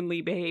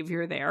gentlemanly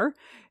behavior there.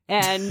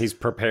 And he's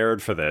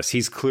prepared for this.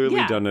 He's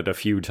clearly done it a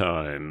few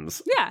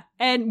times. Yeah.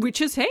 And which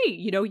is, hey,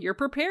 you're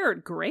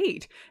prepared.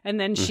 Great. And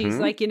then she's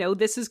like,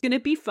 this is going to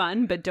be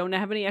fun, but don't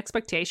have any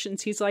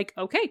expectations. He's like,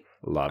 okay.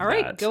 All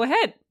right, go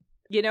ahead.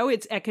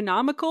 It's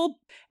economical.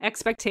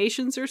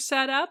 Expectations are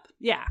set up.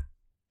 Yeah.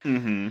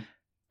 Mm-hmm.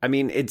 I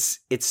mean, it's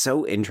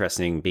so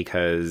interesting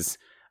because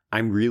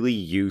I'm really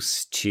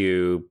used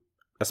to,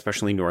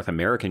 especially North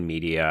American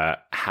media,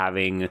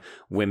 having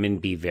women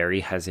be very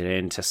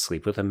hesitant to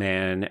sleep with a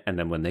man. And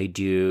then when they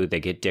do, they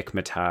get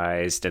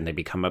dickmatized and they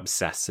become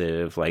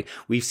obsessive. Like,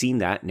 we've seen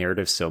that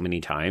narrative so many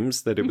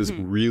times that it was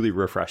really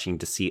refreshing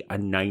to see a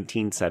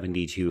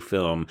 1972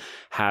 film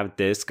have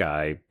this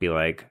guy be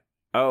like,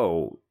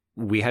 oh,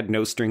 we had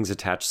no strings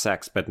attached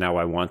sex, but now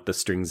I want the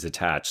strings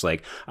attached.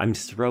 Like, I'm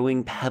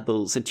throwing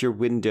pebbles at your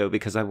window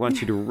because I want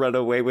you to run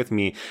away with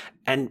me.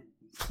 And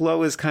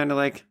Flo is kind of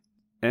like,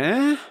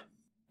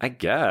 I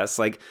guess.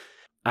 Like,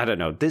 I don't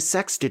know. This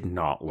sex did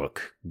not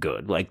look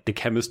good. Like, the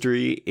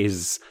chemistry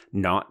is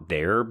not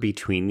there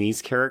between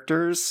these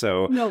characters.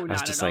 So no, I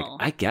was just like,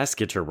 I guess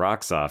get your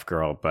rocks off,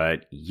 girl,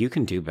 but you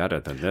can do better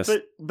than this.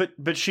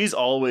 But she's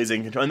always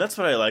in control. And that's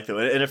what I like, though.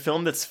 In a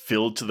film that's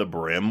filled to the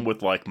brim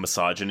with, like,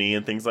 misogyny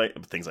and things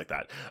like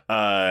that.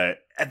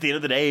 At the end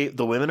of the day,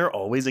 the women are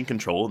always in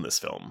control in this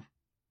film.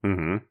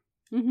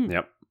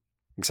 Yep.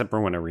 Except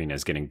for when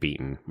Irina's getting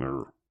beaten.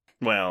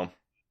 Well,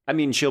 I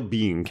mean, she'll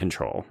be in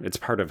control. It's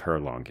part of her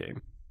long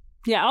game.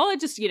 Yeah, all I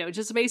just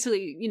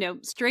basically,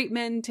 straight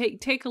men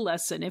take a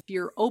lesson. If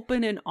you're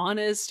open and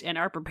honest and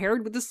are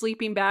prepared with the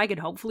sleeping bag and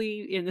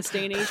hopefully in this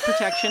day and age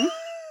protection.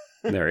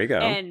 There you go.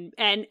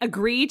 And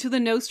agree to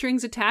the no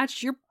strings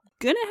attached, you're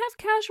gonna have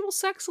casual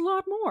sex a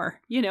lot more.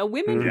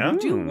 Women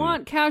do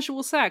want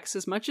casual sex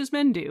as much as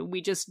men do. We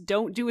just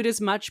don't do it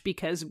as much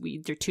because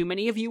there are too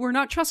many of you are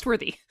not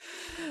trustworthy.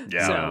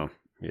 Yeah. So,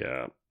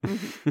 yeah.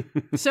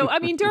 So, I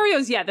mean,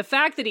 Dario's, the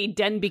fact that he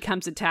then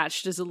becomes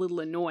attached is a little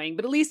annoying,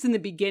 but at least in the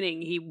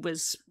beginning, he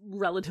was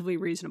relatively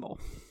reasonable.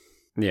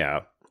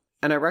 Yeah.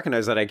 And I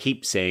recognize that I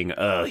keep saying,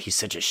 oh, he's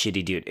such a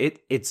shitty dude.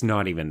 It's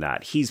not even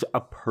that. He's a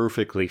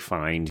perfectly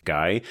fine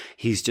guy.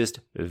 He's just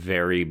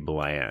very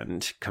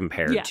bland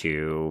compared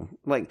to,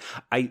 like,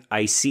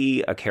 I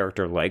see a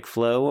character like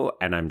Flo,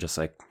 and I'm just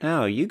like,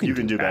 no, you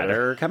can do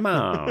better. Come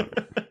on.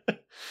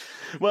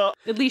 Well,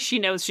 at least she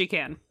knows she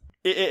can.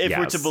 If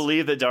we're to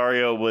believe that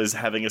Dario was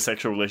having a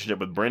sexual relationship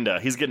with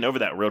Brenda, he's getting over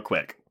that real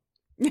quick.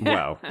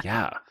 Well,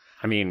 yeah.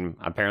 I mean,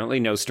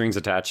 apparently no strings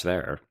attached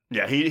there.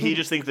 Yeah, he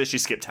just thinks that she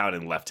skipped town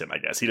and left him, I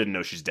guess. He didn't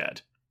know she's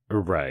dead.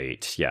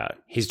 Right, yeah.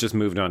 He's just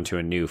moved on to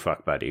a new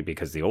fuck buddy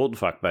because the old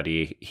fuck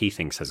buddy he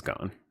thinks has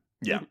gone.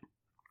 Yeah.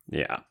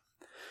 Yeah.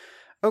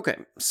 Okay,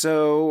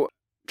 so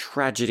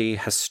tragedy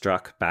has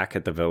struck back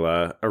at the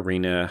villa.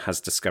 Irina has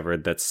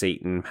discovered that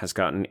Satan has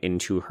gotten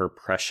into her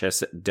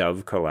precious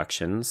dove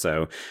collection,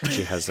 so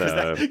she has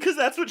a... Because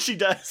that's what she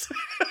does.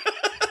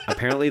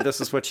 Apparently this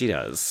is what she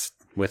does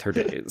with her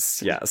days,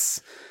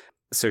 yes.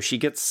 So she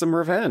gets some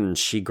revenge.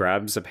 She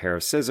grabs a pair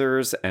of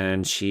scissors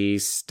and she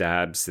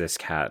stabs this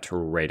cat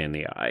right in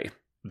the eye.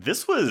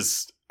 This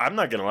was, I'm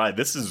not gonna lie,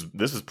 this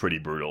is pretty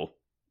brutal.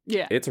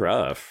 Yeah. It's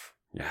rough.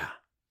 Yeah.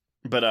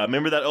 But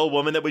remember that old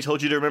woman that we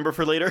told you to remember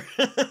for later?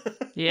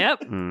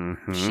 Yep.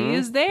 Mm-hmm. She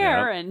is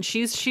there, and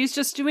she's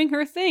just doing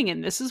her thing,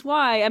 and this is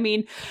why. I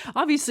mean,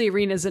 obviously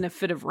Irina's in a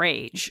fit of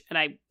rage, and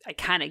I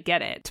kind of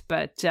get it.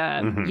 But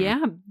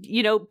yeah,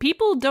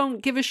 people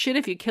don't give a shit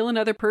if you kill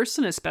another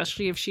person,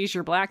 especially if she's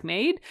your black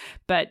maid,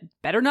 but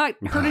better not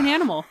hurt an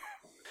animal.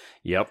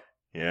 Yep.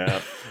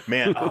 Yeah.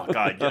 Man, oh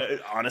God.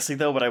 Honestly,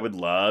 though, what I would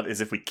love is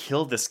if we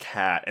kill this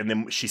cat and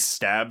then she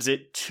stabs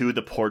it to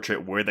the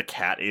portrait where the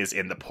cat is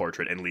in the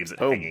portrait and leaves it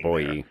hanging. Oh,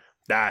 boy.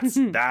 There.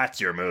 That's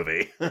your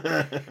movie.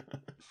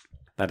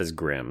 That is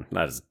grim.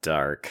 That is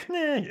dark.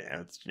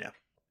 Yeah.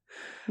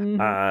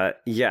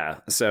 Yeah.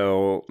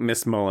 So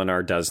Miss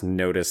Molinar does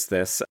notice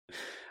this.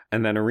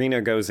 And then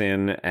Irina goes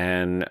in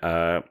and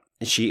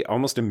she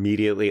almost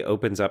immediately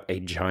opens up a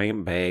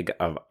giant bag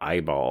of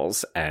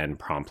eyeballs and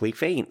promptly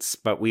faints.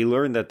 But we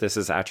learn that this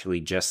is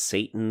actually just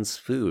Satan's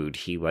food.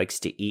 He likes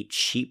to eat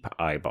sheep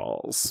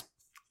eyeballs.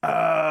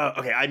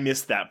 Okay, I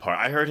missed that part.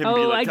 I heard him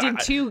be like... I did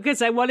too,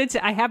 because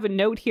I have a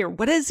note here.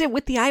 What is it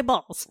with the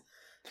eyeballs?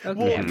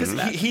 Okay, well,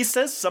 because he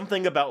says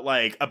something about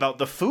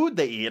the food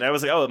they eat, and I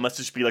was like, oh, it must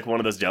just be like one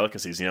of those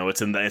delicacies,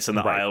 it's in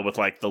the aisle with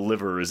like the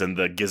livers and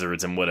the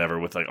gizzards and whatever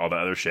with like all the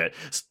other shit.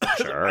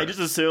 Sure. I just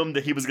assumed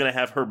that he was gonna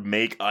have her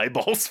make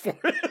eyeballs for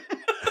him.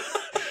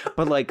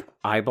 But like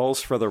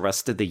eyeballs for the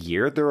rest of the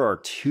year, there are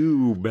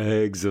 2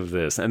 bags of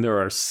this, and there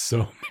are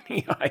so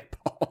many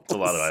eyeballs. It's a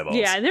lot of eyeballs.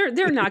 Yeah,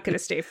 they're not gonna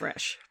stay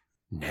fresh.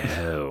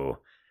 No.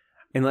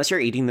 Unless you're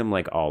eating them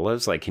like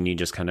olives, like can you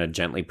just kind of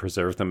gently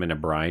preserve them in a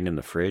brine in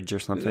the fridge or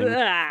something? But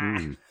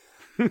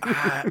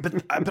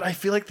I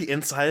feel like the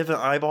inside of an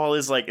eyeball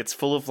is like it's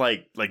full of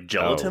like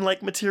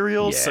gelatin-like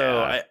material,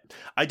 so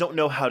I don't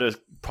know how to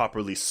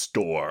properly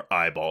store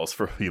eyeballs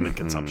for human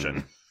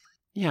consumption.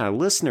 Yeah,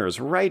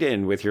 listeners, write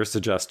in with your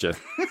suggestions.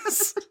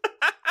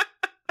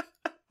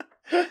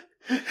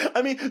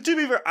 I mean, to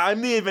be fair,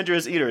 I'm the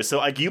adventurous eater, so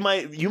like you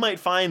might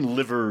find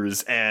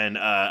livers and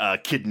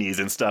kidneys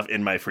and stuff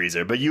in my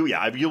freezer, but you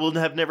will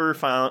never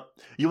find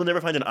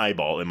an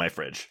eyeball in my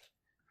fridge.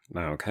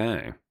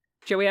 Okay.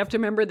 Joey, have to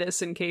remember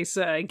this in case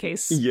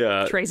Trace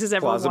has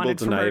ever plausible wanted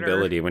for murder.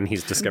 deniability when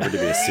he's discovered to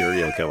be a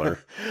serial killer.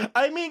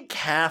 I mean,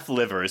 calf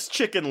livers,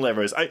 chicken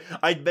livers.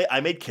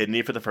 I made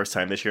kidney for the first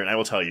time this year, and I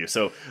will tell you,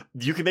 so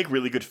you can make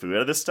really good food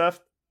out of this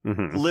stuff.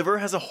 Mm-hmm. Liver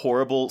has a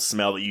horrible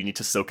smell that you need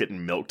to soak it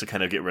in milk to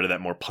kind of get rid of that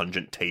more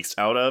pungent taste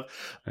out of.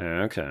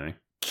 Okay.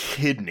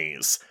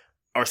 Kidneys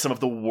are some of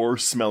the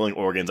worst smelling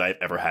organs I've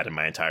ever had in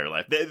my entire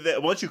life.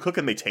 Once you cook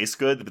them, they taste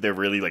good, but they're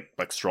really like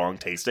strong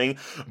tasting.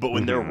 But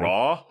when they're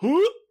raw,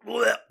 oh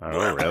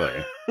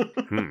really?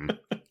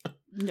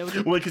 No.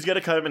 Well, because you got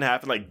to cut them in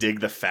half and like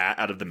dig the fat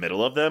out of the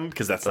middle of them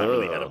because that's not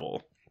really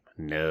edible.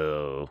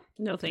 No.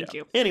 No, thank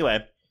you.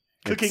 Anyway.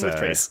 Cooking with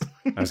Trace.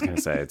 I was going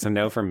to say, it's a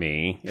no from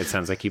me. It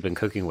sounds like you've been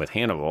cooking with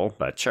Hannibal,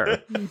 but sure.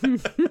 Well,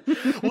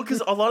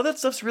 because a lot of that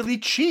stuff's really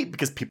cheap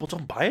because people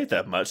don't buy it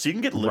that much. So you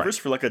can get livers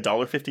for like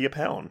 $1.50 a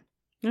pound.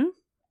 Yeah.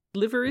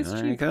 Liver is cheap.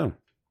 There you go.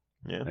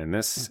 Yeah.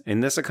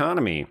 In this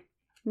economy.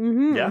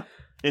 Mm-hmm. Yeah.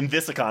 In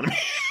this economy.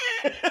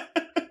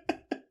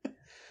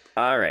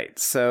 All right.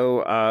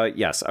 So,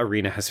 yes,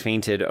 Irina has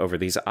fainted over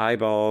these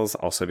eyeballs,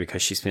 also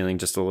because she's feeling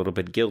just a little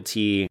bit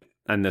guilty.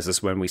 And this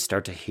is when we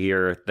start to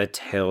hear the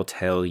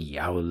telltale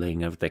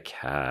yowling of the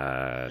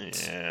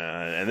cat.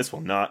 Yeah, and this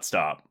will not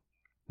stop.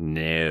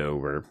 No,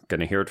 we're going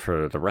to hear it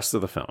for the rest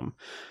of the film.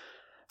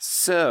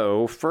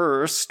 So,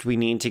 first, we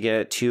need to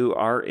get to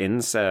our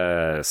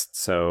incest.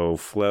 So,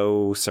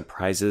 Flo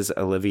surprises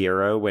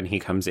Oliviero when he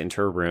comes into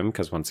her room,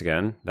 because once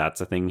again,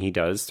 that's a thing he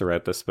does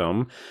throughout this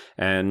film.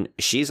 And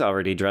she's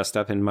already dressed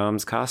up in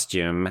Mom's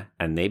costume,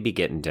 and they be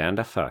getting down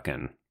to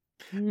fucking.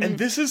 And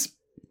this is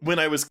when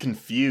I was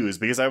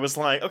confused, because I was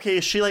like, okay,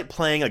 is she like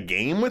playing a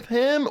game with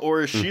him?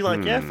 Or is she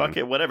like, yeah, fuck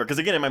it, whatever? Because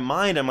again, in my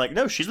mind, I'm like,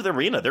 no, she's with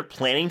Irina. They're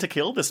planning to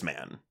kill this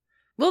man.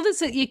 Well,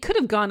 it could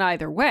have gone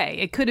either way.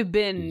 It could have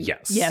been,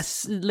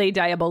 yes, Les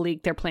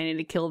Diaboliques, they're planning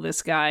to kill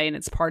this guy, and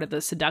it's part of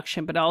the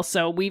seduction. But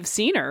also, we've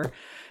seen her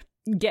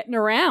getting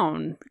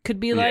around. Could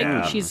be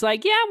like, she's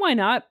like, yeah, why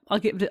not?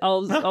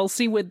 I'll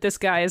see what this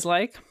guy is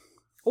like.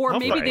 Or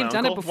maybe they've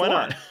done it before.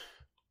 Why not?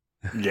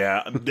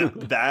 Yeah,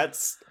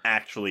 that's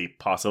actually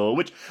possible.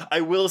 Which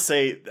I will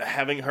say,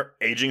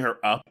 aging her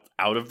up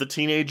out of the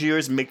teenage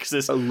years makes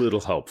this a little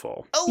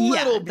helpful.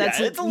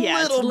 It's a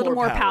little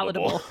more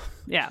palatable.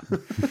 Yeah.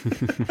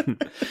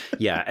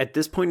 Yeah, at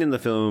this point in the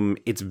film,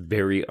 it's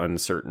very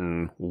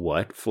uncertain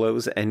what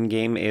Flo's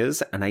endgame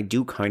is, and I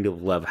do kind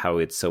of love how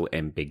it's so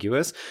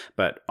ambiguous,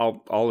 but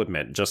I'll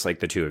admit, just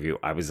like the two of you,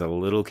 I was a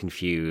little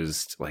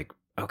confused, like,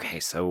 okay,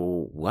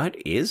 so what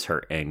is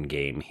her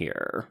endgame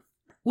here?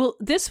 Well,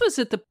 this was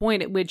at the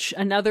point at which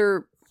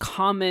another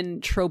common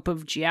trope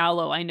of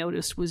giallo I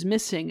noticed was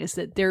missing, is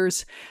that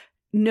there's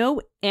no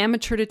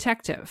amateur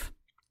detective.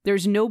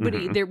 There's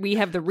nobody there. We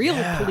have the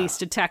real police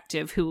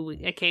detective who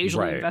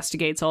occasionally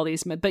investigates all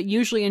these, but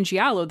usually in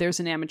giallo, there's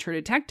an amateur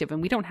detective,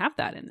 and we don't have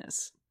that in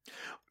this.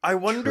 I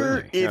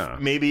wonder if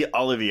maybe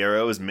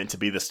Oliviero is meant to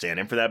be the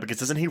stand-in for that, because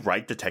doesn't he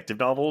write detective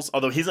novels?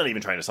 Although he's not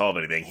even trying to solve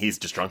anything. He's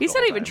just drunk. He's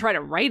not even trying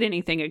to write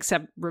anything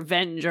except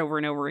revenge over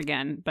and over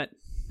again, but...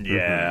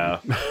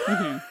 Yeah.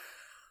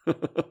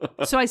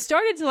 So I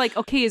started to like,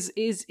 okay, is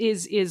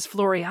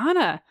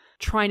Floriana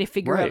trying to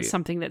figure out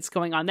something that's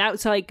going on?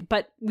 That's like,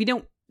 but we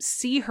don't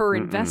see her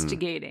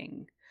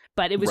investigating.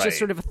 But it was just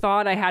sort of a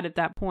thought I had at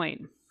that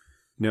point.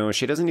 No,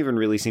 she doesn't even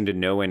really seem to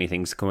know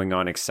anything's going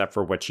on except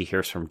for what she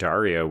hears from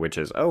Dario, which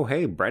is, oh,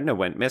 hey, Brenda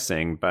went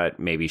missing, but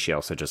maybe she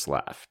also just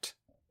left.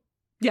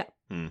 Yeah.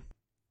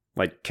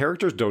 Like,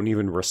 characters don't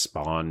even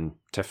respond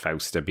to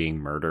Fausta being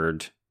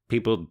murdered.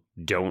 People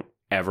don't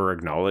ever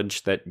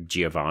acknowledge that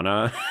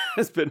Giovanna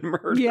has been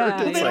murdered.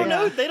 Yeah,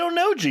 they don't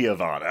know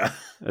Giovanna.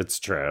 It's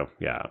true,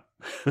 yeah.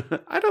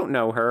 I don't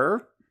know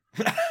her.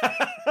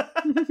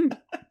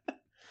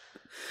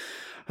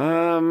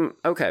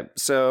 Okay,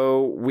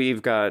 so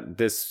we've got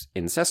this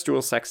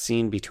incestual sex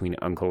scene between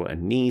uncle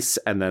and niece,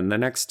 and then the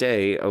next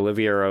day,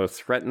 Oliviero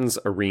threatens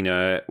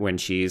Irina when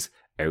she's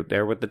out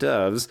there with the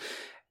doves,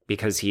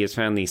 because he has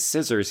found these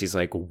scissors. He's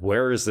like,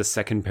 where is the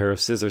second pair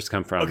of scissors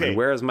come from? Okay. And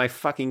where is my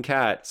fucking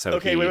cat? So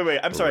wait.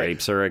 I'm sorry.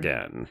 Rapes her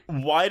again.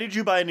 Why did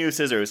you buy new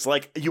scissors?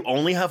 Like, you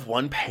only have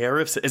one pair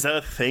of scissors? Is that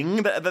a thing?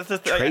 That's a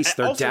Trace,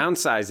 they're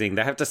downsizing.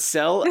 They have to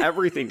sell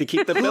everything to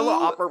keep the villa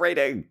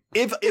operating.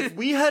 If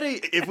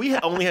we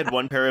only had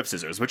one pair of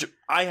scissors, which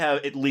I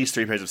have at least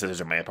 3 pairs of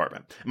scissors in my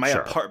apartment.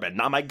 Apartment,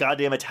 not my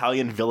goddamn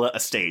Italian villa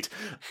estate.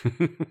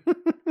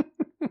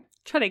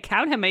 Trying to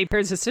count how many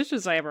pairs of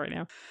scissors I have right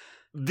now.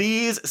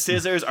 These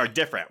scissors are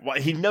different.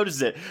 He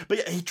notices it,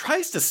 but he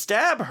tries to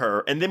stab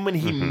her, and then when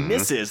he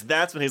misses,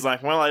 that's when he's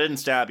like, well, I didn't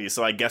stab you,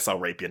 so I guess I'll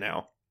rape you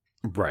now.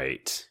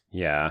 Right.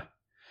 Yeah.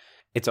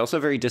 It's also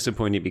very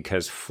disappointing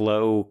because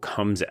Flo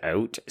comes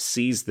out,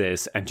 sees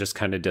this, and just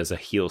kind of does a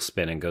heel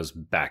spin and goes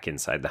back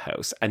inside the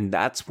house. And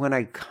that's when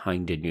I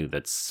kind of knew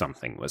that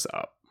something was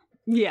up.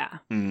 Yeah.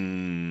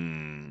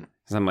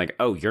 Because I'm like,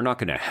 oh, you're not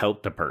going to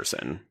help the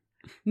person.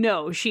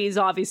 No, she's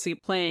obviously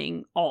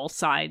playing all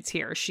sides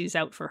here. She's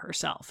out for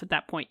herself at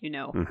that point, you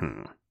know.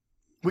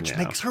 Which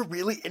makes her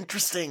really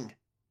interesting.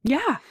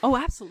 Yeah. Oh,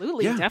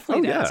 absolutely. Yeah.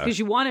 Definitely does. Because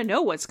you want to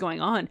know what's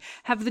going on.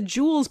 Have the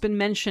jewels been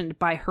mentioned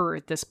by her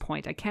at this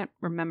point? I can't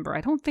remember.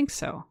 I don't think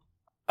so.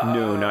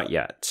 No, not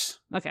yet.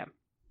 Okay.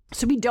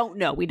 So we don't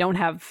know. We don't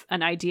have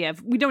an idea.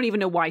 We don't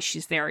even know why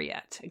she's there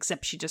yet,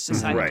 except she just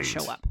decided to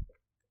show up.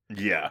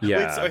 Yeah.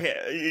 Wait, so,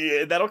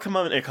 okay, that'll come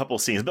up in a couple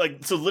scenes. But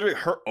like, so literally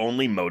her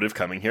only motive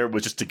coming here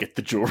was just to get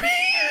the jewelry.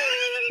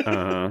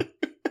 Yeah.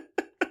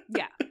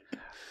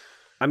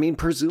 I mean,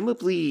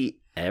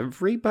 presumably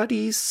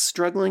everybody's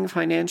struggling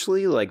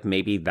financially. Like,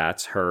 maybe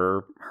that's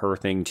her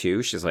thing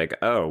too. She's like,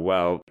 oh,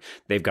 well,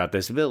 they've got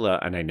this villa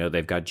and I know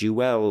they've got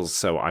jewels,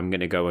 so I'm going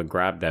to go and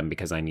grab them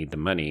because I need the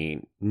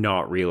money.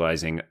 Not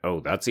realizing,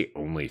 oh, that's the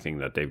only thing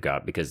that they've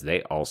got because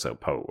they also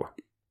Poe.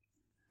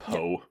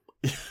 Poe.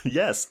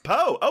 Yes,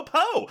 Poe. Oh,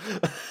 Poe.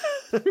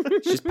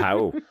 She's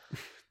Poe.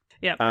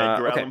 Yeah.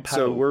 Okay,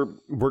 so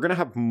we're gonna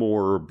have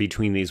more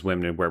between these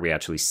women where we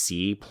actually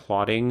see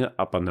plotting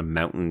up on the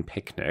mountain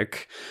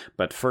picnic.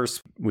 But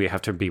first, we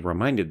have to be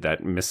reminded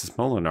that Mrs.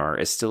 Molinar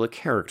is still a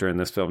character in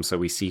this film. So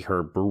we see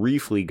her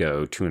briefly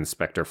go to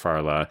Inspector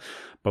Farla,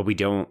 but we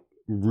don't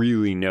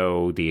really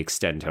know the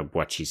extent of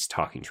what she's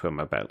talking to him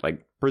about.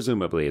 Like,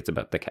 presumably, it's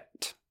about the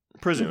cat.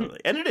 Presumably.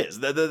 And it is.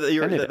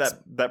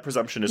 That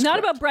presumption is not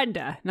correct. about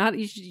Brenda.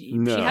 She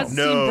hasn't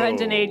seen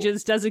Brenda in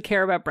ages, doesn't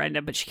care about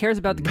Brenda, but she cares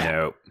about the cat.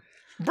 No.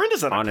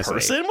 Brenda's not a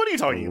person. What are you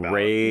talking about?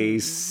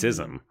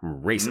 Racism.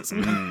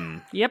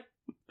 Yep.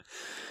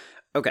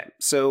 Okay,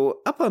 so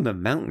up on the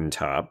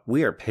mountaintop,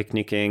 we are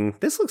picnicking.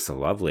 This looks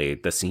lovely.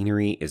 The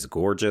scenery is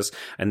gorgeous.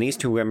 And these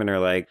two women are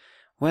like,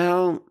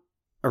 well,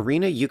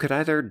 Irina, you could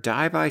either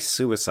die by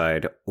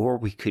suicide or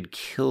we could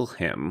kill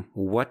him.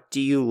 What do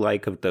you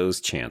like of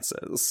those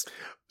chances?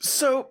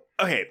 So,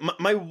 okay,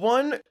 my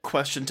one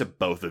question to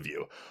both of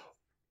you.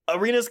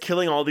 Irina's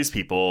killing all these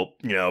people,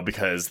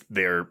 because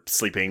they're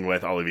sleeping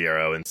with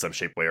Oliviero in some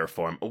shape, way, or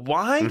form.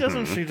 Why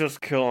doesn't she just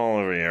kill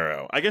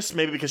Oliviero? I guess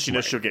maybe because she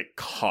knows she'll get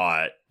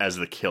caught as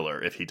the killer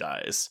if he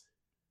dies.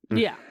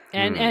 Yeah,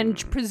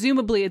 and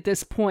presumably at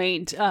this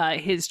point,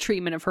 his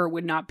treatment of her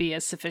would not be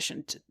a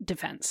sufficient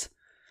defense.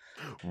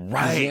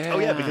 Right. Yeah. Oh,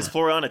 yeah, because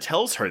Floriana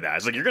tells her that.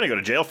 It's like, you're going to go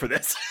to jail for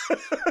this.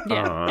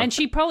 Yeah, and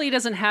she probably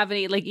doesn't have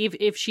any, like,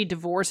 if she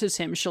divorces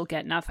him, she'll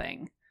get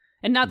nothing.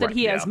 And not that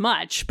he has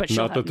much, but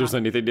she'll not that there's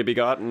anything to be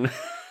gotten.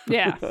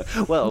 Yeah.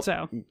 Well,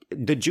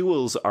 the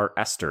jewels are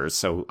Esther's,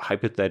 so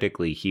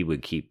hypothetically he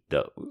would keep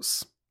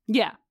those.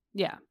 Yeah,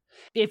 yeah.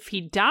 If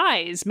he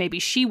dies, maybe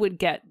she would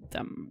get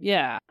them.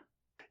 Yeah.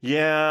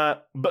 Yeah,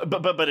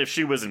 but if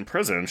she was in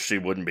prison, she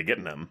wouldn't be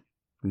getting them.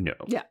 No.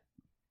 Yeah.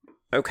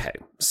 Okay,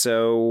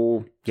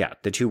 so, yeah,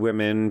 the two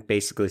women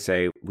basically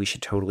say, we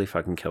should totally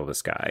fucking kill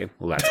this guy.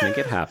 Let's make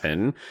it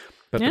happen.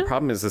 But the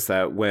problem is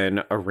that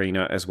when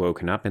Irina is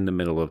woken up in the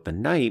middle of the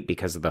night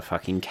because of the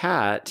fucking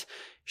cat,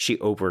 she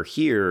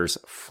overhears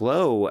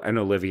Flo and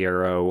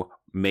Oliviero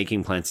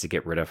making plans to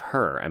get rid of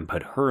her and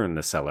put her in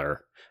the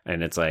cellar.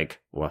 And it's like,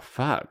 well,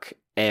 fuck.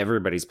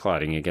 Everybody's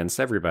plotting against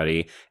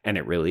everybody, and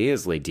it really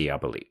is Les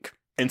Diaboliques.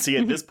 And see,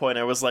 at this point,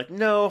 I was like,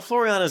 no,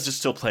 Floriana's just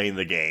still playing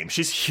the game.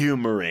 She's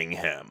humoring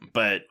him,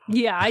 but...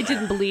 Yeah, I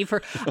didn't believe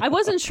her. I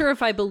wasn't sure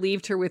if I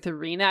believed her with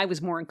Irina. I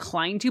was more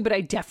inclined to, but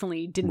I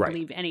definitely didn't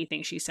believe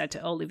anything she said to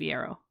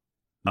Oliviero.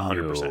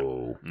 100%.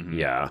 Mm-hmm.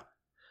 Yeah.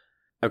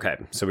 Okay,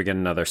 so we get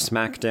another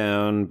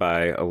smackdown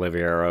by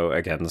Oliviero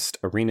against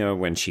Irina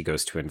when she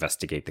goes to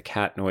investigate the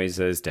cat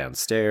noises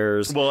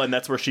downstairs. Well, and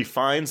that's where she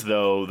finds,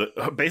 though,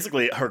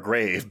 basically her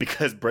grave,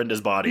 because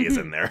Brenda's body is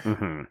in there.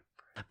 Mm-hmm.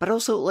 But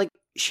also, like,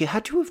 she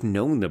had to have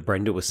known that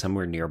Brenda was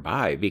somewhere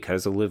nearby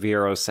because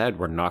Oliviero said,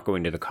 we're not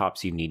going to the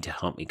cops. You need to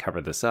help me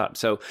cover this up.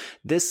 So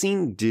this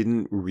scene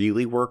didn't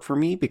really work for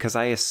me because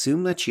I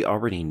assumed that she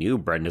already knew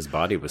Brenda's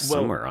body was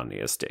somewhere on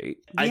the estate.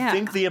 I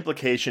think the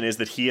implication is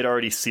that he had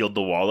already sealed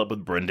the wall up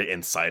with Brenda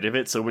inside of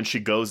it. So when she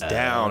goes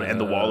down and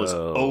the wall is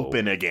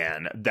open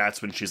again,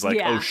 that's when she's like,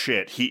 oh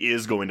shit, he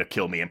is going to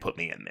kill me and put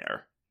me in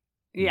there.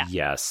 Yeah.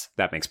 Yes,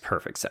 that makes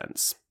perfect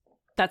sense.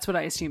 That's what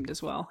I assumed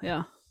as well.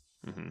 Yeah.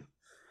 Mm-hmm.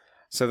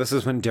 So this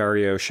is when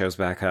Dario shows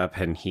back up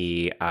and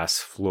he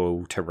asks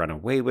Flo to run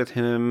away with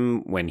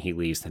him when he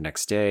leaves the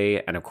next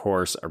day. And of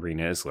course,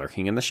 Irina is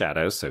lurking in the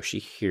shadows, so she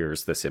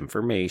hears this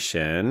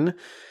information.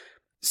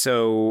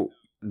 So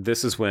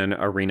this is when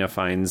Irina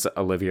finds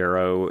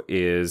Oliviero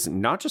is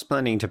not just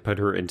planning to put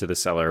her into the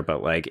cellar,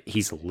 but like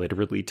he's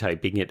literally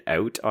typing it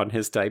out on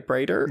his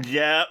typewriter.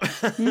 Yeah.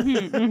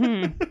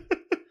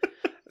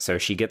 So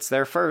she gets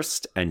there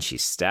first and she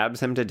stabs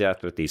him to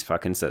death with these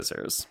fucking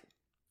scissors.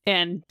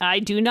 And I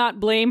do not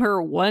blame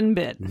her one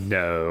bit.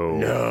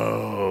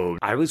 No.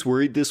 I was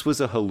worried this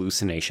was a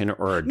hallucination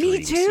or a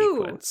dream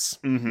sequence.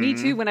 Mm-hmm. Me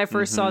too. When I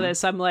first saw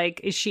this, I'm like,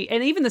 is she?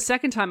 And even the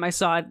second time I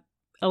saw it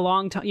a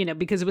long time,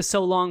 because it was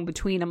so long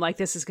between, I'm like,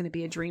 this is going to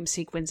be a dream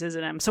sequence,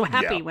 isn't it? I'm so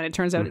happy when it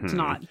turns out it's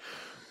not.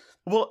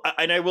 Well,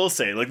 and I will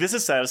say, like, this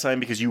is satisfying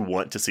because you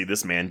want to see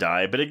this man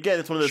die. But again,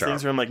 it's one of those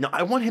things where I'm like, no,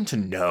 I want him to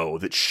know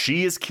that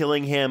she is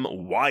killing him,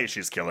 why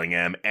she's killing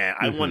him, and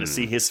I want to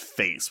see his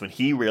face when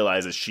he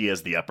realizes she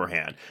has the upper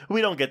hand. We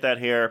don't get that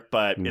here,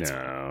 but it's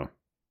fine.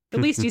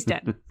 At least he's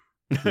dead.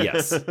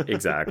 Yes,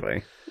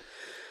 exactly.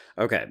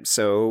 Okay,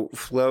 so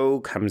Flo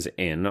comes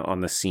in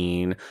on the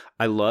scene.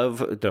 I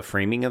love the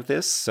framing of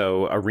this.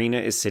 So Irina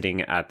is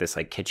sitting at this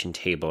like kitchen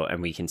table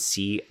and we can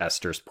see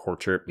Esther's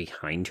portrait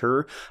behind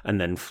her. And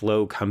then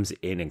Flo comes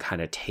in and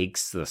kind of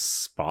takes the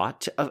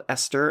spot of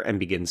Esther and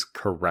begins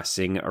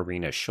caressing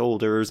Irina's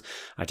shoulders.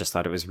 I just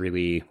thought it was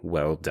really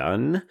well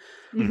done.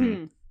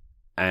 Mm-hmm.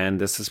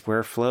 And this is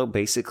where Flo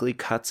basically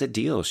cuts a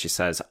deal. She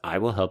says, I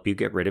will help you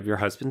get rid of your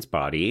husband's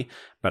body,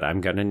 but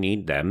I'm going to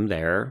need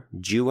their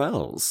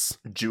jewels.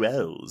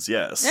 Jewels,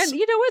 yes. And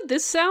you know what?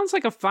 This sounds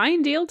like a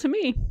fine deal to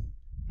me.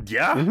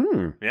 Yeah.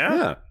 Mm-hmm.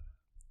 Yeah.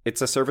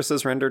 It's a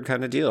services rendered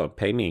kind of deal.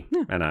 Pay me,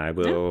 and I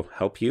will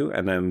help you,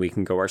 and then we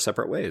can go our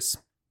separate ways.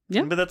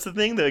 Yeah. But that's the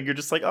thing, though. You're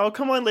just like, oh,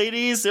 come on,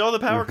 ladies. You're all the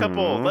power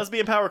couple.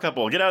 Lesbian power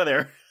couple. Get out of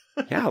there.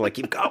 Yeah, like,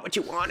 you've got what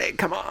you wanted.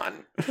 Come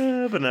on.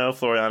 But no,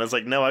 Floriana's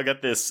like, no, I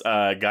got this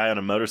guy on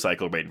a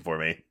motorcycle waiting for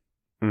me.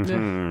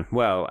 Mm-hmm.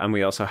 Well, and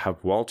we also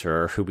have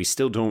Walter, who we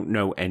still don't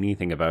know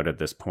anything about at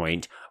this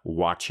point,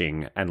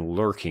 watching and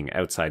lurking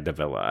outside the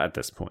villa at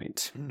this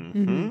point.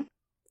 Mm-hmm.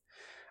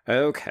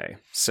 Okay,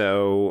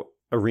 so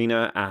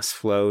Irina asks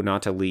Flo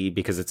not to leave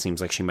because it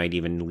seems like she might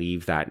even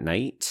leave that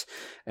night.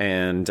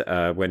 And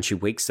when she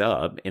wakes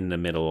up in the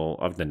middle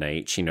of the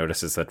night, she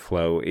notices that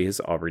Flo is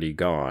already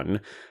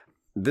gone.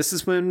 This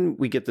is when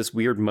we get this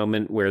weird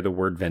moment where the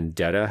word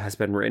vendetta has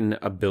been written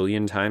 1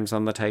 billion times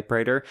on the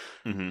typewriter.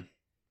 Mm-hmm.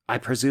 I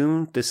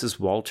presume this is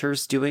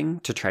Walter's doing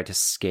to try to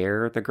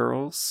scare the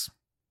girls.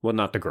 Well,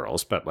 not the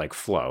girls, but like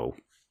Flo.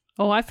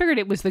 Oh, I figured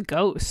it was the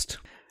ghost.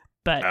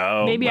 But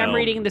maybe I'm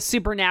reading the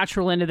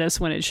supernatural into this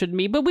when it shouldn't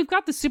be. But we've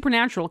got the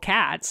supernatural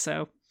cat,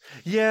 so...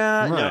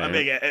 Yeah, right. No, I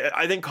mean,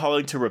 I think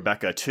calling to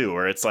Rebecca, too,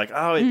 where it's like,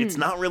 oh, it's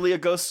not really a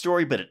ghost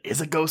story, but it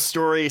is a ghost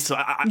story, so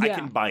I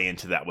can buy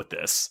into that with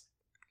this.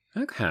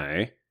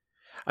 Okay.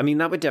 I mean,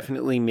 that would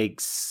definitely make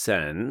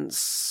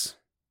sense.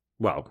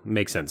 Well,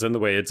 makes sense in the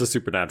way it's a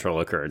supernatural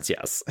occurrence,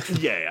 yes.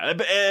 Yeah.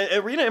 But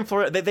Irina and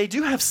Flora, they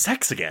do have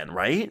sex again,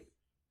 right?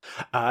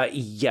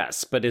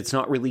 Yes, but it's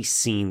not really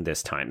seen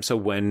this time. So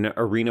when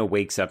Irina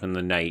wakes up in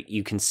the night,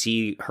 you can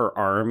see her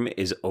arm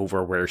is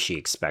over where she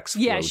expects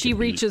Flo to she be.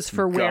 reaches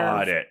for where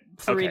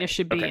Irina Okay.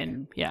 should be, Okay.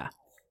 and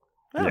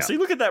Oh, so you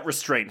look at that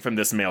restraint from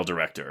this male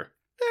director.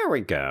 There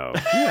we go.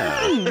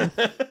 Yeah.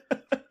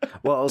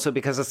 Well, also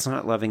because it's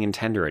not loving and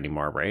tender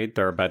anymore, right?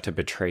 They're about to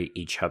betray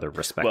each other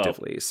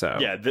respectively. So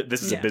yeah,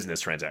 this is a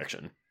business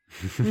transaction.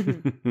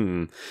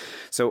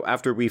 So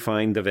after we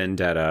find the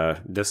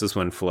vendetta, this is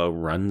when Flo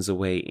runs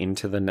away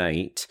into the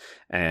night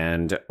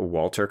and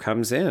Walter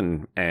comes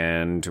in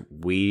and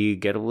we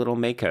get a little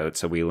makeout.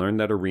 So we learn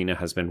that Irina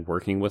has been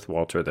working with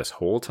Walter this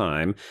whole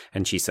time,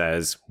 and she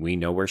says, we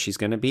know where she's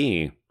going to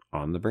be.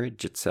 On the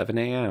bridge at 7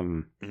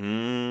 a.m.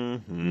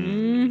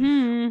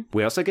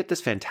 We also get this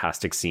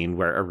fantastic scene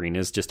where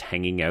Irina's just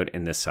hanging out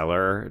in the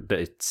cellar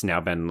that's now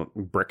been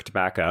bricked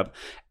back up,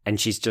 and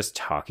she's just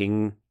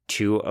talking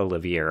to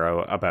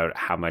Oliviero about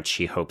how much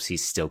she hopes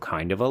he's still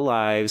kind of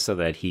alive so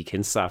that he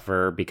can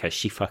suffer because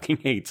she fucking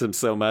hates him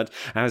so much.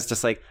 And I was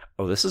just like,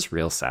 oh, this is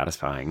real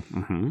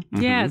satisfying.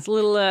 Yeah, it's a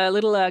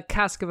little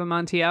cask of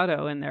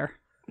Amontillado in there.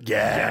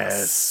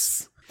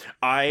 Yes.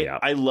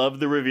 I love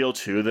the reveal,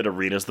 too, that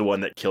Irina's the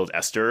one that killed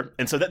Esther.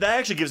 And so that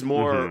actually gives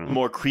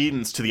more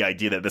credence to the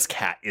idea that this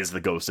cat is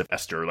the ghost of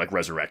Esther, like,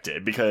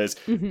 resurrected. Because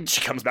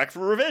she comes back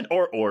for revenge,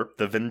 or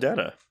the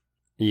vendetta.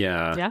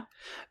 Yeah. Yeah.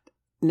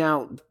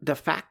 Now, the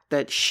fact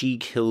that she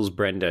kills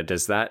Brenda,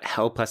 does that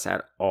help us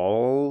at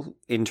all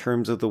in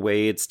terms of the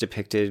way it's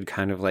depicted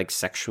kind of like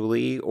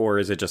sexually? Or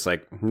is it just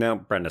like, no,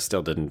 Brenda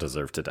still didn't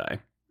deserve to die?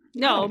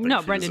 No,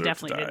 Brenda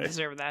definitely didn't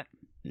deserve that.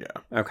 Yeah.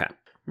 Okay.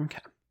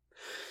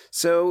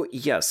 So,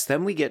 yes,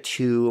 then we get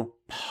to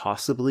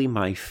possibly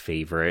my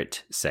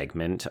favorite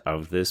segment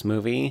of this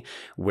movie,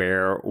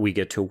 where we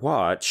get to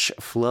watch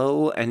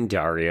Flo and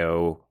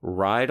Dario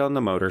ride on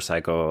the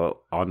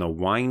motorcycle on the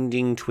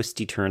winding,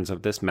 twisty turns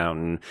of this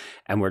mountain,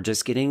 and we're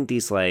just getting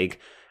these, like,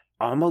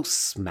 almost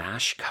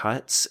smash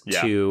cuts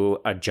to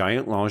a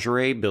giant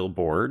lingerie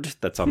billboard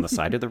that's on the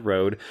side of the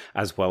road,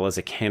 as well as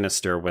a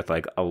canister with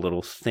like a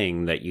little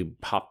thing that you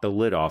pop the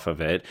lid off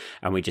of it.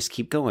 And we just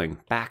keep going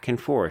back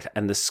and forth.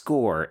 And the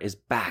score is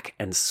back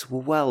and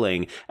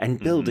swelling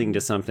and building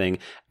to something.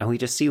 And we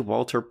just see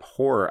Walter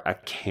pour a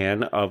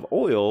can of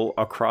oil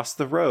across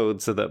the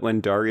road so that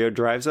when Dario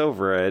drives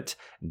over it,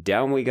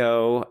 down we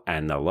go,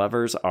 and the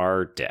lovers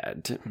are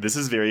dead. This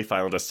is very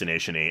Final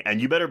Destination-y,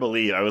 and you better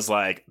believe I was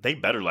like, they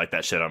better light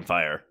that shit on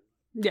fire.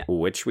 Yeah.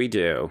 Which we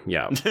do.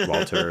 Yeah.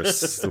 Walter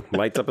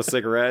lights up a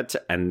cigarette,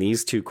 and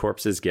these two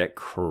corpses get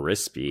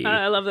crispy.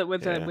 I love that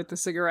with the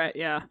cigarette,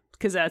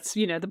 because that's,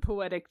 the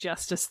poetic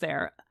justice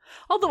there.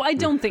 Although I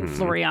don't think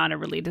Floriana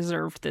really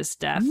deserved this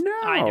death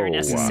either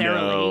necessarily.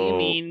 No. I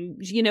mean,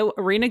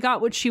 Irina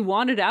got what she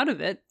wanted out of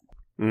it.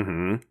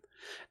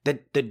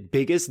 The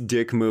biggest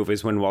dick move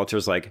is when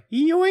Walter's like,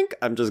 yoink,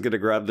 I'm just going to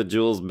grab the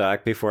jewels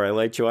back before I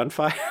light you on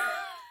fire.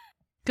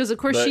 Because, of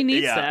course, she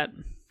needs that.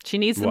 She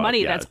needs the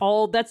money. Yeah.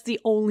 That's the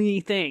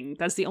only thing.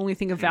 That's the only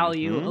thing of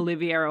value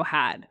Oliviero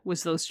had,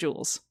 was those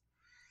jewels.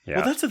 Yeah.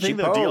 Well, that's the thing,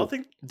 though.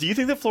 Do you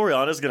think that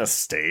Floriana's going to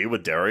stay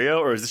with Dario?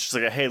 Or is this just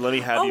like, hey, let me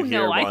have you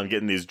here while I'm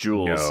getting these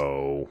jewels?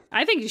 No.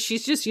 I think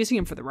she's just using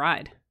him for the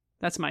ride.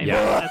 That's my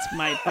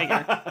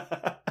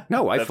figure.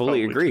 No, I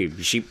fully agree.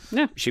 She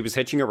was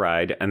hitching a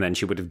ride, and then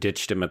she would have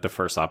ditched him at the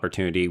first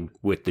opportunity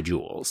with the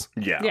jewels.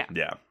 Yeah.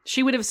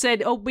 She would have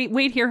said, "Oh,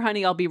 wait here,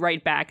 honey. I'll be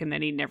right back," and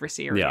then he'd never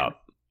see her again.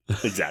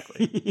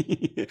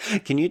 Exactly.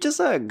 Can you just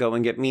go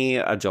and get me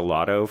a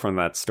gelato from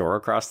that store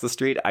across the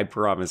street? I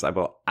promise I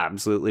will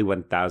absolutely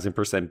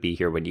 1000% be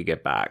here when you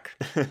get back.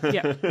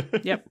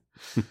 Yep.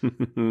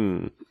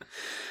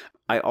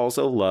 I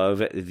also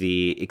love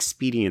the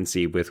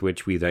expediency with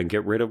which we then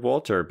get rid of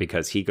Walter,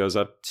 because he goes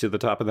up to the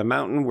top of the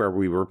mountain where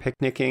we were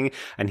picnicking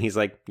and he's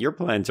like, your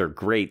plans are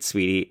great,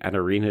 sweetie. And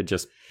Irina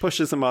just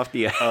pushes him off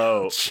the edge.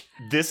 Oh,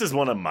 this is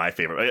one of my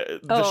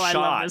favorite. The shot. I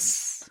love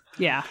this.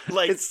 Yeah.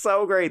 Like, it's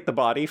so great. The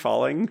body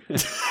falling.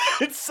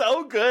 It's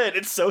so good.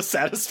 It's so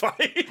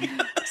satisfying.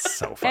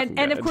 So fucking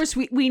and of course,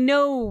 we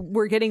know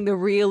we're getting the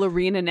real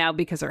Irina now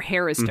because her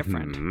hair is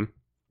different. Mm-hmm.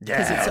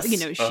 Because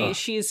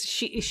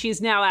it's,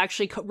 she's now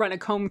actually run a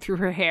comb through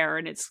her hair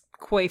and it's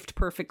coiffed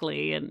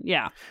perfectly, and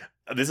yeah.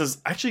 This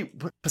is actually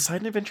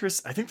Poseidon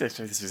Adventures. I think that's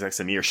this exact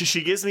same year.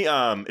 She gives me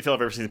if you've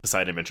ever seen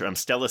Poseidon Adventure,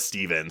 Stella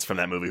Stevens from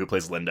that movie who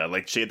plays Linda.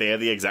 Like they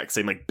have the exact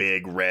same like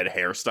big red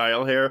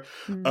hairstyle hair.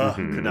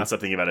 Could not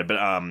stop thinking about it.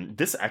 But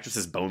this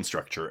actress's bone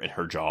structure and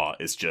her jaw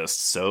is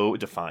just so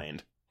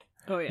defined.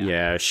 Oh yeah.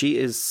 Yeah, she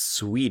is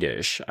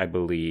Swedish, I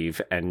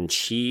believe, and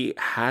she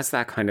has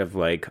that kind of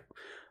like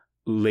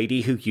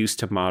lady who used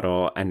to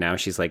model and now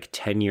she's like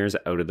 10 years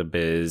out of the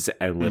biz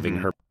and living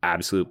her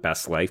absolute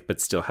best life,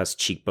 but still has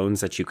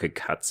cheekbones that you could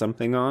cut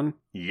something on.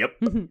 Yep.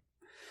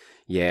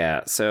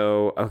 Yeah,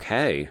 so,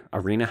 okay,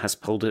 Irina has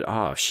pulled it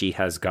off. She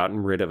has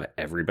gotten rid of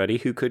everybody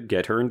who could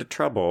get her into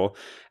trouble,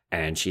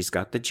 and she's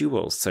got the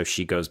jewels. So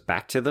she goes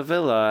back to the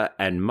villa,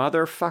 and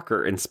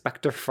motherfucker,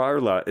 Inspector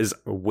Farla is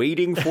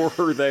waiting for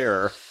her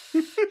there.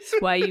 That's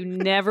why you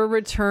never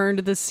returned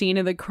to the scene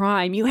of the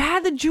crime. You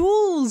had the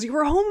jewels. You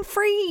were home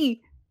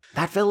free.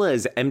 That villa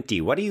is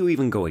empty. What are you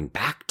even going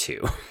back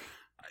to?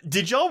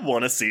 Did y'all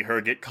want to see her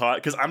get caught?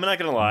 Because I'm not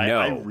going to lie, No.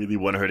 I really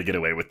want her to get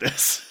away with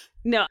this.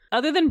 No,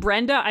 other than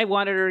Brenda, I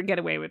wanted her to get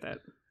away with it.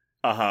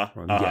 I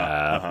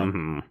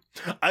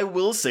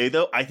will say,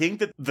 though, I think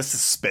that the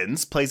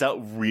suspense plays out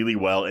really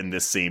well in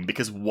this scene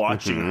because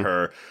watching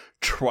her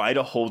try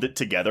to hold it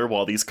together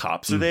while these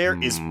cops are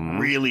there is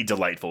really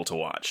delightful to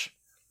watch.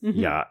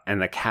 Yeah,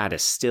 and the cat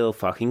is still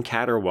fucking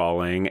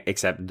caterwauling,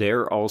 except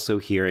they're also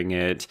hearing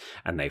it,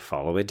 and they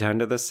follow it down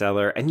to the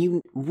cellar,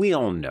 and we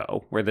all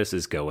know where this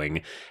is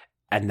going.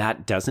 And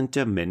that doesn't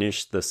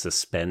diminish the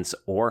suspense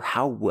or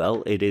how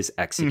well it is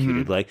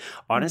executed. Like,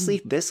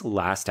 honestly, this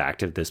last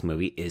act of this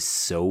movie is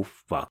so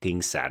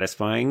fucking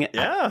satisfying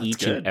at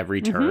each and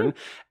every turn.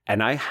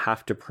 And I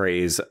have to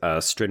praise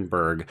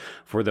Strindberg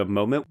for the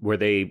moment where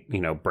they,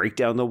 break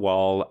down the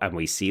wall and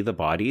we see the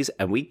bodies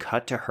and we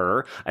cut to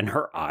her and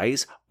her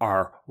eyes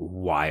are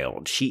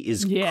wild. She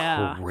is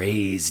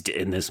crazed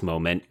in this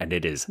moment and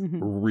it is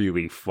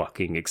really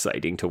fucking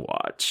exciting to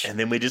watch. And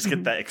then we just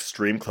get that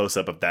extreme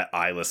close-up of that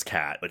eyeless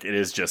cat. Like, it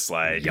is just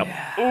like,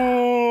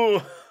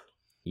 ooh.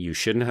 You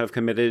shouldn't have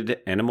committed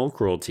animal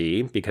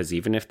cruelty because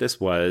even if this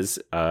was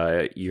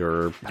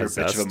your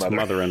possessed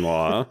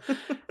mother-in-law...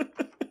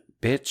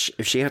 Bitch,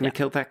 if she hadn't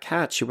killed that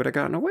cat, she would have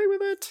gotten away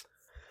with it.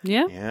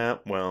 Yeah. Yeah,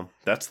 well,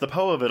 that's the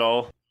Poe of it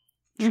all.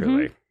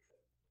 Truly.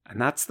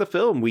 And that's the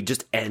film. We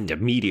just end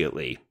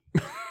immediately.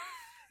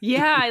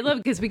 Yeah, I love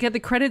it because we get the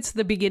credits at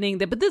the beginning.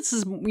 But this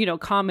is,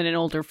 common in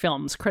older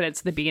films.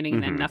 Credits at the beginning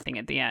and then nothing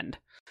at the end.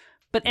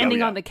 But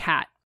ending on the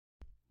cat.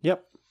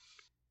 Yep.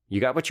 You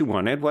got what you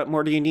wanted. What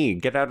more do you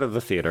need? Get out of the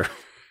theater.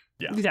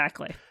 Yeah.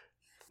 Exactly.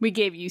 We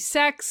gave you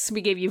sex,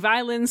 we gave you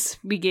violence,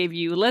 we gave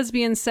you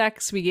lesbian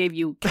sex, we gave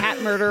you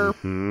cat murder,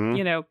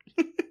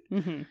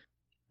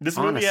 This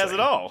movie has it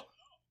all.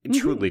 It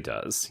truly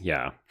does,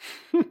 yeah.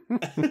 Well,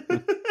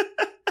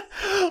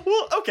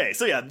 okay,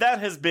 so yeah,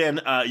 that has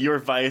been Your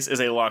Vice is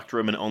a Locked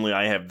Room and Only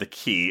I Have the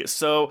Key.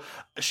 So,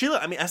 Sheila,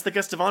 as the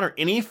guest of honor,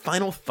 any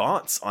final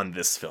thoughts on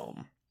this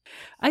film?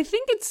 I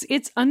think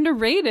it's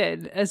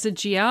underrated as a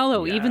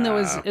giallo, even though,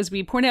 as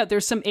we point out,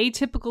 there's some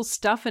atypical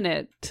stuff in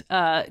it,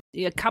 a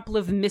couple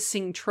of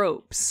missing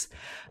tropes.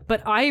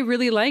 But I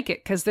really like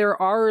it because there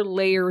are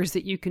layers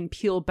that you can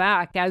peel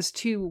back as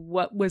to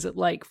what was it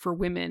like for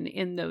women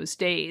in those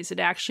days. It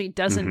actually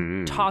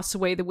doesn't toss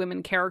away the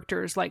women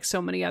characters like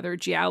so many other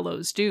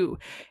giallos do.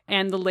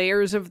 And the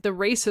layers of the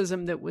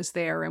racism that was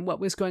there and what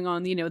was going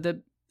on,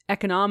 the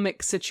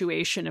economic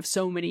situation of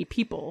so many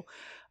people.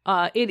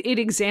 It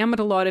examined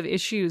a lot of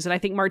issues, and I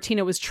think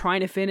Martino was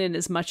trying to fit in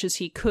as much as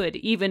he could,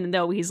 even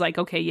though he's like,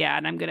 okay, yeah,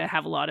 and I'm going to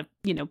have a lot of,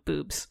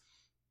 boobs.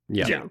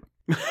 Yeah.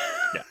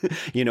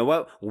 You know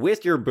what?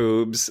 With your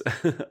boobs,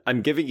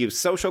 I'm giving you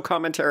social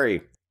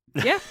commentary.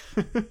 Yeah.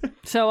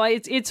 So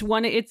it's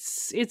one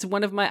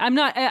of my, I'm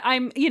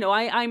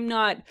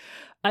not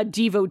a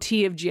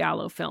devotee of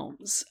giallo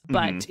films,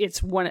 but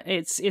it's one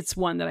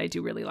that I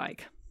do really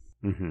like.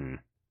 Mm-hmm.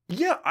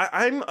 Yeah,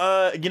 I'm,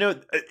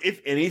 if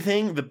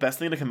anything, the best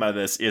thing to come out of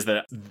this is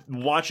that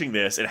watching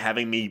this and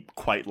having me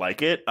quite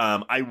like it,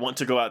 I want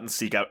to go out and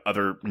seek out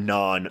other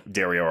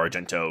non-Dario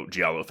Argento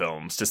giallo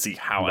films to see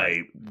how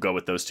I go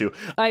with those two.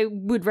 I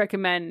would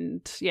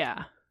recommend,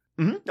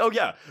 Mm-hmm. Oh,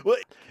 yeah. Well,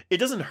 it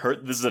doesn't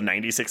hurt. This is a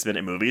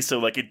 96-minute movie, so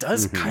like it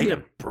does kind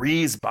of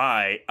breeze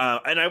by.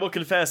 And I will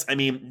confess, I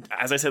mean,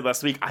 as I said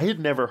last week, I had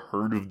never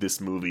heard of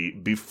this movie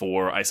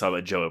before I saw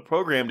that Joe had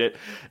programmed it.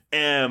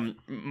 And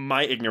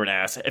my ignorant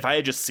ass, if I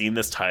had just seen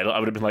this title, I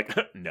would have been like,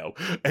 no,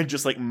 and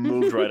just like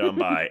moved right on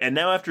by. And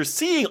now after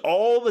seeing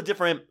all the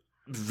different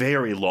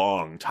very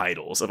long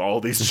titles of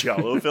all these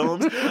giallo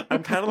films,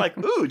 I'm kind of like,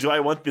 ooh, do I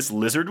want this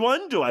lizard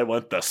one? Do I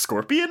want the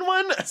scorpion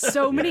one?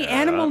 So many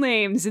animal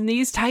names in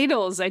these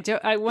titles. I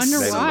wonder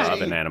why. They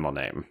love an animal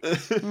name.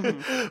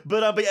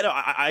 But yeah, no,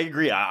 I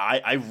agree.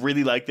 I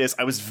really like this.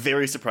 I was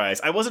very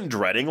surprised. I wasn't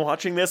dreading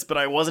watching this, but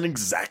I wasn't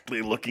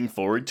exactly looking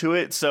forward to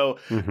it. So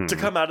to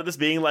come out of this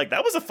being like,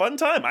 that was a fun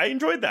time. I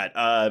enjoyed that.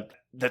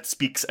 That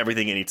speaks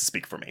everything it needs to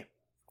speak for me.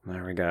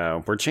 There we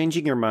go. We're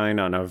changing your mind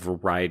on a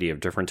variety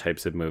of different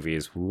types of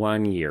movies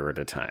 1 year at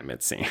a time,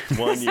 it seems.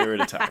 1 year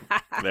at a time.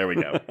 There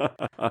we go.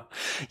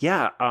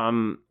 Yeah,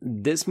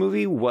 this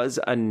movie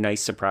was a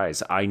nice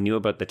surprise. I knew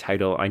about the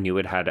title. I knew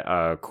it had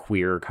a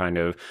queer kind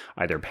of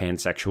either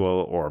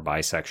pansexual or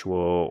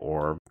bisexual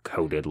or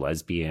coded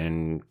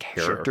lesbian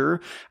character,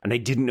 and I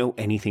didn't know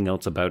anything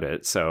else about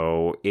it.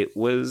 So it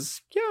was,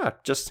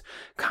 just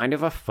kind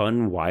of a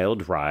fun,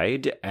 wild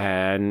ride.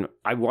 And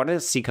I want to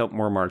seek out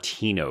more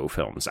Martino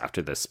films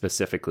after this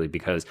specifically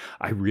because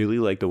I really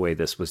like the way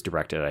this was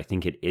directed. I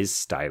think it is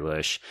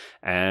stylish.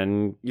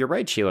 And you're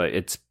right, Sheila,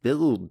 it's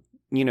billed,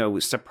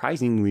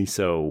 surprisingly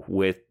so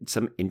with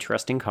some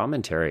interesting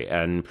commentary.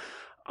 And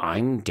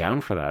I'm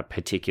down for that,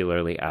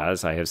 particularly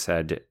as I have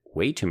said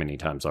way too many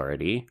times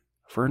already,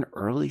 for an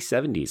early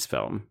 70s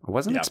film. I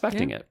wasn't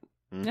expecting it.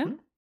 Mm-hmm. Yeah.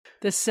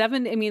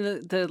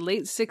 The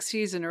late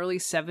 60s and early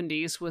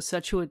 70s was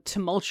such a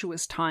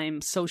tumultuous time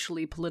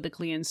socially,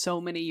 politically in so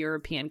many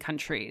European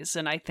countries.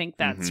 And I think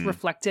that's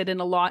reflected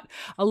in a lot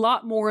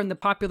more in the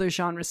popular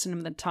genre cinema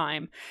at the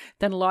time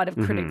than a lot of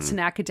critics and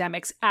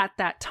academics at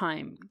that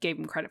time gave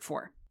him credit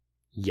for.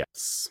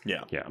 Yes.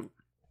 Yeah.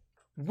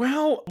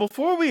 Well,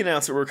 before we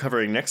announce what we're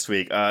covering next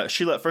week,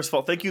 Sheila, first of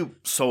all, thank you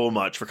so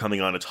much for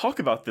coming on to talk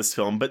about this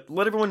film. But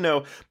let everyone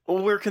know,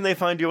 where can they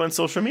find you on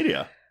social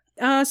media?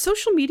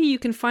 Social media, you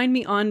can find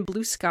me on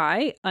Blue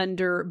Sky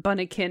under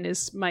Bunnequin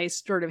is my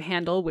sort of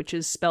handle, which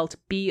is spelt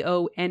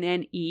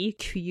Bonnequin.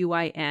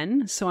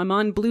 So I'm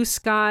on Blue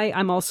Sky.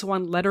 I'm also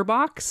on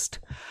Letterboxd.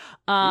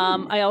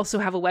 I also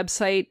have a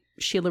website,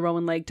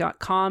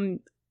 SheilahRowan-Legg.com.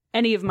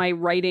 Any of my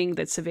writing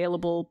that's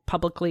available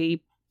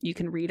publicly, you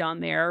can read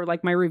on there,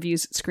 like my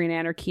reviews at Screen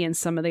Anarchy and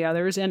some of the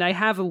others. And I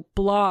have a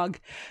blog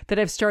that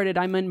I've started.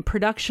 I'm in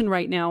production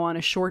right now on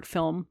a short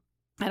film.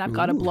 And I've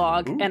got a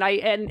blog, and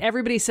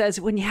everybody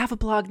says, when you have a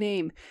blog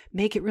name,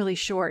 make it really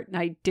short. And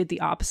I did the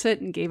opposite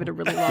and gave it a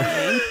really long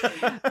name.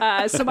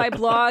 So my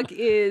blog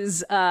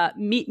is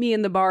meet me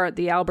in the bar at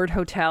the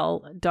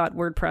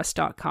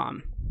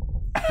alberthotel.wordpress.com.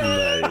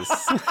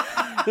 Nice.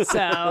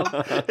 So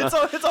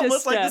it's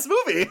almost like this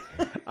movie.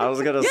 I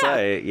was gonna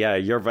say,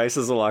 your Vice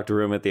is a locked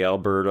room at the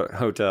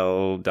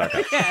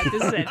alberthotel.com. Yeah,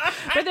 this is it.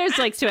 But there's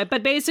links to it.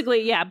 But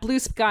basically, Blue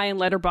Sky and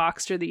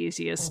Letterboxd are the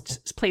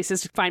easiest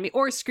places to find me,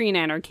 or Screen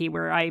Anarchy,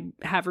 where I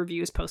have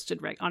reviews posted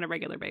on a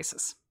regular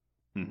basis.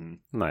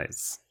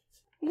 Nice.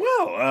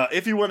 Well,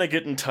 if you want to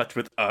get in touch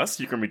with us,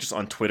 you can reach us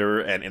on Twitter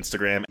and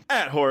Instagram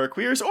at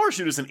HorrorQueers, or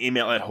shoot us an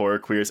email at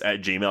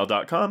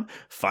horrorqueers@gmail.com.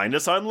 Find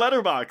us on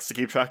Letterboxd to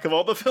keep track of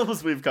all the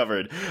films we've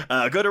covered.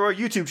 Go to our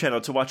YouTube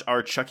channel to watch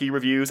our Chucky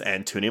reviews,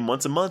 and tune in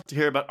once a month to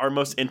hear about our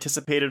most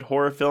anticipated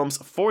horror films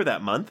for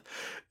that month.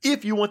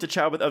 If you want to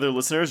chat with other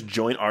listeners,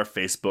 join our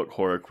Facebook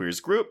Horror Queers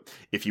group.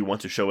 If you want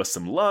to show us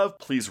some love,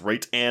 please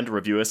rate and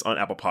review us on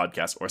Apple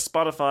Podcasts or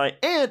Spotify.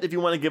 And if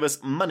you want to give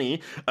us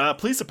money,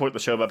 please support the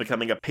show by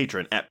becoming a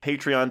patron at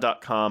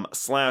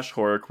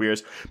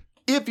patreon.com/horrorqueers.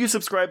 If you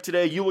subscribe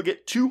today, you will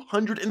get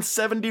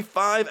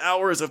 275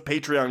 hours of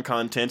Patreon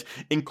content,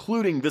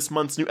 including this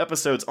month's new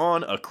episodes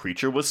on A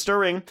Creature Was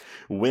Stirring,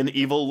 When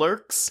Evil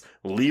Lurks,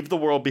 Leave the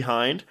World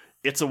Behind,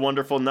 It's a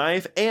Wonderful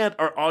Knife, and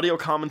our audio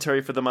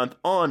commentary for the month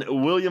on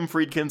William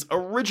Friedkin's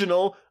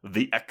original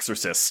The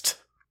Exorcist.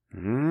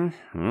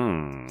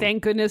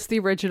 Thank goodness the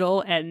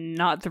original and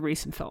not the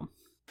recent film.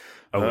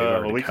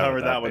 We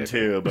covered that one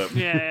too, but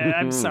yeah,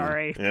 I'm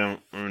sorry. Yeah,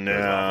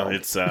 no,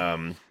 it's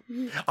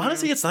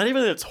honestly, it's not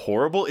even that it's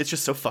horrible. It's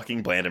just so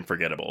fucking bland and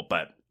forgettable.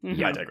 But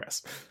I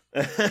digress.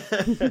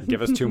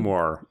 Give us two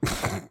more.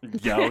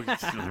 Joe.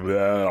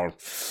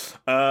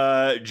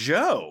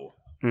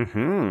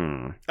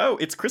 Oh,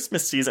 it's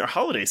Christmas season or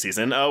holiday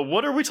season.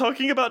 What are we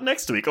talking about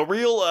next week? A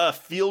real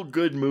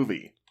feel-good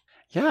movie.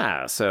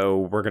 Yeah, so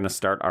we're going to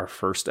start our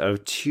first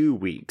of 2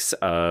 weeks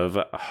of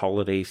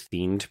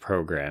holiday-themed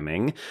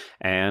programming.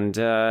 And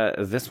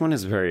this one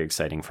is very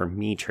exciting for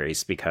me,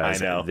 Trace, because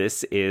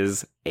this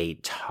is a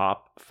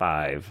top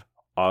 5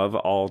 of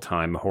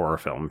all-time horror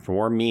film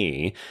for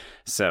me.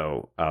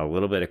 So a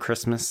little bit of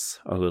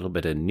Christmas, a little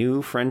bit of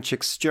new French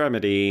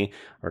extremity.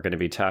 We're going to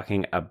be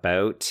talking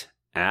about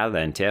à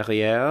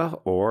l'intérieur,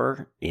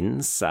 or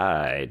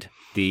inside.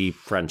 The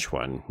French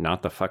one,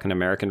 not the fucking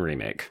American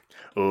remake.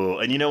 Oh,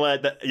 and you know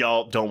what?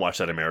 Y'all don't watch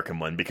that American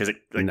one because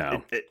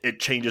it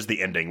changes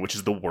the ending, which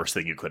is the worst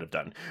thing you could have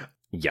done.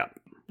 Yep.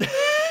 This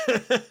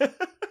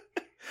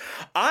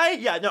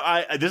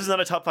is not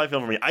a top 5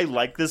 film for me. I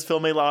like this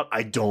film a lot.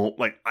 I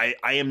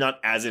am not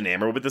as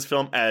enamored with this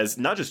film as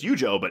not just you,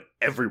 Joe, but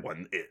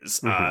everyone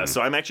is.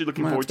 So I'm actually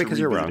looking forward to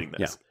revisiting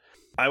this. Yeah.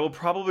 I will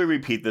probably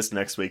repeat this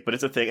next week, but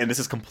it's a thing, and this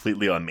is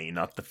completely on me,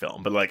 not the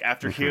film. But like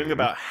after hearing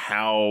about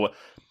how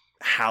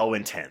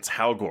intense,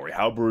 how gory,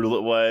 how brutal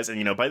it was, and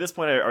you know, by this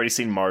point I'd already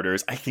seen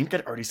Martyrs. I think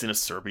I'd already seen a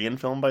Serbian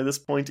film by this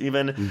point,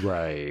 even.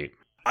 Right.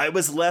 I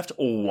was left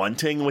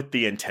wanting with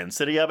the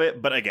intensity of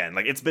it, but again,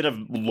 like it's been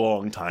a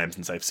long time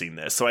since I've seen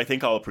this, so I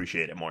think I'll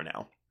appreciate it more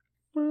now.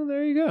 Well,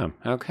 there you go.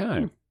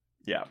 Okay.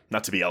 Yeah,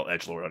 not to be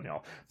edgelord on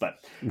y'all,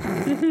 but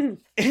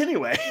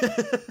anyway,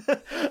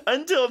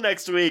 until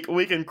next week,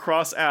 we can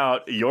cross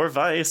out your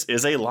vice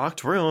is a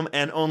locked room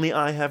and only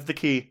I have the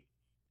key.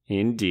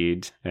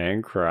 Indeed,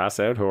 and cross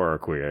out horror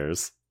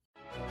queers.